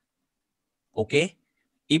 ওকে,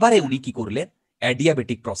 এবারে উনি কি করলেন?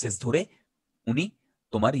 অ্যাডিয়াবেটিক প্রসেস ধরে উনি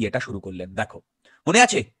তোমার ইয়েটা শুরু করলেন। দেখো, মনে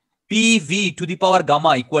আছে PV to the power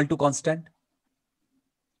gamma equal to constant?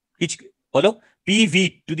 বলো, PV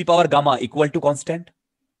to the power gamma equal to constant,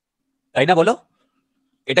 তাই না? বলো,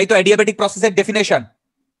 এটাই তো অ্যাডিয়াবেটিক প্রসেসের ডেফিনেশন,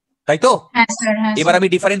 তাই তো? হ্যাঁ স্যার, হ্যাঁ এবার আমি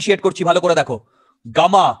ডিফারেন্সিয়েট করছি, ভালো করে দেখো।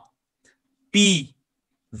 Gamma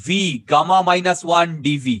PV gamma -1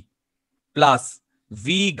 dV plus V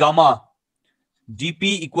gamma dP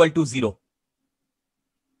equal to 0,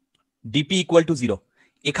 dP equal to 0।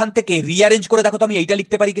 এখান থেকে রিঅ্যারেঞ্জ করে দেখো তো আমি এইটা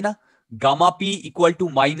লিখতে পারি কিনা, gamma P equal to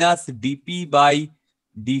minus dP by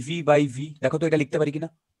dV by V। দেখো তো এটা লিখতে পারি কিনা।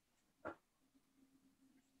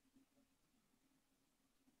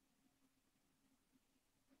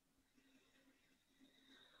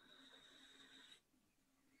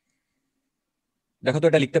 দেখো তো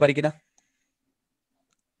এটা লিখতে পারি কিনা।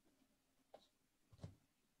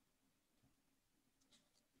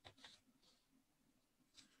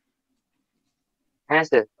 হ্যাঁ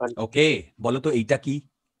স্যার। ওকে, বলো তো এইটা কি?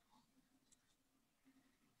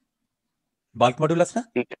 বাল্ক মডুলাস না?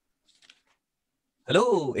 হ্যালো,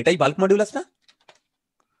 এটাই বাল্ক মডুলাস না?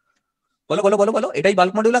 বলো বলো বলো বলো, এটাই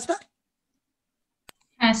বাল্ক মডুলাস না?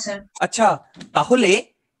 হ্যাঁ স্যার। আচ্ছা, তাহলে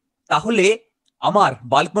তাহলে আমার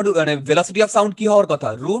বাল্ক মডুলাস মানে ভেলোসিটি অফ সাউন্ড কি হওয়ার কথা?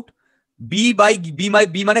 রুট বি বাই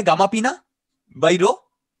বি মানে গামা পি না, বাই রো।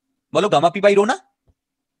 বলো, গামা পি বাই রো না?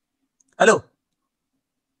 হ্যালো,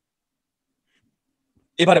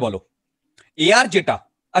 এবারে বলো এআর যেটা,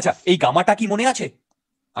 আচ্ছা এই গামাটা কি মনে আছে?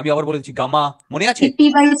 আমি আবার বলেছি, গামা মনে আছে? CP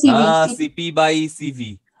by CV. CP by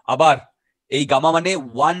CV. আবার এই গামা মানে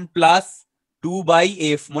 1 প্লাস 2 বাই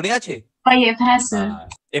এফ, মনে আছে? বাই এফ, হ্যাঁ স্যার।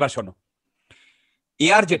 এবার শোনো,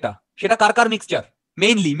 এআর যেটা, সেটা কার কার মিক্সচার?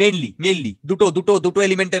 মেইনলি দুটো দুটো দুটো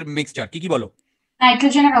এলিমেন্টের মিক্সচার। কি কি বলো?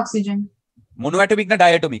 নাইট্রোজেন আর অক্সিজেন। মনোঅ্যাটমিক না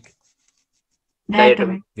ডায়াটমিক?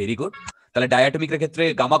 ডায়াটমিক। Very good. তাহলে ডায়াটমিকের ক্ষেত্রে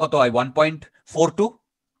গামা কত হয়? 1.42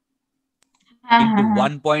 হ্যাঁ into হ্যাঁ হ্যাঁ।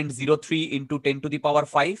 1.03 into 10 to the power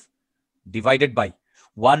 5 divided by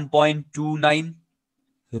 1.29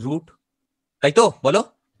 root, তাই তো? বলো,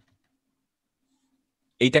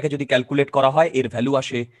 এইটাকে যদি ক্যালকুলেট করা হয় এর ভ্যালু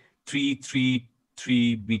আসে 333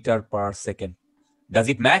 metre per second. Does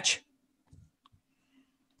it match?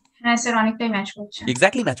 হ্যাঁ স্যার, অনেকটাই ম্যাচ করছে।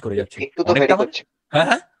 এক্স্যাক্টলি ম্যাচ করে যাচ্ছে। একটু তো ভ্যারি করছে। হ্যাঁ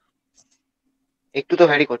হ্যাঁ, একটু তো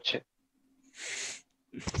ভ্যারি করছে।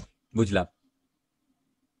 বুঝলাম।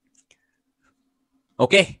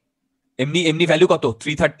 ওকে, এমনি এমনি ভ্যালু কত?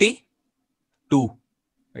 332।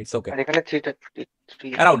 ইটস ওকে, আর এখানে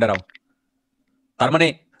 333 অ্যারাউন্ড। তার মানে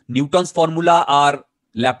নিউটনস ফর্মুলা আর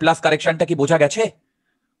ল্যাপ্লাস কারেকশনটা কি বোঝা গেছে?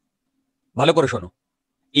 ভালো করে শোনো,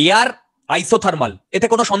 এয়ার আইসোথার্মাল, এতে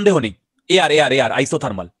কোনো সন্দেহ নেই। এয়ার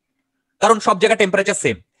আইসোথার্মাল, কারণ সব জায়গায় টেম্পারেচার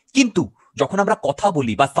সেম। কিন্তু যখন আমরা কথা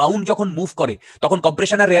বলি বা সাউন্ড যখন মুভ করে তখন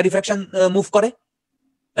কম্প্রেশন আর রেয়ারিফ্যাকশন মুভ করে,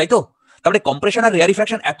 তাই তো? তারপরে কম্প্রেশন আর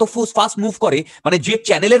রেয়ারিফ্যাকশন এত ফাস্ট মুভ করে, মানে যে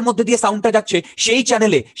চ্যানেলের মধ্যে দিয়ে সাউন্ডটা যাচ্ছে সেই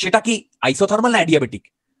চ্যানেলে সেটা কি আইসোথার্মাল না অ্যাডিয়াবেটিক?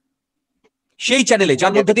 সেই চ্যানেলে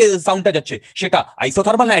যার মধ্যে দিয়ে সাউন্ডটা যাচ্ছে সেটা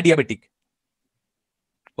আইসোথার্মাল না অ্যাডিয়াবেটিক?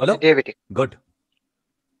 বলো। ডিয়াবেটিক। গুড।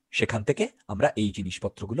 সেখান থেকে আমরা এই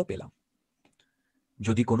জিনিসপত্রগুলো পেলাম।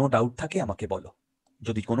 যদি কোনো ডাউট থাকে আমাকে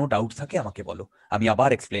বলো, আমি আবার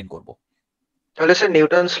এক্সপ্লেন করব। তাহলে স্যার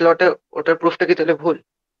নিউটনস লতে ওটার প্রুফটা কি তাহলে ভুল?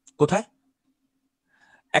 কোথায়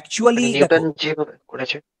অ্যাকচুয়ালি মানে নিউটন যেভাবে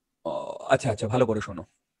করেছে। আচ্ছা আচ্ছা, ভালো করে শোনো।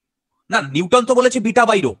 না, নিউটন তো বলেছে বিটা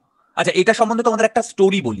বাই রো। আচ্ছা, এটা সম্বন্ধে তোমাদের একটা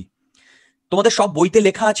স্টোরি বলি। তোমাদের সব বইতে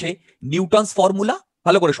লেখা আছে নিউটনস ফর্মুলা,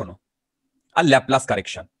 ভালো করে শোনো, আর ল্যাপলাস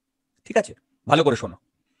কারেকশন। ঠিক আছে, ভালো করে শোনো।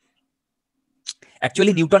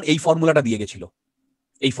 অ্যাকচুয়ালি নিউটন এই ফর্মুলাটা দিয়ে গেছিল।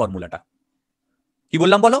 এই ফর্মুলাটা কি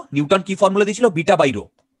বললাম বলো? নিউটন কি ফর্মুলা দিয়েছিল? Beta by rho,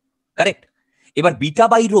 correct. এবার বিটা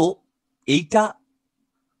বাই রো এইটা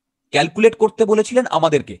ক্যালকুলেট করতে বলেছিলেন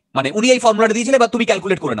আমাদেরকে, মানে উনি এই ফর্মুলাটা দিয়েছিলেন, এবার তুমি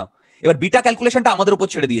ক্যালকুলেট করে নাও। এবার বিটা ক্যালকুলেশনটা আমাদের উপর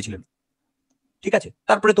ছেড়ে দিয়েছিলেন, ঠিক আছে?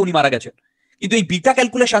 তারপরে তো উনি মারা গেছেন। কিন্তু এই বিটা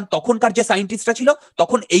ক্যালকুলেশন তখনকার যে সায়েন্টিস্টরা ছিল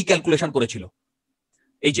তখন এই ক্যালকুলেশন করেছিল।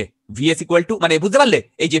 এই যে ভিএস ইকুয়াল টু, মানে বুঝতে পারলে,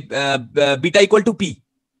 এই যে বিটা ইকুয়াল টু পি।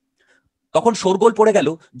 তখন শোরগোল পড়ে গেল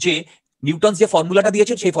যে নিউটন যে ফর্মুলাটা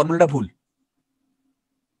দিয়েছে সেই ফর্মুলাটা ভুল।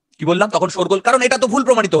 কি বললাম? তখন শোরগোল, কারণ এটা তো ভুল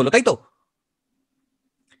প্রমাণিত হলো, তাই তো?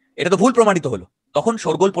 এটা তো ভুল প্রমাণিত হলো, তখন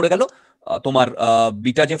শোরগোল পড়ে গেল তোমার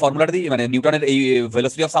বিটা যে ফর্মুলাটা দিয়ে, মানে নিউটনের এই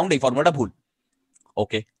ভেলোসিটি অফ সাউন্ড, এই ফর্মুলাটা ভুল।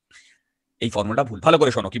 ওকে, এই ফর্মুলাটা ভুল। ভালো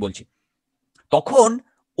করে শোনো কি বলছি। তখন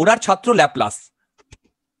ওনার ছাত্র ল্যাপলাস,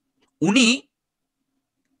 উনি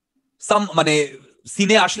মানে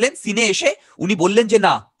সিনে আসলেন। সিনে এসে উনি বললেন যে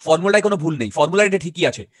না, ফর্মুলায় কোনো ভুল নেই, ফর্মুলা এটা ঠিকই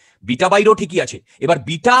আছে, বিটা বাই রো ঠিকই আছে। এবার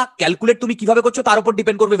বিটা ক্যালকুলেট তুমি কিভাবে করছো তার উপর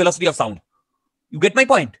ডিপেন্ড করবে velocity of sound. You get my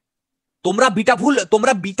point? তোমরা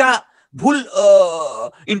বিটা ভুল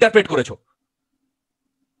ইন্টারপ্রেট করেছো।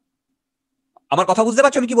 আমার কথা বুঝতে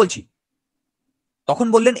পারছো আমি কি বলছি? তখন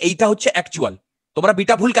বললেন এইটা হচ্ছে অ্যাকচুয়াল, তোমরা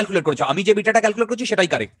বিটা ভুল ক্যালকুলেট করেছো, আমি যে বিটাটা ক্যালকুলেট করছি সেটাই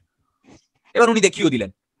কারেক্ট। এবার উনি দেখিয়েও দিলেন।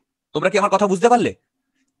 তোমরা কি আমার কথা বুঝতে পারলে?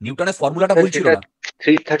 নিউটনের ফর্মুলাটা ভুল ছিল না।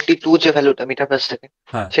 332 যে ভ্যালুটা মিটার পার সেকেন্ড,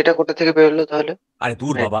 হ্যাঁ, সেটা কোথা থেকে বেরোলো তাহলে? আরে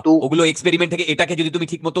দূর মানে বাবা, 2 ওগুলো এক্সপেরিমেন্ট থেকে। এটাকে যদি তুমি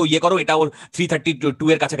ঠিক মতো ইয়ে করো, এটা ওর 332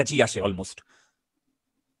 এর কাছাকাছি আসে অলমোস্ট।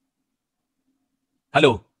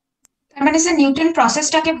 হ্যালো, তার মানে স্যার নিউটন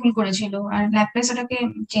প্রসেসটাকে ভুল করেছিল আর ল্যাপ্লেস ওটাকে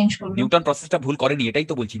চেঞ্জ করলো। নিউটন প্রসেসটা ভুল করেনি, এটাই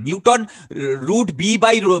তো বলছি। Newton root B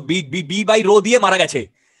by rho দিয়ে মারা গেছে,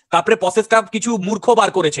 তারপরে প্রসেসটা কিছু মূর্খ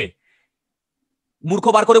বার করেছে, মূর্খ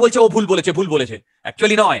বার করে বলছে ও ভুল বলেছে।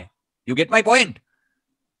 অ্যাকচুয়ালি নয়। You get my point?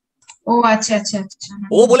 ও আচ্ছা আচ্ছা আচ্ছা।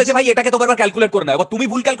 ও বলেছে ভাই এটাকে তোমার ক্যালকুলেট করে নাও, এবার তুমি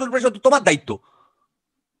ভুল ক্যালকুলেট করেছো, তোমার দায়িত্ব।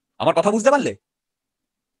 আমার কথা বুঝতে পারলে?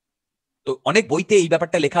 তো অনেক বইতে এই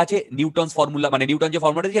ব্যাপারটা লেখা আছে, নিউটনস ফর্মুলা, মানে নিউটন যে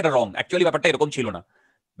ফর্মুলা দিয়েছে এটা রং। অ্যাকচুয়ালি ব্যাপারটা এরকম ছিল না।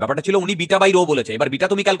 ব্যাপারটা ছিল উনি বিটা বাই রো বলেছে, এবার বিটা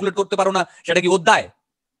তুমি ক্যালকুলেট করতে পারো না, সেটা কি অধ্যায়?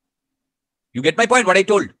 You get my point what I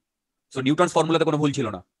told? So Newton's ফর্মুলাতে কোনো ভুল ছিল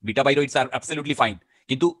না, beta by rho it's absolutely fine.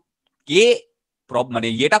 কিন্তু কে মানে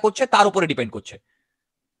ইয়েটা করছে তার উপরে ডিপেন্ড করছে।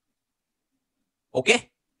 ওকে,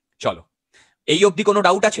 চলো, এই অবধি কোনো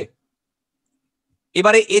ডাউট আছে?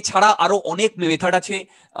 এবারে এছাড়া আরো অনেক মেথড আছে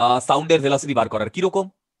সাউন্ডের ভেলোসিটি বার করার। কিরকম?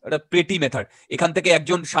 এটা প্রেটি মেথড। এখান থেকে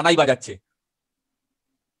একজন সানাই বাজাচ্ছে,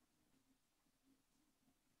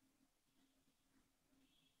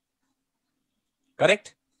 কারেক্ট?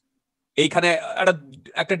 এইখানে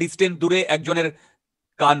একটা ডিস্টেন্স দূরে একজনের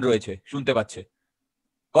কান রয়েছে, শুনতে পাচ্ছে।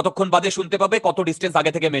 কতক্ষণ বাদে শুনতে পাবে? কত ডিস্টেন্স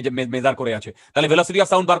আগে থেকে মেজার করে আছে। তাহলে ভেলোসিটি অফ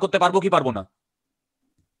সাউন্ড বার করতে পারবো কি পারবো না?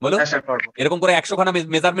 বলো। হ্যাঁ স্যার পারবো। এরকম করে 100 খানা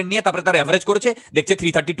মেজারমেন্ট নিয়ে তারপরে তার এভারেজ করেছে, দেখছে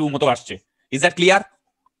 332 মতো আসছে। Is that clear?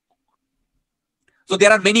 So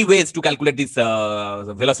there are many ways to calculate this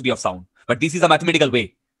velocity of sound, but this is a mathematical way.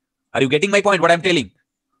 Are you getting my point? What I'm telling?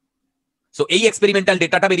 So এই experimental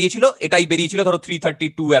ডেটাটা বেরিয়েছিল, এটাই বেরিয়েছিল ধরো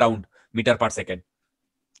 332 around metre per second.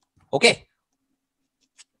 ওকে,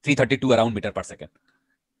 332 around metre per second.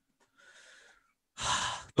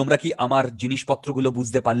 তোমরা কি আমার জিনিসপত্রগুলো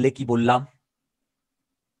বুঝতে পারলে? কি বললাম?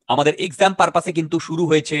 আমাদের এক্সাম পারপাসে কিন্তু শুরু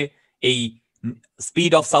হয়েছে এই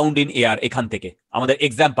speed of sound in air, এখান থেকে আমাদের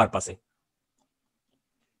এক্সাম পারপাসে।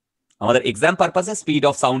 Speed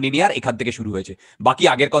of sound in air এখান থেকে শুরু হয়েছে। বাকি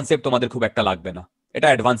আগের কনসেপ্ট তোমাদের খুব একটা লাগবে না, এটা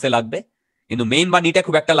অ্যাডভান্সে লাগবে, কিন্তু মেইন বা নিটে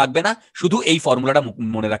খুব একটা লাগবে না। শুধু এই ফর্মুলাটা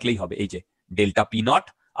মনে রাখলেই হবে, এই যে ডেল্টা পি নট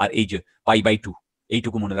আর এই যে পাই বাই 2,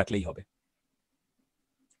 এইটুকু মনে রাখলেই হবে।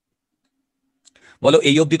 বলো,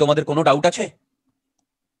 এই অবধি তোমাদের কোনো ডাউট আছে?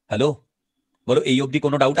 হ্যালো, বলো, এই অবধি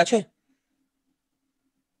কোনো ডাউট আছে?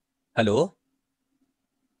 হ্যালো,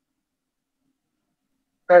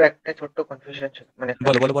 স্যার একটা ছোট্ট কনফিউশন ছিল, মানে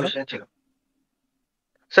বলো। confusion ছিল।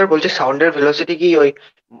 স্যার বলছি সাউন্ডের ভেলোসিটি কি ওই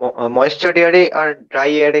ময়েশ্চার এয়ারে আর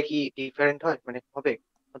ড্রাই এয়ারে কি ডিফারেন্ট হয়, মানে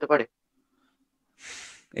হতে পারে?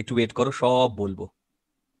 একটু ওয়েট করো, সব বলবো।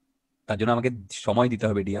 তার জন্য আমাকে সময় দিতে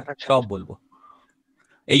হবে ডিয়ার, আচ্ছা, সব বলবো।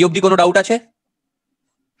 এই অবধি কোনো ডাউট আছে?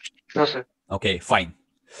 না স্যার। ওকে, ফাইন।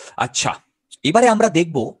 আচ্ছা, এবারে আমরা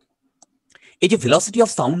দেখব এই যে ভেলোসিটি অফ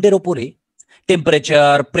সাউন্ডের ওপরে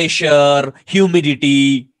টেম্পারেচার, প্রেসার, হিউমিডিটি,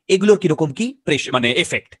 এগুলোর কিরকম কি প্রেসার মানে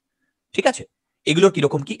এফেক্ট। ঠিক আছে, এগুলোর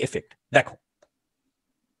কিরকম কি এফেক্ট দেখো।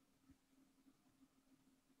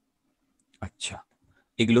 আচ্ছা,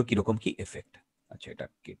 এগুলোর কিরকম কি এফেক্ট? আচ্ছা, এটা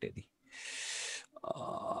কেটে দিই।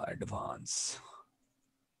 অ্যাডভান্স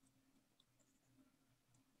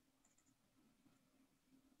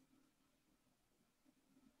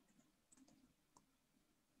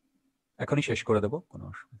এখনই শেষ করে দেবো, কোনো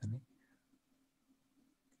অসুবিধা নেই।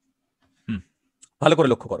 ভালো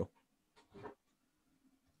করে লক্ষ্য করো,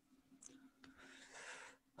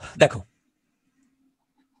 দেখো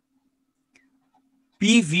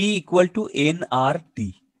PV equal to NRT,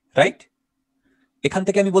 right? এখান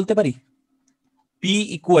থেকে আমি বলতে পারি P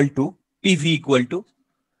equal to PV equal to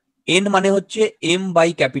N মানে হচ্ছে M by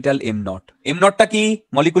capital M not. M নটটা কি?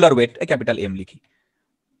 মলিকুলার ওয়েট, ক্যাপিটাল M লিখি,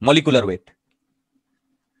 মলিকুলার ওয়েট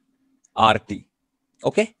RT।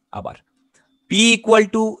 ওকে, আবার P equal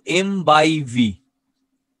to M by V,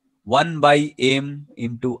 1 by M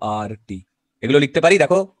into RT, এগুলো লিখতে পারি।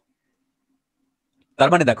 দেখো,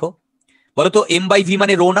 তার মানে দেখো, বলো তো M বাই V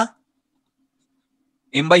মানে রো না?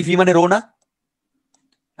 M বাই V মানে রো না?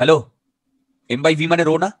 হ্যালো, M বাই V মানে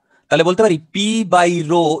রো না? তাহলে বলতে পারি P by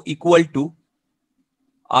rho equal to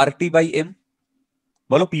RT by M।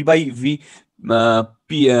 বলো P বাই V,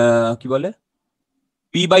 কি বলে,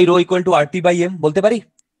 P by rho equal to RT by M বলতে পারি?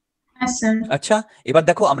 হ্যাঁ স্যার। আচ্ছা, এবার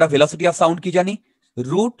দেখো আমরা ভেলোসিটি অফ সাউন্ড কি জানি?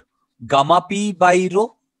 Root gamma P by rho.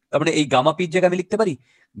 তার মানে এই গামা P এর জায়গায় আমি লিখতে পারি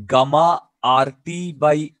gamma RT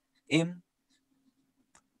by M,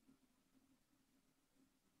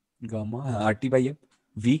 gamma RT by M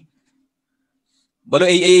V। বলো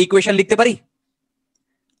এই ইকুয়েশন লিখতে পারি?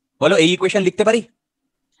 বলো এই ইকুয়েশন লিখতে পারি?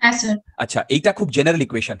 হ্যাঁ স্যার। আচ্ছা, এইটা খুব জেনারেল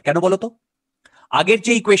ইকুয়েশন, কেন বলো তো? আগের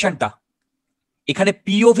যে ইকুয়েশনটা, এখানে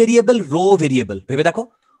পিও ভেরিয়েবল, রো ভেরিয়েবল, ভেবে দেখো,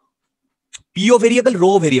 পিও ভেরিয়েবল,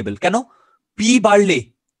 রো ভেরিয়েবল, কেন? পি বাড়লে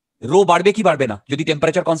রো বাড়বে কি বাড়বে না যদি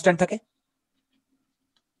টেম্পারেচার কনস্ট্যান্ট থাকে?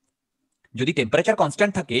 যদি টেম্পারেচার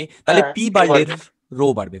কনস্ট্যান্ট থাকে তাহলে হ্যাঁ, পি বাড়লে বাড়বে। রো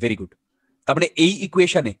বাড়বে। Very good. তার মানে এই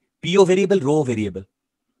ইকুয়েশনে পিও ভেরিয়েবল, রো ভেরিয়েবল,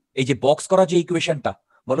 এই যে বক্স করা যে ইকুয়েশনটা,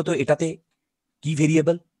 বলো তো এটাতে কি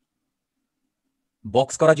ভেরিয়েবল?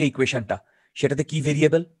 বক্স করা যে ইকুয়েশনটা, সেটাতে কি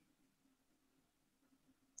ভেরিয়েবল?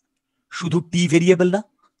 শুধু টি ভেরিয়েবল না,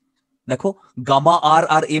 দেখো গামা আর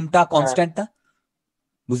আর এমটা কনস্ট্যান্ট না,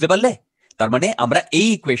 বুঝতে পারলে? তার মানে আমরা এই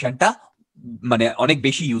ইকুয়েশনটা মানে অনেক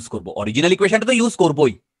বেশি ইউজ করব, অরিজিনাল ইকুয়েশনটা তো ইউজ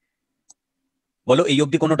করবই। বলো এই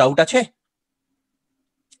অবধি কোনো ডাউট আছে?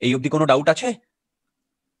 এই অবধি কোনো ডাউট আছে?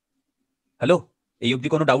 হ্যালো, এই অবধি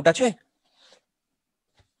কোনো ডাউট আছে?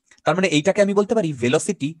 তার মানে এইটাকে আমি বলতে পারি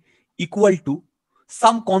velocity equal to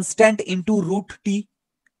some constant into root টি।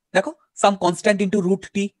 দেখো, সাম কনস্ট্যান্ট ইনটু রুট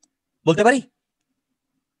টি বলতে পারি?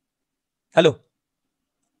 হ্যালো,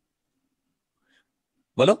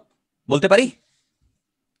 বলো, বলতে পারি?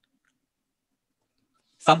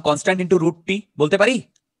 সাম কনস্ট্যান্ট ইনটু রুট টি বলতে পারি?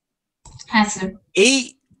 হ্যাঁ স্যার। এই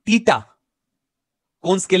টিটা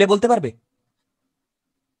কোন স্কেলে বলতে পারবে?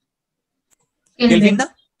 কেলভিন না?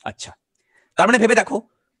 আচ্ছা, তার মানে ভেবে দেখো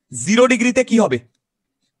 0 ডিগ্রিতে কি হবে?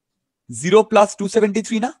 0 প্লাস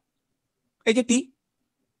 273 না? এই যে টি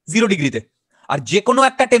 0 ডিগ্রিতে। আর যে কোনো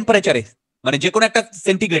একটা টেম্পারেচারে, মানে যে কোনো একটা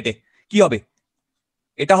সেন্টিগ্রেডে কি হবে?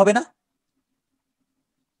 এটা হবে না?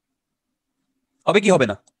 হবে কি হবে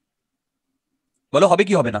না? বলো হবে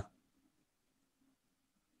কি হবে না?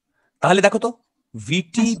 তাহলে দেখো তো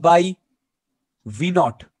ভিটি বাই ভি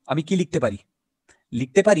নট আমি কি লিখতে পারি?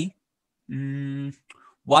 লিখতে পারি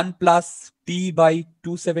 1 প্লাস টি বাই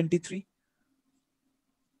 273।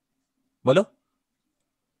 বলো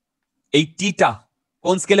এই টিটা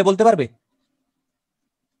কোন স্কেলে বলতে পারবে?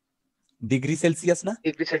 ডিগ্রি সেলসিয়াস না?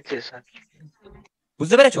 Degree Celsius.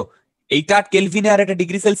 বুঝতে পেরেছো? এইটা কেলভিনে আর এটা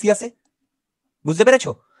ডিগ্রি সেলসিয়াসে, বুঝতে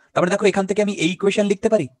পেরেছো? তারপরে দেখো এখান থেকে আমি এই ইকুয়েশন লিখতে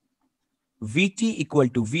পারি ভিটি equal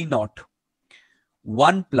to V naught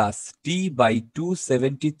 1 plus T by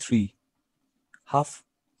 273 half.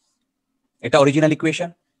 এটা অরিজিনাল ইকুয়েশন।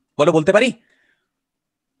 বলো বলতে পারি?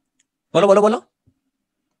 বলো বলো বলো,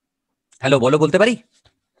 হ্যালো, বলো বলতে পারি?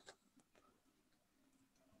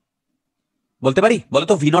 বলতে পারি? বলো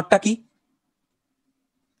তো ভি নটটা কি?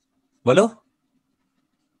 বলো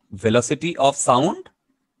velocity of sound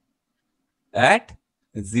at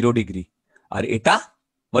 0 degree. আর এটা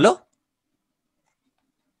বলো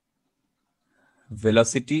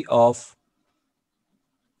velocity of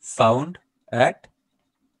sound at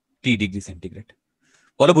T degree centigrade.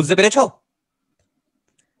 বলো বুঝতে পেরেছো?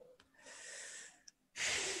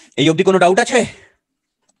 এই অবধি কোনো ডাউট আছে?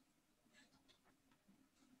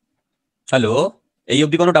 হ্যালো, এই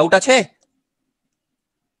অবধি কোনো ডাউট আছে?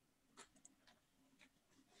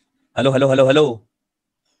 হ্যালো হ্যালো হ্যালো হ্যালো,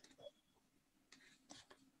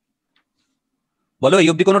 বলো এই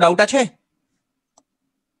অবধি কোনো ডাউট আছে?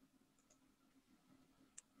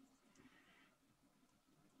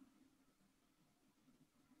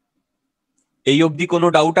 এই অবধি কোনো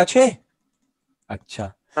ডাউট আছে? আচ্ছা,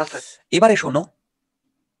 না স্যার। এবারে শোনো,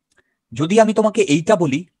 যদি আমি তোমাকে এইটা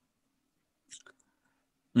বলি,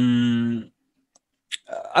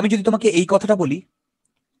 আমি যদি তোমাকে এই কথাটা বলি,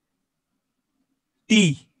 টি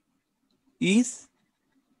ইজ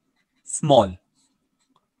স্মল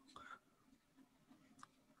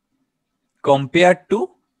কম্পেয়ার টু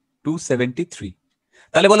 273,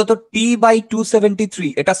 তাহলে বলো তো টি বাই 273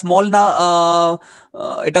 এটা স্মল না,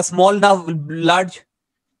 এটা স্মল না লার্জ?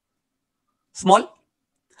 স্মল।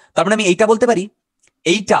 তার মানে আমি এইটা বলতে পারি,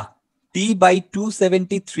 এইটা টি বাই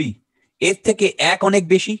 273 এর থেকে এক অনেক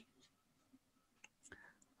বেশি।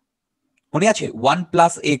 মনে আছে 1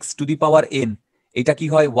 plus x to the power N, এটা কি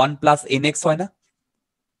হয় 1 প্লাস এন এক্স হয় না,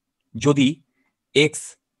 যদি x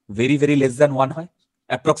very very less than 1 হয়?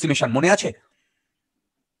 অ্যাপ্রক্সিমেশন মনে আছে?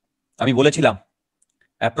 আমি বলেছিলাম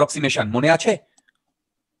অ্যাপ্রক্সিমেশন মনে আছে?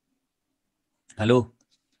 হ্যালো,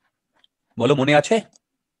 বলো মনে আছে?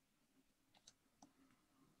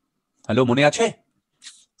 হ্যালো, মনে আছে?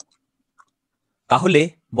 তাহলে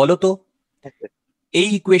বলো তো এই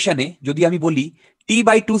ইকুয়েশনে যদি আমি বলি টি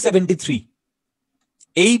বাই 273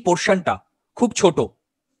 এই পোর্শনটা খুব ছোট,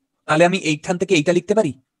 তাহলে আমি এইখান থেকে এইটা লিখতে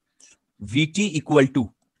পারি, ভিটি equal to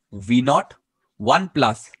V naught 1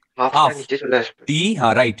 plus half নিচে চলে আসবে। টি,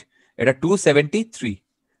 হ্যাঁ রাইট, এটা 273,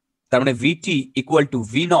 তার মানে ভিটি equal to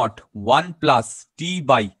V naught 1 plus T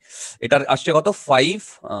by, এটার আসছে কত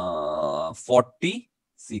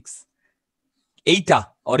 546। এইটা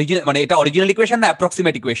অরিজিনাল, মানে এটা অরিজিনাল ইকুয়েশন না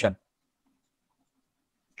অ্যাপ্রক্সিমেট ইকুয়েশন?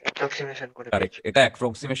 অ্যাপ্রক্সিমেশন করে কারেক্ট, এটা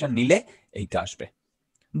অ্যাপ্রক্সিমেশন নিলে এইটা আসবে।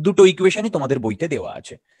 দুটো ইকুয়েশনই তোমাদের বইতে দেওয়া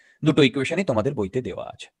আছে, দুটো ইকুয়েশনই তোমাদের বইতে দেওয়া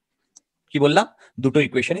আছে। কি বললাম? দুটো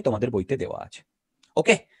ইকুয়েশনই তোমাদের বইতে দেওয়া আছে।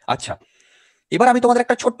 ওকে, আচ্ছা, এবার আমি তোমাদের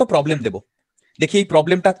একটা ছোট্ট প্রবলেম দেব, দেখি এই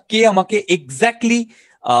প্রবলেমটা কে আমাকে এক্স্যাক্টলি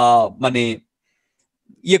মানে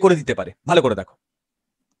ইয়ে করে দিতে পারে। ভালো করে দেখো,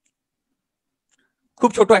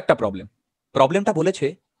 খুব ছোট একটা প্রবলেম। প্রবলেমটা বলেছে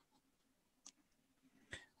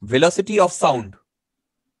velocity of sound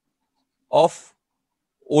of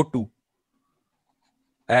O2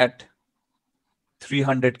 at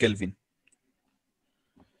 300 Kelvin।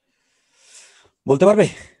 বলতে পারবে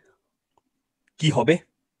কি হবে?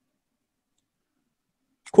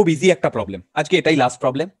 খুব ইজি একটা প্রবলেম, আজকে এটাই লাস্ট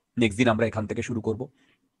প্রবলেম, নেক্সট দিন আমরা এখান থেকে শুরু করব।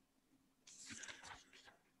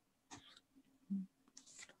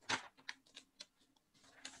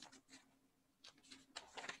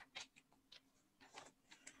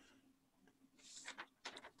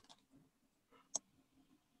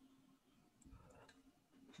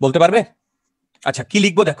 বলতে পারবে? আচ্ছা, কি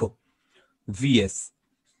লিখবো দেখো, ভিএস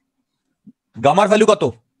গামার ভ্যালু কত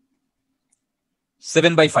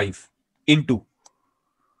 7/5 ইন্টু,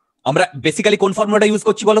 আমরা বেসিক্যালি কোন ফর্মুলাটা ইউজ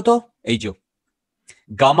করছি বলো তো, এই যে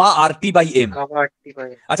gamma R T by M.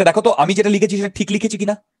 আচ্ছা দেখো তো আমি যেটা লিখেছি সেটা ঠিক লিখেছি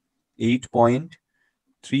কিনা,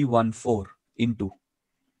 8.314 ইন্টু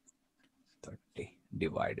 30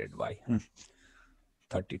 ডিভাইডেড বাই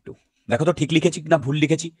 32। দেখো তো ঠিক লিখেছি কিনা ভুল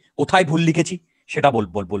লিখেছি, কোথায় ভুল লিখেছি সেটা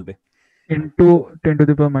বলবে। ইনটু 10 টু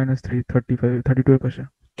দি পাওয়ার -3 35 32 এর পাশে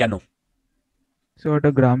কেন? সো এটা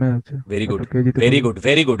গ্রামে আছে। ভেরি গুড, ওটা কেজিতে ভেরি বলবো। Good,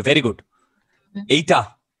 very good, very good. এইটা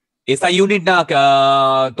এসআই ইউনিট না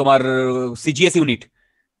তোমার সিজিএস ইউনিট?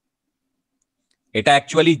 এটা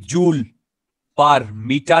actually joule per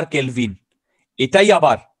metre kelvin, এটাই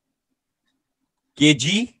আবার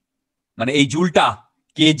কেজি, মানে এই জুলটা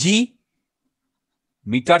KG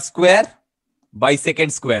metre square by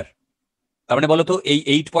second square. তার মানে বলো তো এই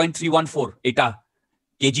 8.314 এটা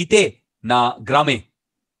কেজিতে না গ্রামে?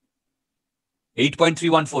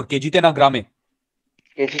 8.314 কেজিতে না গ্রামে?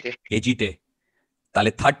 কেজিতে।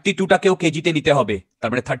 তাহলে 32টাকেও কেজিতে নিতে হবে, তার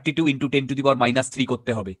মানে 32 ইন্টু 10 টু দি পাওয়ার -3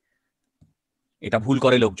 করতে হবে। এটা ভুল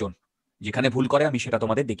করে লোকজন, যেখানে ভুল করে আমি সেটা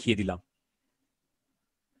তোমাদের দেখিয়ে দিলাম।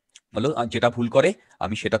 বলো, যেটা ভুল করে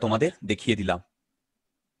আমি সেটা তোমাদের দেখিয়ে দিলাম।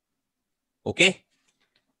 ওকে,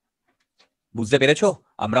 বুঝতে পেরেছো?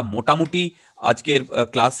 আমরা মোটামুটি আজকের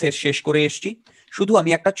ক্লাসের শেষ করে এসছি। শুধু আমি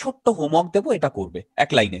একটা ছোট্ট হোমওয়ার্ক দেবো, এটা করবে, এক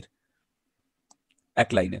লাইনের।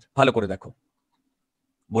 ভালো করে দেখো,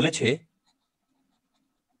 বলেছে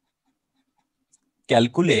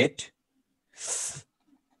calculate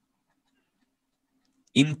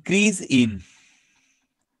increase in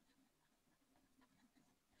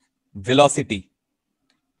velocity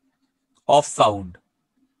of sound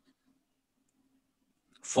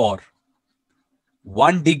for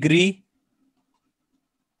 1 degree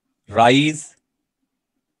rise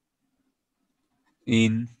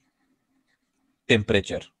in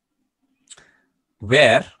temperature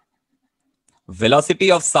where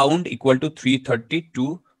velocity of sound equal to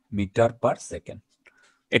 332 meter per second।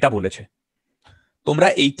 এটা বলেছে। তোমরা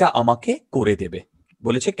এইটা আমাকে করে দেবে।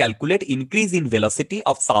 বলেছে calculate increase in velocity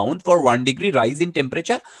of sound for 1 degree rise in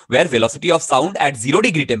temperature wire velocity of sound at 0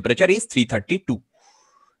 degree temperature is 332।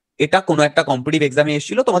 এটা কোনো একটা কম্পিটিটিভ এক্সামে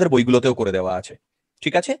এসেছিল, তোমাদের বইগুলোতেও করে দেওয়া আছে।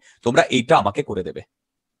 ঠিক আছে, তোমরা এইটা আমাকে করে দেবে।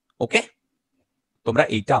 ওকে, তোমরা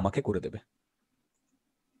এইটা আমাকে করে দেবে।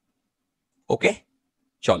 ওকে,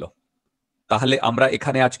 চলো তাহলে আমরা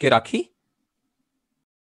এখানে আজকে রাখি।